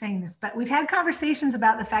is she saying this? But we've had conversations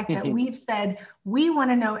about the fact that we've said, we want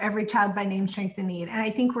to know every child by name, strength, and need. And I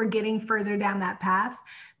think we're getting further down that path,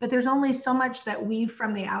 but there's only so much that we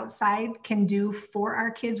from the outside can do for our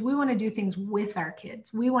kids. We want to do things with our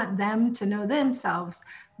kids. We want them to know themselves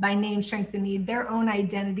by name, strength, and need, their own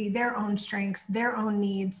identity, their own strengths, their own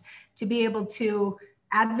needs, to be able to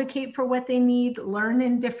advocate for what they need, learn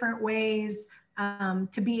in different ways,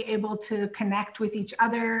 to be able to connect with each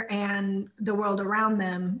other and the world around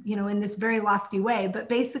them, in this very lofty way, but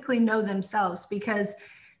basically know themselves, because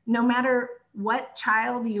no matter what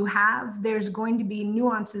child you have, there's going to be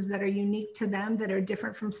nuances that are unique to them that are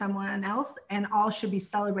different from someone else, and all should be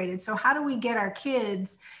celebrated. So how do we get our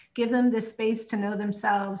kids, give them this space to know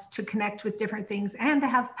themselves, to connect with different things, and to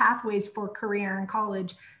have pathways for career and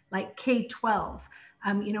college, like K-12?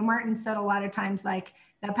 Martin said a lot of times, like,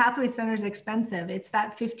 that Pathway Center is expensive. It's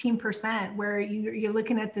that 15% where you're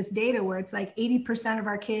looking at this data where it's like 80% of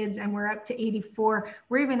our kids, and we're up to 84.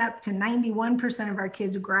 We're even up to 91% of our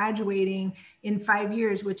kids graduating in 5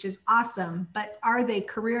 years, which is awesome. But are they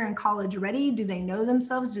career and college ready? Do they know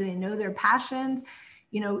themselves? Do they know their passions?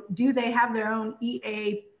 Do they have their own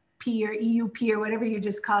EAP or EUP or whatever you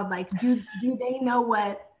just called? Like, do they know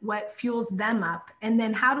what fuels them up? And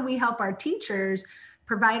then how do we help our teachers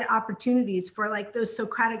provide opportunities for like those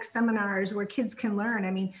Socratic seminars where kids can learn?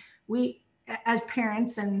 I mean, we as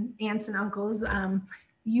parents and aunts and uncles,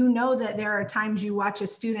 that there are times you watch a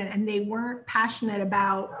student and they weren't passionate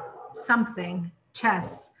about something,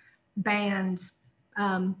 chess, band,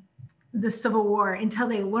 the Civil War, until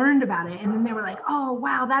they learned about it. And then they were like, oh,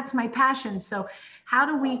 wow, that's my passion. So how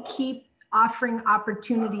do we keep offering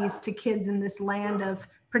opportunities to kids in this land of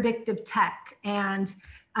predictive tech and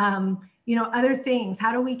other things?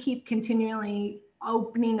 How do we keep continually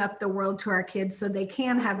opening up the world to our kids so they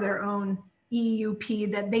can have their own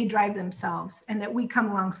EUP that they drive themselves and that we come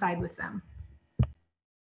alongside with them?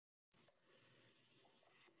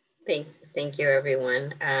 Thank you,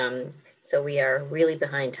 everyone. So we are really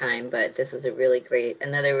behind time, but this was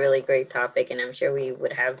another really great topic, and I'm sure we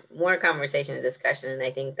would have more conversation and discussion. And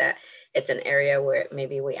I think that it's an area where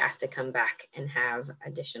maybe we ask to come back and have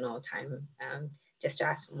additional time just to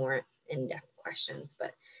ask more in-depth questions.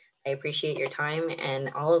 But I appreciate your time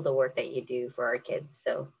and all of the work that you do for our kids.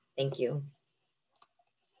 So thank you.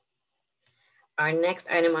 Our next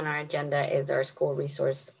item on our agenda is our school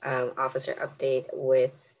resource officer update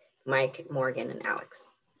with Mike, Morgan, and Alex.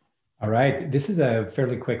 All right, this is a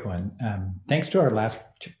fairly quick one. Thanks to our last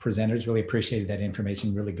presenters, really appreciated that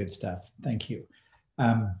information, really good stuff. Thank you.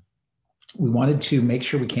 We wanted to make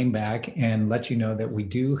sure we came back and let you know that we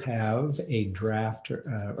do have a draft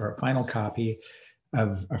or a final copy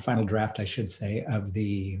of our final draft, I should say, of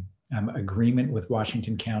the agreement with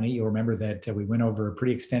Washington County. You'll remember that we went over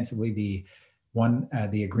pretty extensively the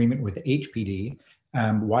agreement with HPD.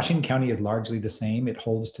 Washington County is largely the same. It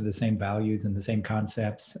holds to the same values and the same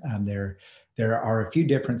concepts. There are a few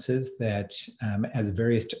differences that, as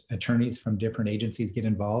various attorneys from different agencies get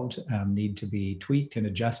involved, need to be tweaked and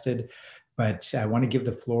adjusted. But I want to give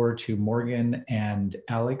the floor to Morgan and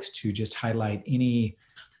Alex to just highlight any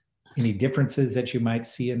differences that you might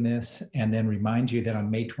see in this, and then remind you that on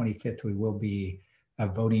May 25th, we will be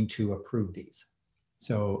voting to approve these.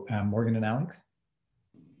 So Morgan and Alex.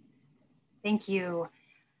 Thank you.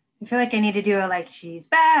 I feel like I need to do a like she's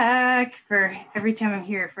back for every time I'm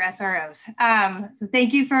here for SROs. So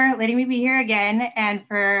thank you for letting me be here again, and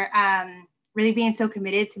for really being so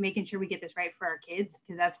committed to making sure we get this right for our kids,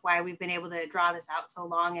 because that's why we've been able to draw this out so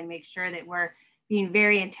long and make sure that we're being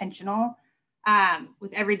very intentional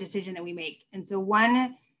with every decision that we make. And so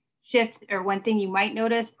one shift, or one thing you might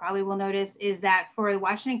notice, probably will notice, is that for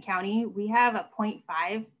Washington County, we have a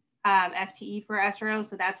 0.5 FTE for SRO.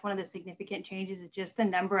 So that's one of the significant changes, is just the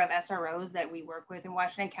number of SROs that we work with in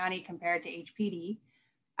Washington County compared to HPD.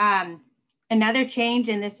 Another change,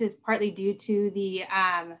 and this is partly due to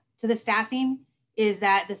the staffing, is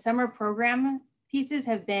that the summer program pieces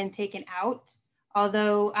have been taken out.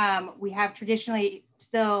 Although we have traditionally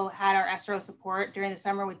still had our SRO support during the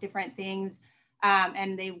summer with different things,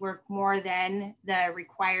 and they work more than the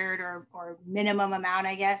required or minimum amount,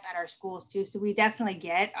 I guess, at our schools too. So we definitely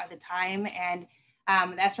get the time, and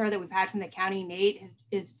the SRO that we've had from the county, Nate,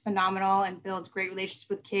 is phenomenal and builds great relationships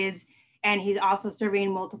with kids. And he's also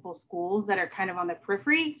serving multiple schools that are kind of on the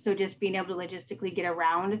periphery. So just being able to logistically get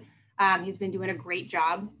around, he's been doing a great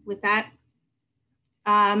job with that.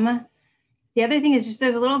 The other thing is just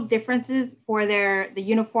there's a little differences for the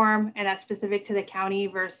uniform, and that's specific to the county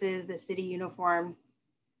versus the city uniform.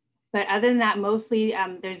 But other than that, mostly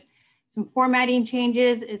there's some formatting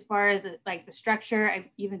changes as far as like the structure.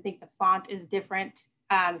 I even think the font is different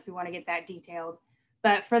if you want to get that detailed.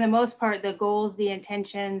 But for the most part, the goals, the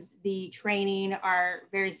intentions, the training are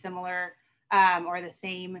very similar or the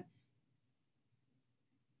same.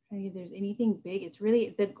 If there's anything big, it's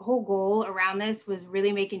really the whole goal around this was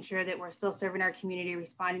really making sure that we're still serving our community,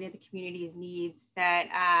 responding to the community's needs,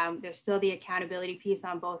 that there's still the accountability piece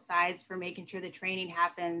on both sides for making sure the training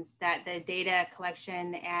happens, that the data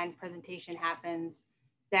collection and presentation happens,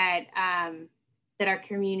 that that our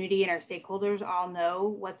community and our stakeholders all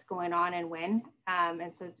know what's going on and when.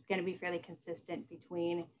 And so it's going to be fairly consistent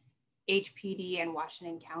between HPD and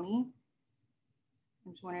Washington County.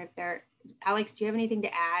 I'm just wondering if Alex, do you have anything to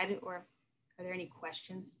add, or are there any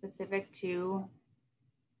questions specific to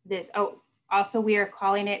this? Oh, also we are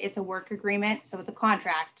calling it's a work agreement. So it's a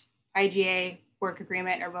contract. IGA, work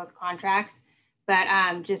agreement are both contracts, but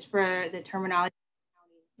just for the terminology,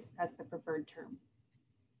 that's the preferred term.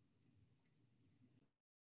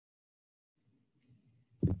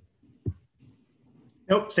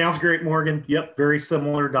 Nope, sounds great, Morgan. Yep, very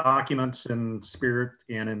similar documents in spirit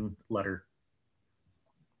and in letter.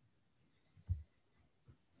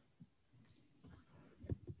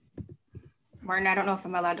 Martin, I don't know if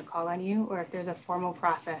I'm allowed to call on you or if there's a formal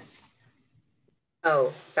process.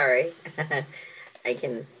 Oh, sorry. I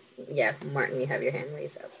can, yeah, Martin, you have your hand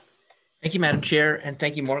raised up. Thank you, Madam Chair, and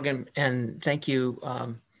thank you, Morgan, and thank you,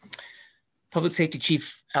 Public Safety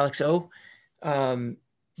Chief Alex O.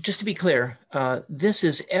 Just to be clear, this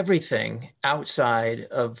is everything outside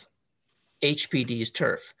of HPD's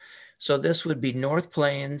turf. So this would be North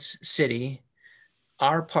Plains City,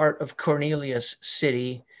 our part of Cornelius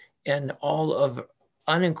City, and all of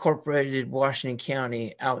unincorporated Washington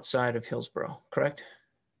County outside of Hillsboro, correct?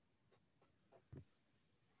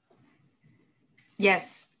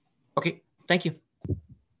 Yes. Okay, thank you.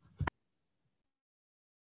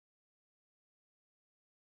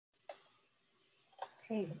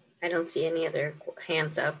 Okay, I don't see any other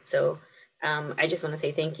hands up. So I just want to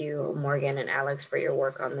say thank you, Morgan and Alex, for your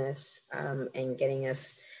work on this and getting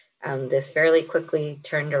us this fairly quickly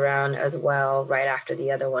turned around as well, right after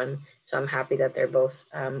the other one. So I'm happy that they're both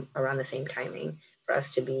around the same timing for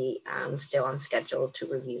us to be still on schedule to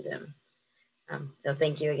review them. So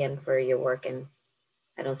thank you again for your work, and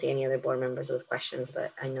I don't see any other board members with questions,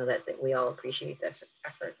 but I know that we all appreciate this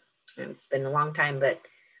effort. And it's been a long time, but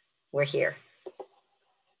we're here.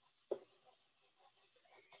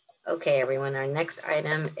 Okay, everyone, our next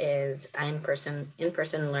item is in-person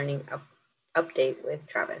learning update with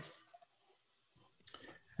Travis.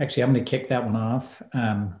 Actually, I'm going to kick that one off.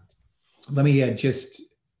 Let me just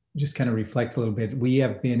kind of reflect a little bit. We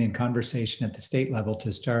have been in conversation at the state level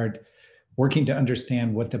to start working to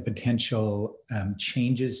understand what the potential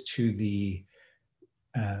changes to the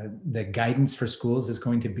guidance for schools is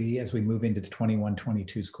going to be as we move into the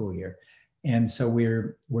 21-22 school year. And so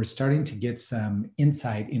we're starting to get some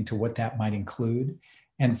insight into what that might include.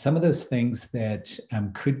 And some of those things that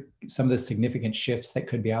some of the significant shifts that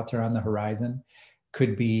could be out there on the horizon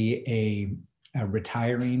could be a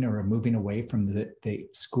retiring or a moving away from the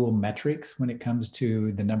school metrics when it comes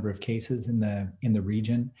to the number of cases in the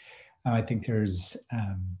region. I think there's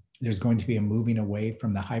going to be a moving away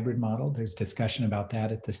from the hybrid model. There's discussion about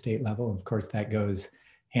that at the state level. Of course, that goes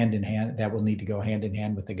hand in hand. That will need to go hand in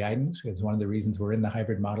hand with the guidance, because one of the reasons we're in the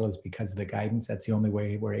hybrid model is because of the guidance. That's the only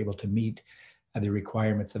way we're able to meet the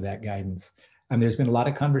requirements of that guidance. And there's been a lot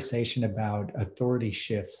of conversation about authority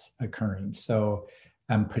shifts occurring. So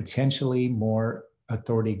potentially more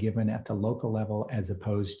authority given at the local level as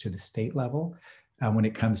opposed to the state level when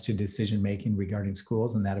it comes to decision-making regarding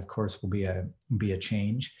schools. And that, of course, will be a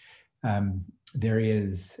change. There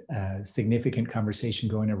is significant conversation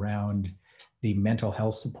going around the mental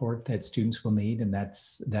health support that students will need. And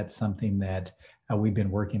that's something that we've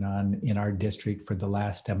been working on in our district for the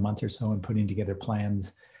last month or so, and putting together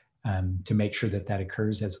plans to make sure that that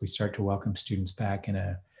occurs as we start to welcome students back in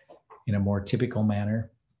a more typical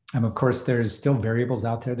manner. Of course, there's still variables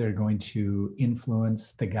out there that are going to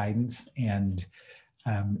influence the guidance, and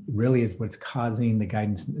really is what's causing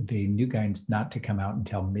the new guidance not to come out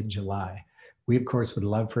until mid-July. We, of course, would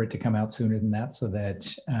love for it to come out sooner than that, so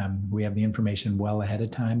that we have the information well ahead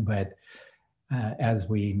of time. But as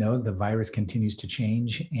we know, the virus continues to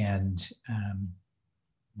change, and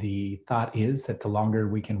the thought is that the longer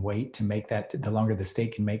we can wait to make that, the longer the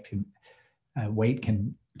state can make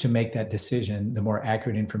to make that decision, the more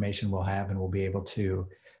accurate information we'll have, and we'll be able to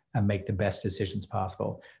make the best decisions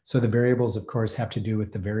possible. So the variables, of course, have to do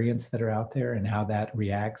with the variants that are out there and how that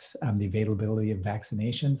reacts, the availability of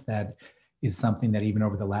vaccinations. That is something that even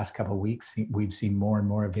over the last couple of weeks, we've seen more and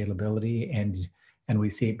more availability, and we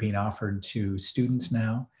see it being offered to students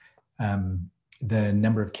now. The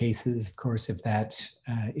number of cases, of course, if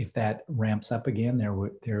that ramps up again,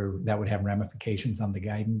 that would have ramifications on the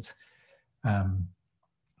guidance.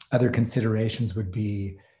 Other considerations would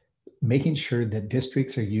be making sure that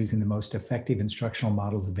districts are using the most effective instructional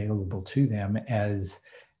models available to them as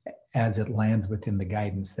it lands within the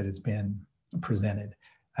guidance that has been presented.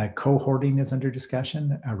 Cohorting is under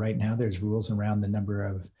discussion. Right now, there's rules around the number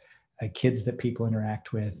of kids that people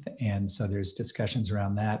interact with. And so there's discussions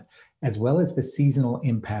around that, as well as the seasonal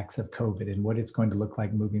impacts of COVID and what it's going to look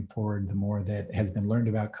like moving forward, the more that has been learned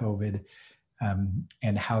about COVID,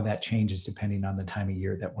 and how that changes depending on the time of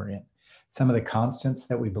year that we're in. Some of the constants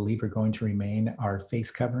that we believe are going to remain are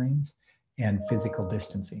face coverings and physical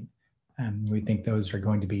distancing. We think those are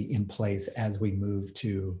going to be in place as we move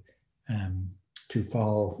to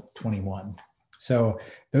fall 21. So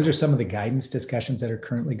those are some of the guidance discussions that are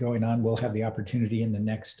currently going on. We'll have the opportunity in the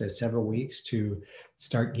next several weeks to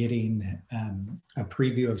start getting a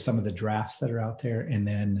preview of some of the drafts that are out there, and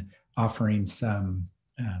then offering some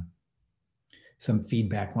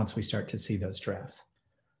feedback once we start to see those drafts.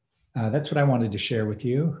 That's what I wanted to share with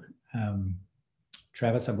you.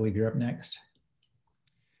 Travis, I believe you're up next.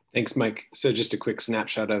 Thanks, Mike. So just a quick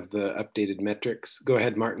snapshot of the updated metrics. Go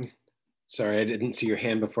ahead, Martin. Sorry, I didn't see your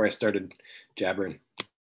hand before I started jabbering.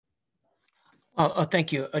 Oh,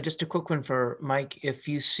 thank you. Just a quick one for Mike. If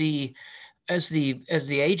you see, as the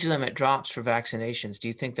age limit drops for vaccinations, do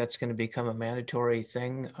you think that's going to become a mandatory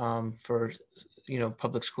thing for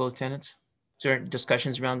public school attendance? Is there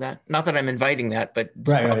discussions around that? Not that I'm inviting that, but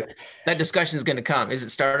right. That discussion is going to come. Is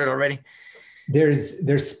it started already?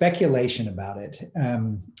 There's speculation about it.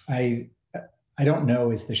 I don't know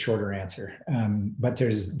is the shorter answer, but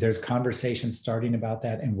there's conversation starting about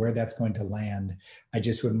that, and where that's going to land, I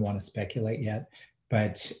just wouldn't want to speculate yet.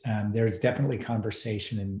 But there's definitely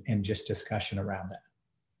conversation and just discussion around that.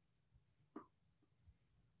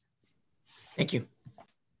 Thank you.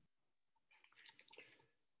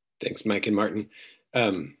 Thanks, Mike and Martin.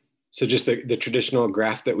 So just the traditional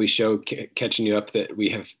graph that we show, catching you up, that we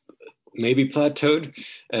have maybe plateaued,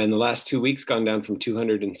 and the last 2 weeks gone down from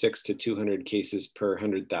 206 to 200 cases per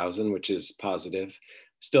 100,000, which is positive.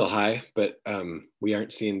 Still high, but we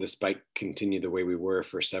aren't seeing the spike continue the way we were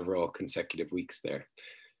for several consecutive weeks there.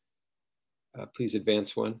 Please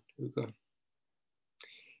advance one, Hugo.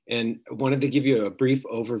 And I wanted to give you a brief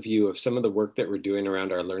overview of some of the work that we're doing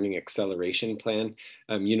around our learning acceleration plan.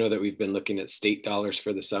 You know that we've been looking at state dollars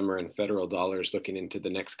for the summer and federal dollars looking into the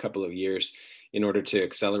next couple of years in order to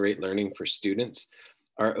accelerate learning for students.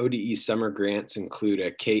 Our ODE summer grants include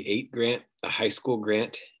a K-8 grant, a high school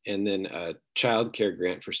grant, and then a childcare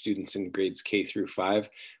grant for students in grades K through 5,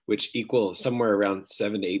 which equal somewhere around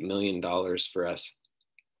 $7 to $8 million for us.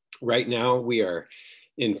 Right now, we are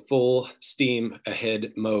in full steam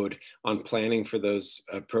ahead mode on planning for those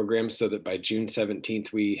programs, so that by June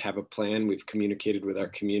 17th, we have a plan, we've communicated with our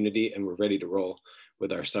community, and we're ready to roll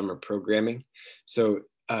with our summer programming. So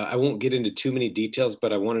I won't get into too many details,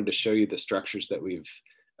 but I wanted to show you the structures that we've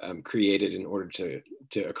created in order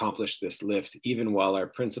to accomplish this lift, even while our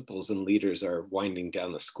principals and leaders are winding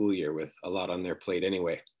down the school year with a lot on their plate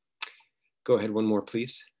anyway. Go ahead, one more,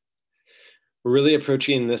 please. We're really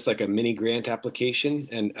approaching this like a mini grant application,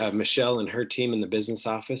 and Michelle and her team in the business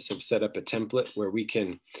office have set up a template where we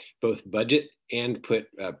can both budget and put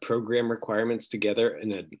program requirements together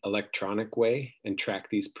in an electronic way and track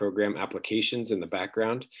these program applications in the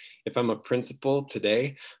background. If I'm a principal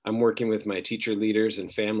today, I'm working with my teacher leaders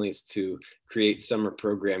and families to create summer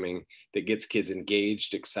programming that gets kids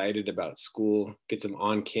engaged, excited about school, gets them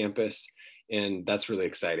on campus, and that's really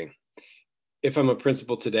exciting. if I'm a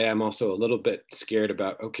principal today, I'm also a little bit scared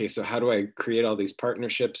about, okay, so how do I create all these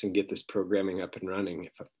partnerships and get this programming up and running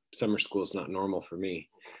if summer school is not normal for me?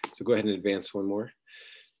 So go ahead and advance one more.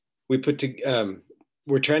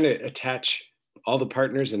 We're trying to attach all the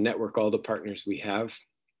partners and network all the partners we have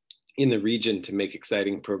in the region to make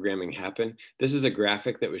exciting programming happen. This is a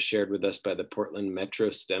graphic that was shared with us by the Portland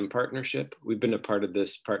Metro STEM Partnership. We've been a part of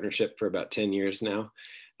this partnership for about 10 years now.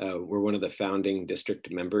 We're one of the founding district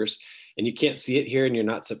members, and you can't see it here and you're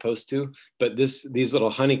not supposed to, but these little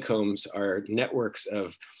honeycombs are networks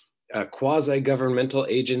of quasi-governmental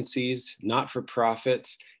agencies,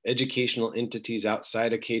 not-for-profits, educational entities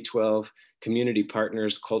outside of K-12, community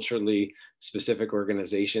partners, culturally specific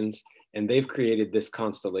organizations, and they've created this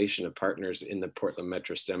constellation of partners in the Portland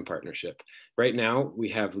Metro STEM Partnership. Right now, we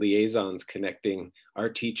have liaisons connecting our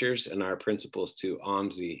teachers and our principals to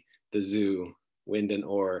OMSI, the zoo, Wind and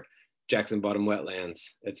Oar, Jackson Bottom Wetlands,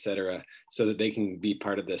 et cetera, so that they can be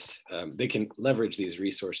part of this. They can leverage these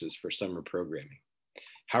resources for summer programming.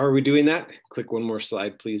 How are we doing that? Click one more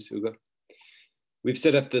slide, please, Hugo. We've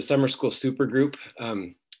set up the summer school supergroup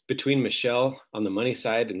between Michelle on the money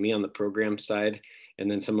side and me on the program side, and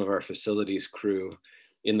then some of our facilities crew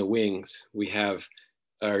in the wings. We have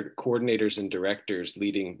our coordinators and directors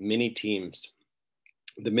leading mini teams.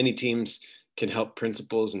 The mini teams can help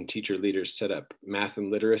principals and teacher leaders set up math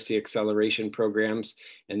and literacy acceleration programs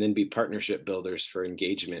and then be partnership builders for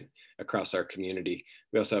engagement across our community.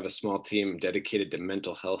 We also have a small team dedicated to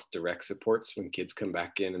mental health direct supports when kids come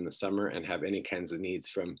back in the summer and have any kinds of needs,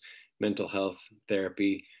 from mental health,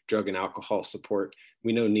 therapy, drug and alcohol support.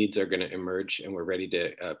 We know needs are going to emerge and we're ready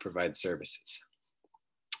to provide services.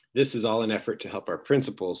 This is all an effort to help our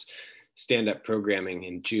principals stand up programming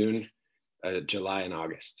in June, July, and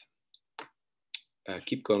August.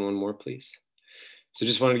 Keep going one more, please. So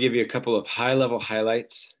just wanted to give you a couple of high-level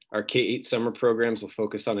highlights. Our K-8 summer programs will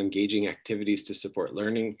focus on engaging activities to support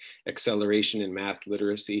learning, acceleration in math,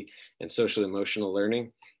 literacy, and social emotional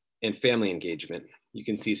learning, and family engagement. You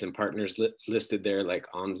can see some partners listed there like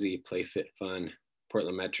OMSI, Play Fit Fun,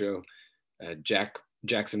 Portland Metro,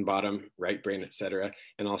 Jackson Bottom, Right Brain, et cetera.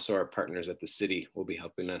 And also our partners at the city will be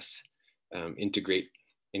helping us integrate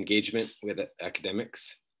engagement with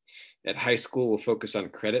academics. At high school, we'll focus on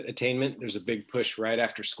credit attainment. There's a big push right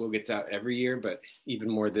after school gets out every year, but even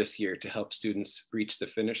more this year to help students reach the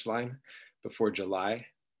finish line before July.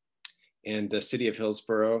 And the city of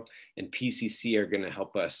Hillsboro and PCC are going to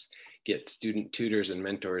help us get student tutors and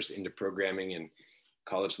mentors into programming and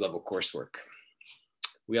college level coursework.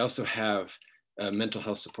 We also have mental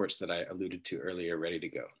health supports that I alluded to earlier ready to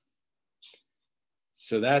go.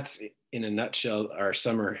 So that's in a nutshell our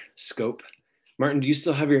summer scope. Martin, do you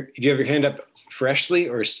still have do you have your hand up freshly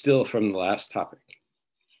or still from the last topic?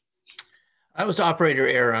 That was operator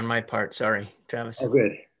error on my part. Sorry, Travis. All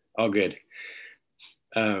good. All good.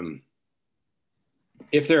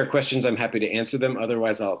 If there are questions, I'm happy to answer them.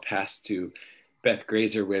 Otherwise, I'll pass to Beth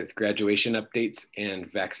Grazer with graduation updates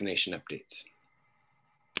and vaccination updates.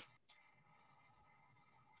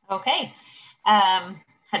 Okay.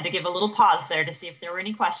 Had to give a little pause there to see if there were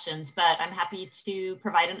any questions, but I'm happy to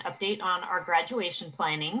provide an update on our graduation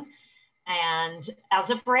planning. And as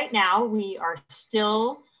of right now, we are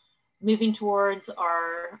still moving towards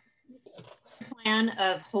our plan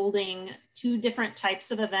of holding 2 different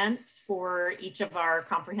types of events for each of our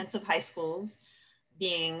comprehensive high schools,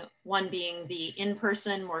 one being the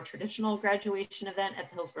in-person, more traditional graduation event at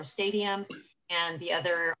the Hillsboro Stadium, and the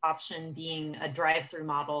other option being a drive-through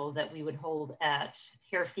model that we would hold at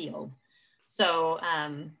Hare Field. So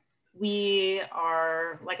we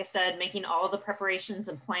are, like I said, making all the preparations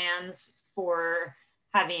and plans for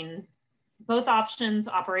having both options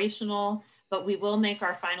operational, but we will make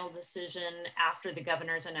our final decision after the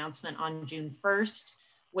governor's announcement on June 1st,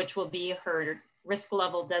 which will be her risk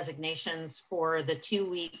level designations for the 2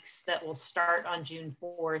 weeks that will start on June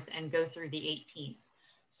 4th and go through the 18th.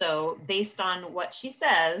 So based on what she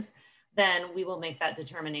says, then we will make that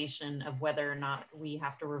determination of whether or not we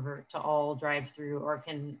have to revert to all drive-through or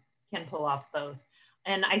can pull off both.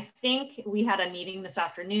 And I think we had a meeting this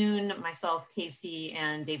afternoon, myself, Casey,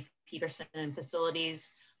 and Dave Peterson in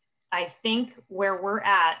facilities. I think where we're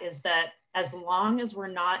at is that as long as we're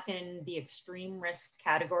not in the extreme risk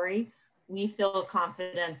category, we feel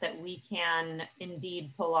confident that we can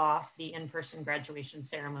indeed pull off the in-person graduation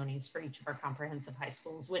ceremonies for each of our comprehensive high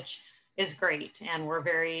schools, which is great. And we're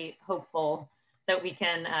very hopeful that we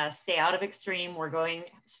can stay out of extreme. We're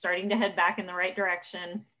starting to head back in the right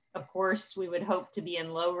direction. Of course, we would hope to be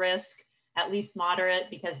in low risk, at least moderate,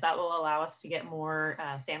 because that will allow us to get more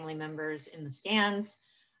family members in the stands.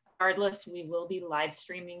 regardless, we will be live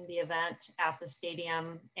streaming the event at the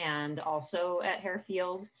stadium and also at Hare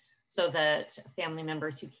Field, so that family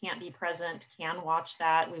members who can't be present can watch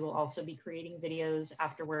that. We will also be creating videos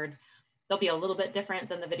afterward. They'll be a little bit different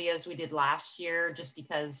than the videos we did last year, just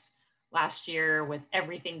because last year with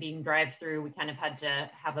everything being drive-through, we kind of had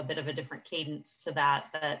to have a bit of a different cadence to that,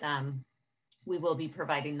 but we will be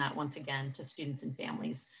providing that once again to students and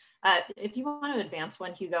families. If you want to advance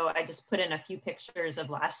one, Hugo, I just put in a few pictures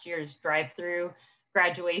of last year's drive-through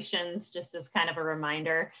graduations, just as kind of a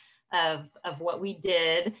reminder of what we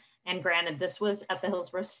did. And granted, this was at the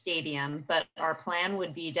Hillsboro Stadium, but our plan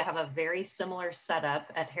would be to have a very similar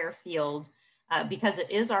setup at Hare Field. Because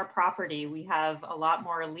it is our property, we have a lot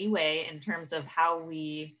more leeway in terms of how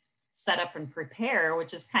we set up and prepare,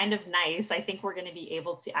 which is kind of nice. I think we're going to be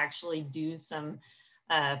able to actually do some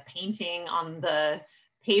painting on the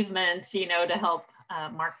pavement, you know, to help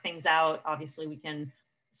mark things out. Obviously, we can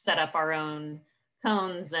set up our own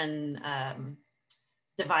cones and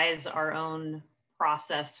devise our own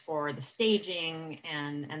process for the staging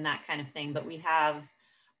and that kind of thing. But we have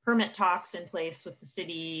permit talks in place with the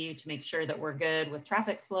city to make sure that we're good with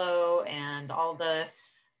traffic flow and all the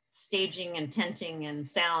staging and tenting and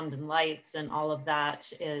sound and lights and all of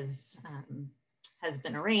that is has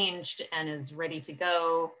been arranged and is ready to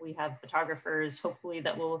go. We have photographers, hopefully,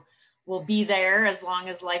 that will be there as long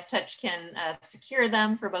as Life Touch can secure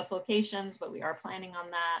them for both locations, but we are planning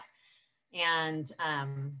on that. And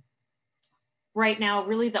right now,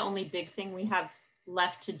 really the only big thing we have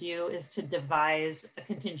left to do is to devise a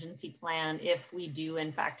contingency plan if we do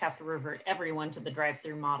in fact have to revert everyone to the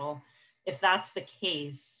drive-through model. If that's the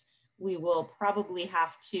case, we will probably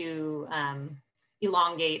have to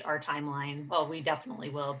elongate our timeline. Well, we definitely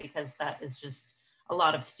will, because that is just a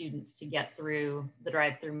lot of students to get through the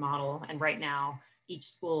drive-through model. And right now, each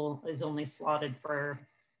school is only slotted for,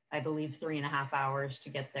 I believe, 3.5 hours to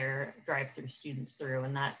get their drive-through students through.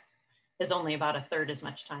 And that is only about a third as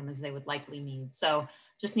much time as they would likely need. So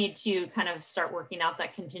just need to kind of start working out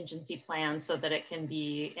that contingency plan so that it can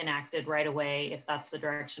be enacted right away if that's the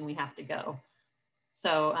direction we have to go.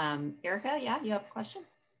 So Erica, yeah, you have a question?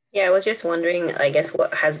 Yeah, I was just wondering, I guess,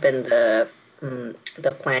 what has been the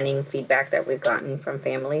planning feedback that we've gotten from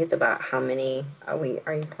families about how many are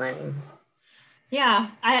you planning?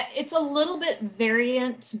 Yeah, it's a little bit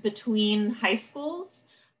variant between high schools,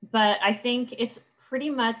 but I think it's pretty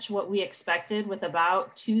much what we expected, with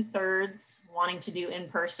about 2/3 wanting to do in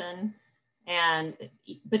person, and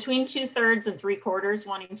between 2/3 and 3/4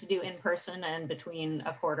 wanting to do in person, and between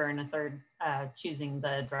 1/4 and 1/3 choosing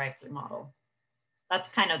the drive-through model. That's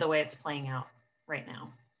kind of the way it's playing out right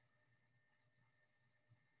now.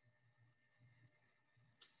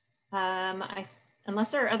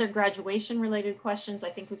 Unless there are other graduation related questions, I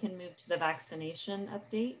think we can move to the vaccination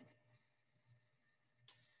update.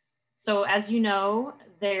 So as you know,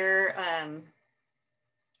 there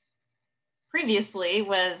previously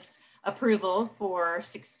was approval for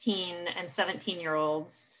 16 and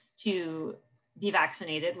 17-year-olds to be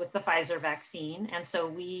vaccinated with the Pfizer vaccine. And so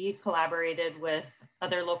we collaborated with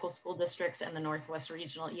other local school districts and the Northwest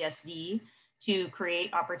Regional ESD to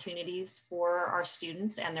create opportunities for our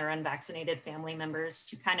students and their unvaccinated family members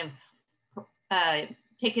to kind of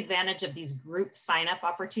take advantage of these group sign-up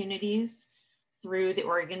opportunities through the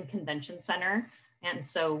Oregon Convention Center. And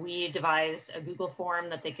so we devised a Google form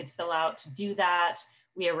that they could fill out to do that.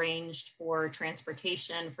 We arranged for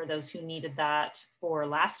transportation for those who needed that for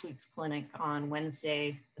last week's clinic on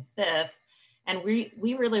Wednesday the 5th. And we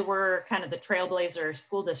really were kind of the trailblazer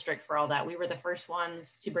school district for all that. We were the first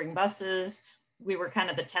ones to bring buses. We were kind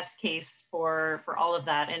of the test case for all of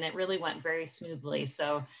that. And it really went very smoothly.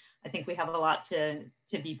 So I think we have a lot to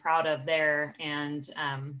be proud of there. And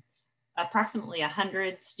approximately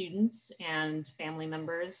 100 students and family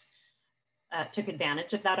members took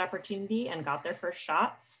advantage of that opportunity and got their first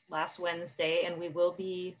shots last Wednesday. And we will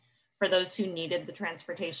be, for those who needed the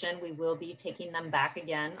transportation, we will be taking them back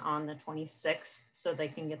again on the 26th so they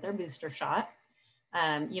can get their booster shot.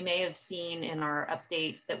 You may have seen in our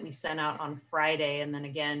update that we sent out on Friday, and then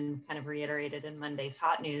again, kind of reiterated in Monday's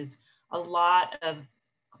Hot News, a lot of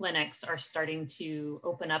clinics are starting to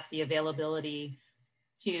open up the availability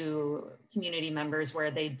to community members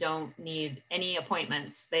where they don't need any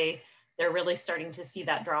appointments. They're really starting to see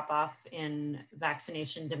that drop off in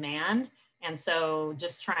vaccination demand. And so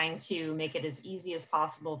just trying to make it as easy as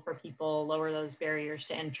possible for people, lower those barriers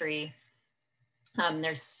to entry.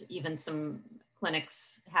 There's even some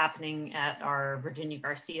clinics happening at our Virginia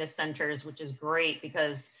Garcia centers, which is great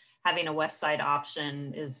because having a West Side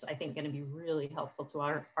option is, I think, going to be really helpful to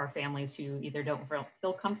our families who either don't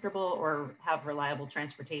feel comfortable or have reliable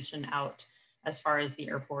transportation out as far as the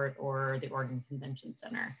airport or the Oregon Convention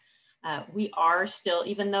Center. We are still,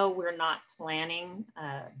 even though we're not planning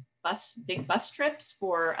big bus trips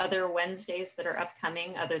for other Wednesdays that are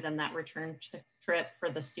upcoming, other than that return trip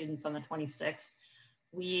for the students on the 26th,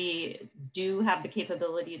 we do have the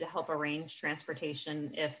capability to help arrange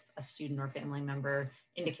transportation if a student or family member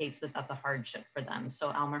indicates that that's a hardship for them.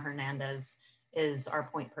 So Alma Hernandez is our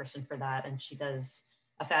point person for that, and she does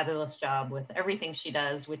a fabulous job with everything she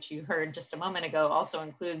does, which you heard just a moment ago also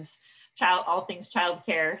includes all things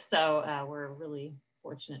childcare. So we're really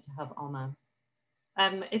fortunate to have Alma.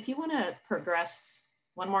 If you want to progress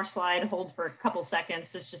one more slide, hold for a couple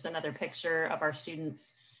seconds. It's just another picture of our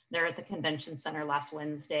students there at the Convention Center last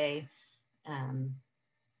Wednesday,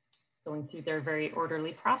 going through their very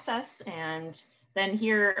orderly process. And then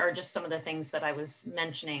here are just some of the things that I was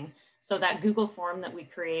mentioning. So that Google form that we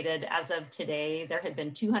created, as of today, there had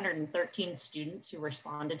been 213 students who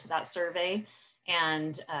responded to that survey,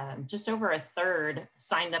 and just over a third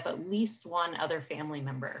signed up at least one other family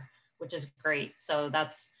member, which is great. So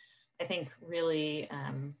that's, I think, really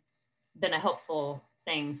been a helpful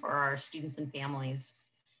thing for our students and families.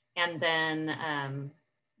 And then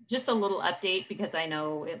just a little update, because I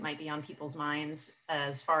know it might be on people's minds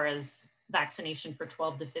as far as vaccination for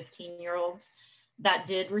 12 to 15-year-olds. That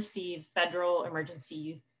did receive federal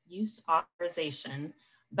emergency use authorization,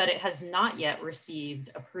 but it has not yet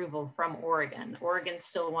received approval from Oregon. Oregon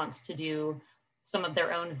still wants to do some of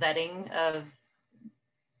their own vetting of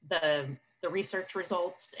the research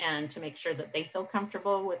results and to make sure that they feel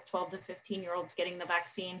comfortable with 12 to 15-year-olds getting the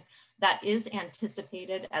vaccine. That is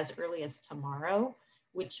anticipated as early as tomorrow,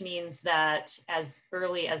 which means that as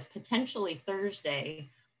early as potentially Thursday,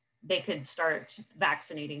 they could start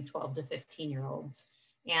vaccinating 12 to 15-year-olds.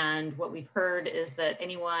 And what we've heard is that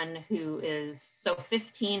anyone who is, so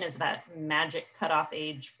 15 is that magic cutoff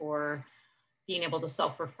age for being able to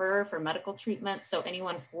self-refer for medical treatment. So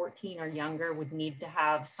anyone 14 or younger would need to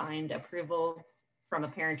have signed approval from a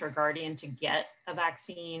parent or guardian to get a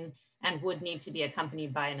vaccine, and would need to be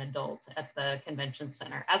accompanied by an adult at the convention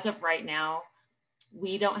center. As of right now,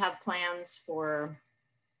 we don't have plans for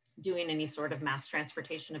doing any sort of mass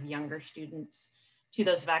transportation of younger students to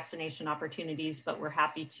those vaccination opportunities, but we're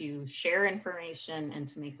happy to share information and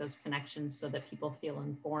to make those connections so that people feel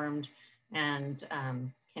informed and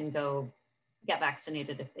can go get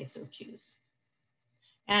vaccinated if they so choose.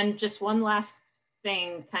 And just one last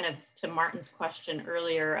thing, kind of to Martin's question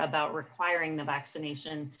earlier about requiring the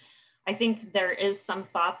vaccination, I think there is some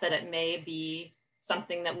thought that it may be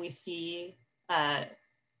something that we see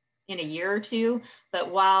in a year or two,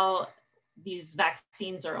 but while these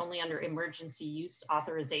vaccines are only under emergency use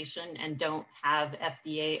authorization and don't have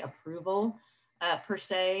FDA approval per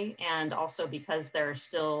se, and also because there are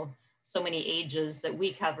still so many ages that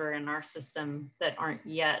we cover in our system that aren't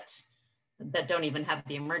yet, that don't even have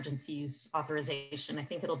the emergency use authorization, I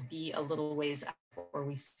think it'll be a little ways out before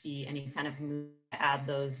we see any kind of move to add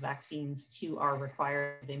those vaccines to our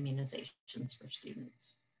required immunizations for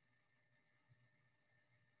students.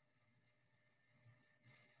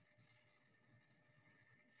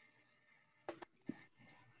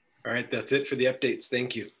 All right, that's it for the updates.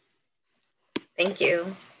 Thank you. Thank you.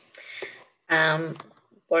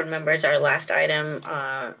 Board members, our last item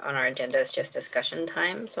on our agenda is just discussion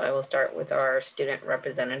time. So I will start with our student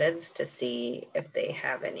representatives to see if they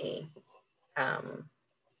have any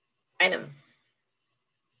items.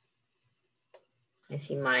 I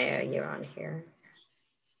see Maya, you're on here.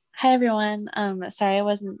 Hi, everyone. Sorry I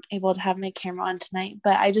wasn't able to have my camera on tonight,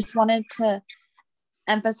 but I just wanted to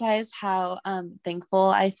emphasize how thankful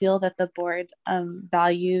I feel that the board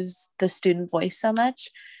values the student voice so much.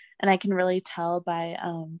 And I can really tell by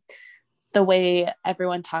the way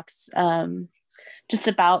everyone talks just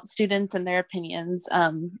about students and their opinions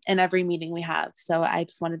in every meeting we have. So I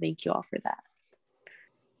just want to thank you all for that.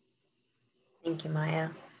 Thank you, Maya.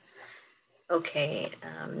 Okay,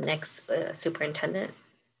 next, Superintendent,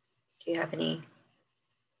 do you have any?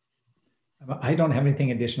 I don't have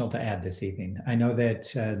anything additional to add this evening. I know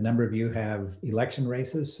that a number of you have election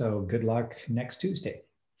races, so good luck next Tuesday.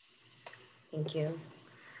 Thank you.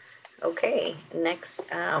 Okay, next,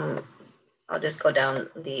 I'll just go down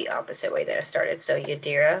the opposite way that I started. So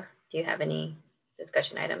Yadira, do you have any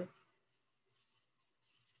discussion items?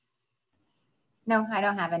 No, I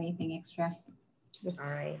don't have anything extra. Just all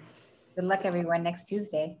right. Good luck, everyone, next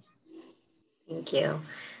Tuesday. Thank you.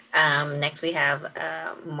 Next we have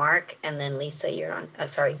Mark, and then Lisa, you're on,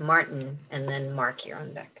 sorry, Martin, and then Mark, you're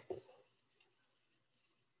on deck.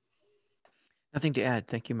 Nothing to add.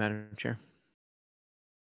 Thank you, Madam Chair.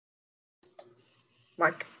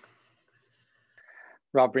 Mark.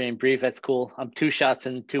 Rob being brief, that's cool. I'm 2 shots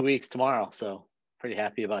in 2 weeks tomorrow, so pretty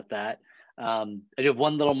happy about that. I do have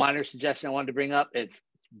one little minor suggestion I wanted to bring up. It's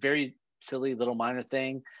very silly little minor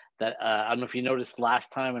thing that I don't know if you noticed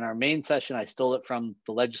last time in our main session, I stole it from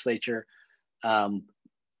the legislature.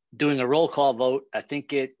 Doing a roll call vote, I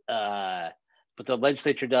think what the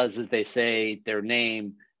legislature does is they say their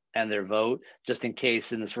name and their vote, just in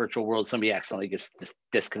case in this virtual world somebody accidentally gets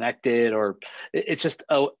disconnected, or it's just,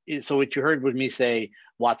 oh, so what you heard was me say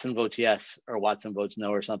Watson votes yes or Watson votes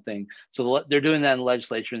no or something. So they're doing that in the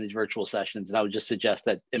legislature in these virtual sessions, and I would just suggest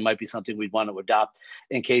that it might be something we'd want to adopt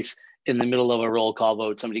in case in the middle of a roll call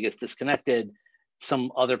vote somebody gets disconnected,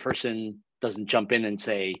 some other person doesn't jump in and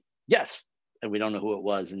say yes, and we don't know who it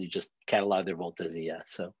was, and you just catalog their vote as a yes.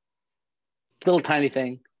 So little tiny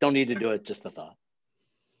thing, don't need to do it, just a thought.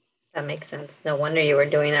 That makes sense. No wonder you were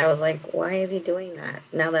doing that. I was like, why is he doing that?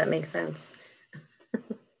 Now that makes sense. I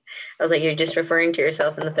was like, you're just referring to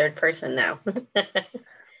yourself in the third person now.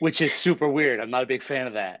 Which is super weird. I'm not a big fan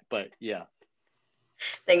of that, but yeah.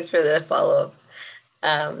 Thanks for the follow-up.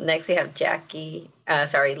 Next we have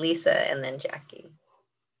Lisa, and then Jackie.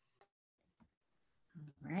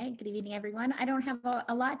 All right, good evening, everyone. I don't have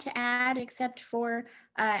a lot to add except for,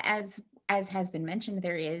 as has been mentioned,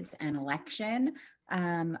 there is an election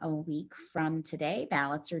a week from today.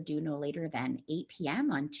 Ballots are due no later than 8 p.m.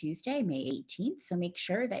 on Tuesday, May 18th. So make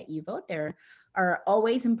sure that you vote. There are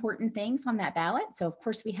always important things on that ballot. So of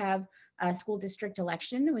course we have a school district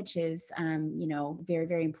election, which is, very,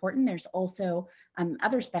 very important. There's also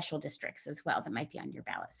other special districts as well that might be on your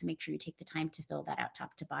ballot. So make sure you take the time to fill that out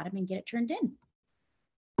top to bottom and get it turned in.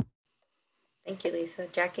 Thank you, Lisa.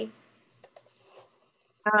 Jackie?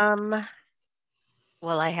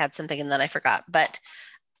 Well, I had something and then I forgot, but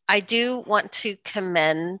I do want to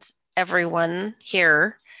commend everyone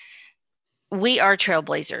here. We are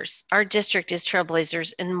trailblazers. Our district is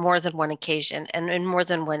trailblazers in more than one occasion and in more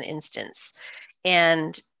than one instance.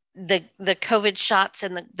 And the COVID shots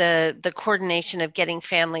and the coordination of getting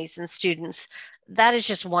families and students, that is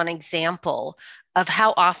just one example of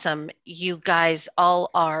how awesome you guys all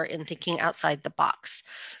are in thinking outside the box.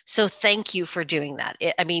 So thank you for doing that.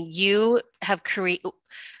 You have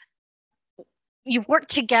you've worked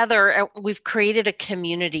together. We've created a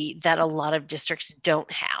community that a lot of districts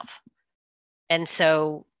don't have. And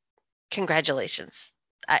so congratulations.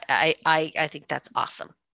 I think that's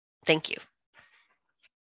awesome. Thank you.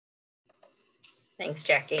 Thanks,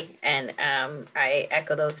 Jackie. And I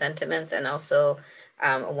echo those sentiments, and also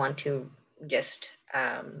want to just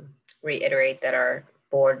reiterate that our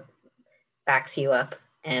board backs you up,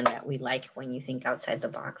 and that we like when you think outside the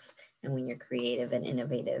box and when you're creative and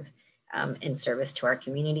innovative in service to our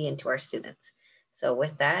community and to our students. So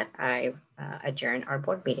with that, I adjourn our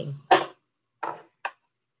board meeting. Good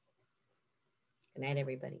night,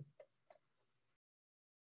 everybody.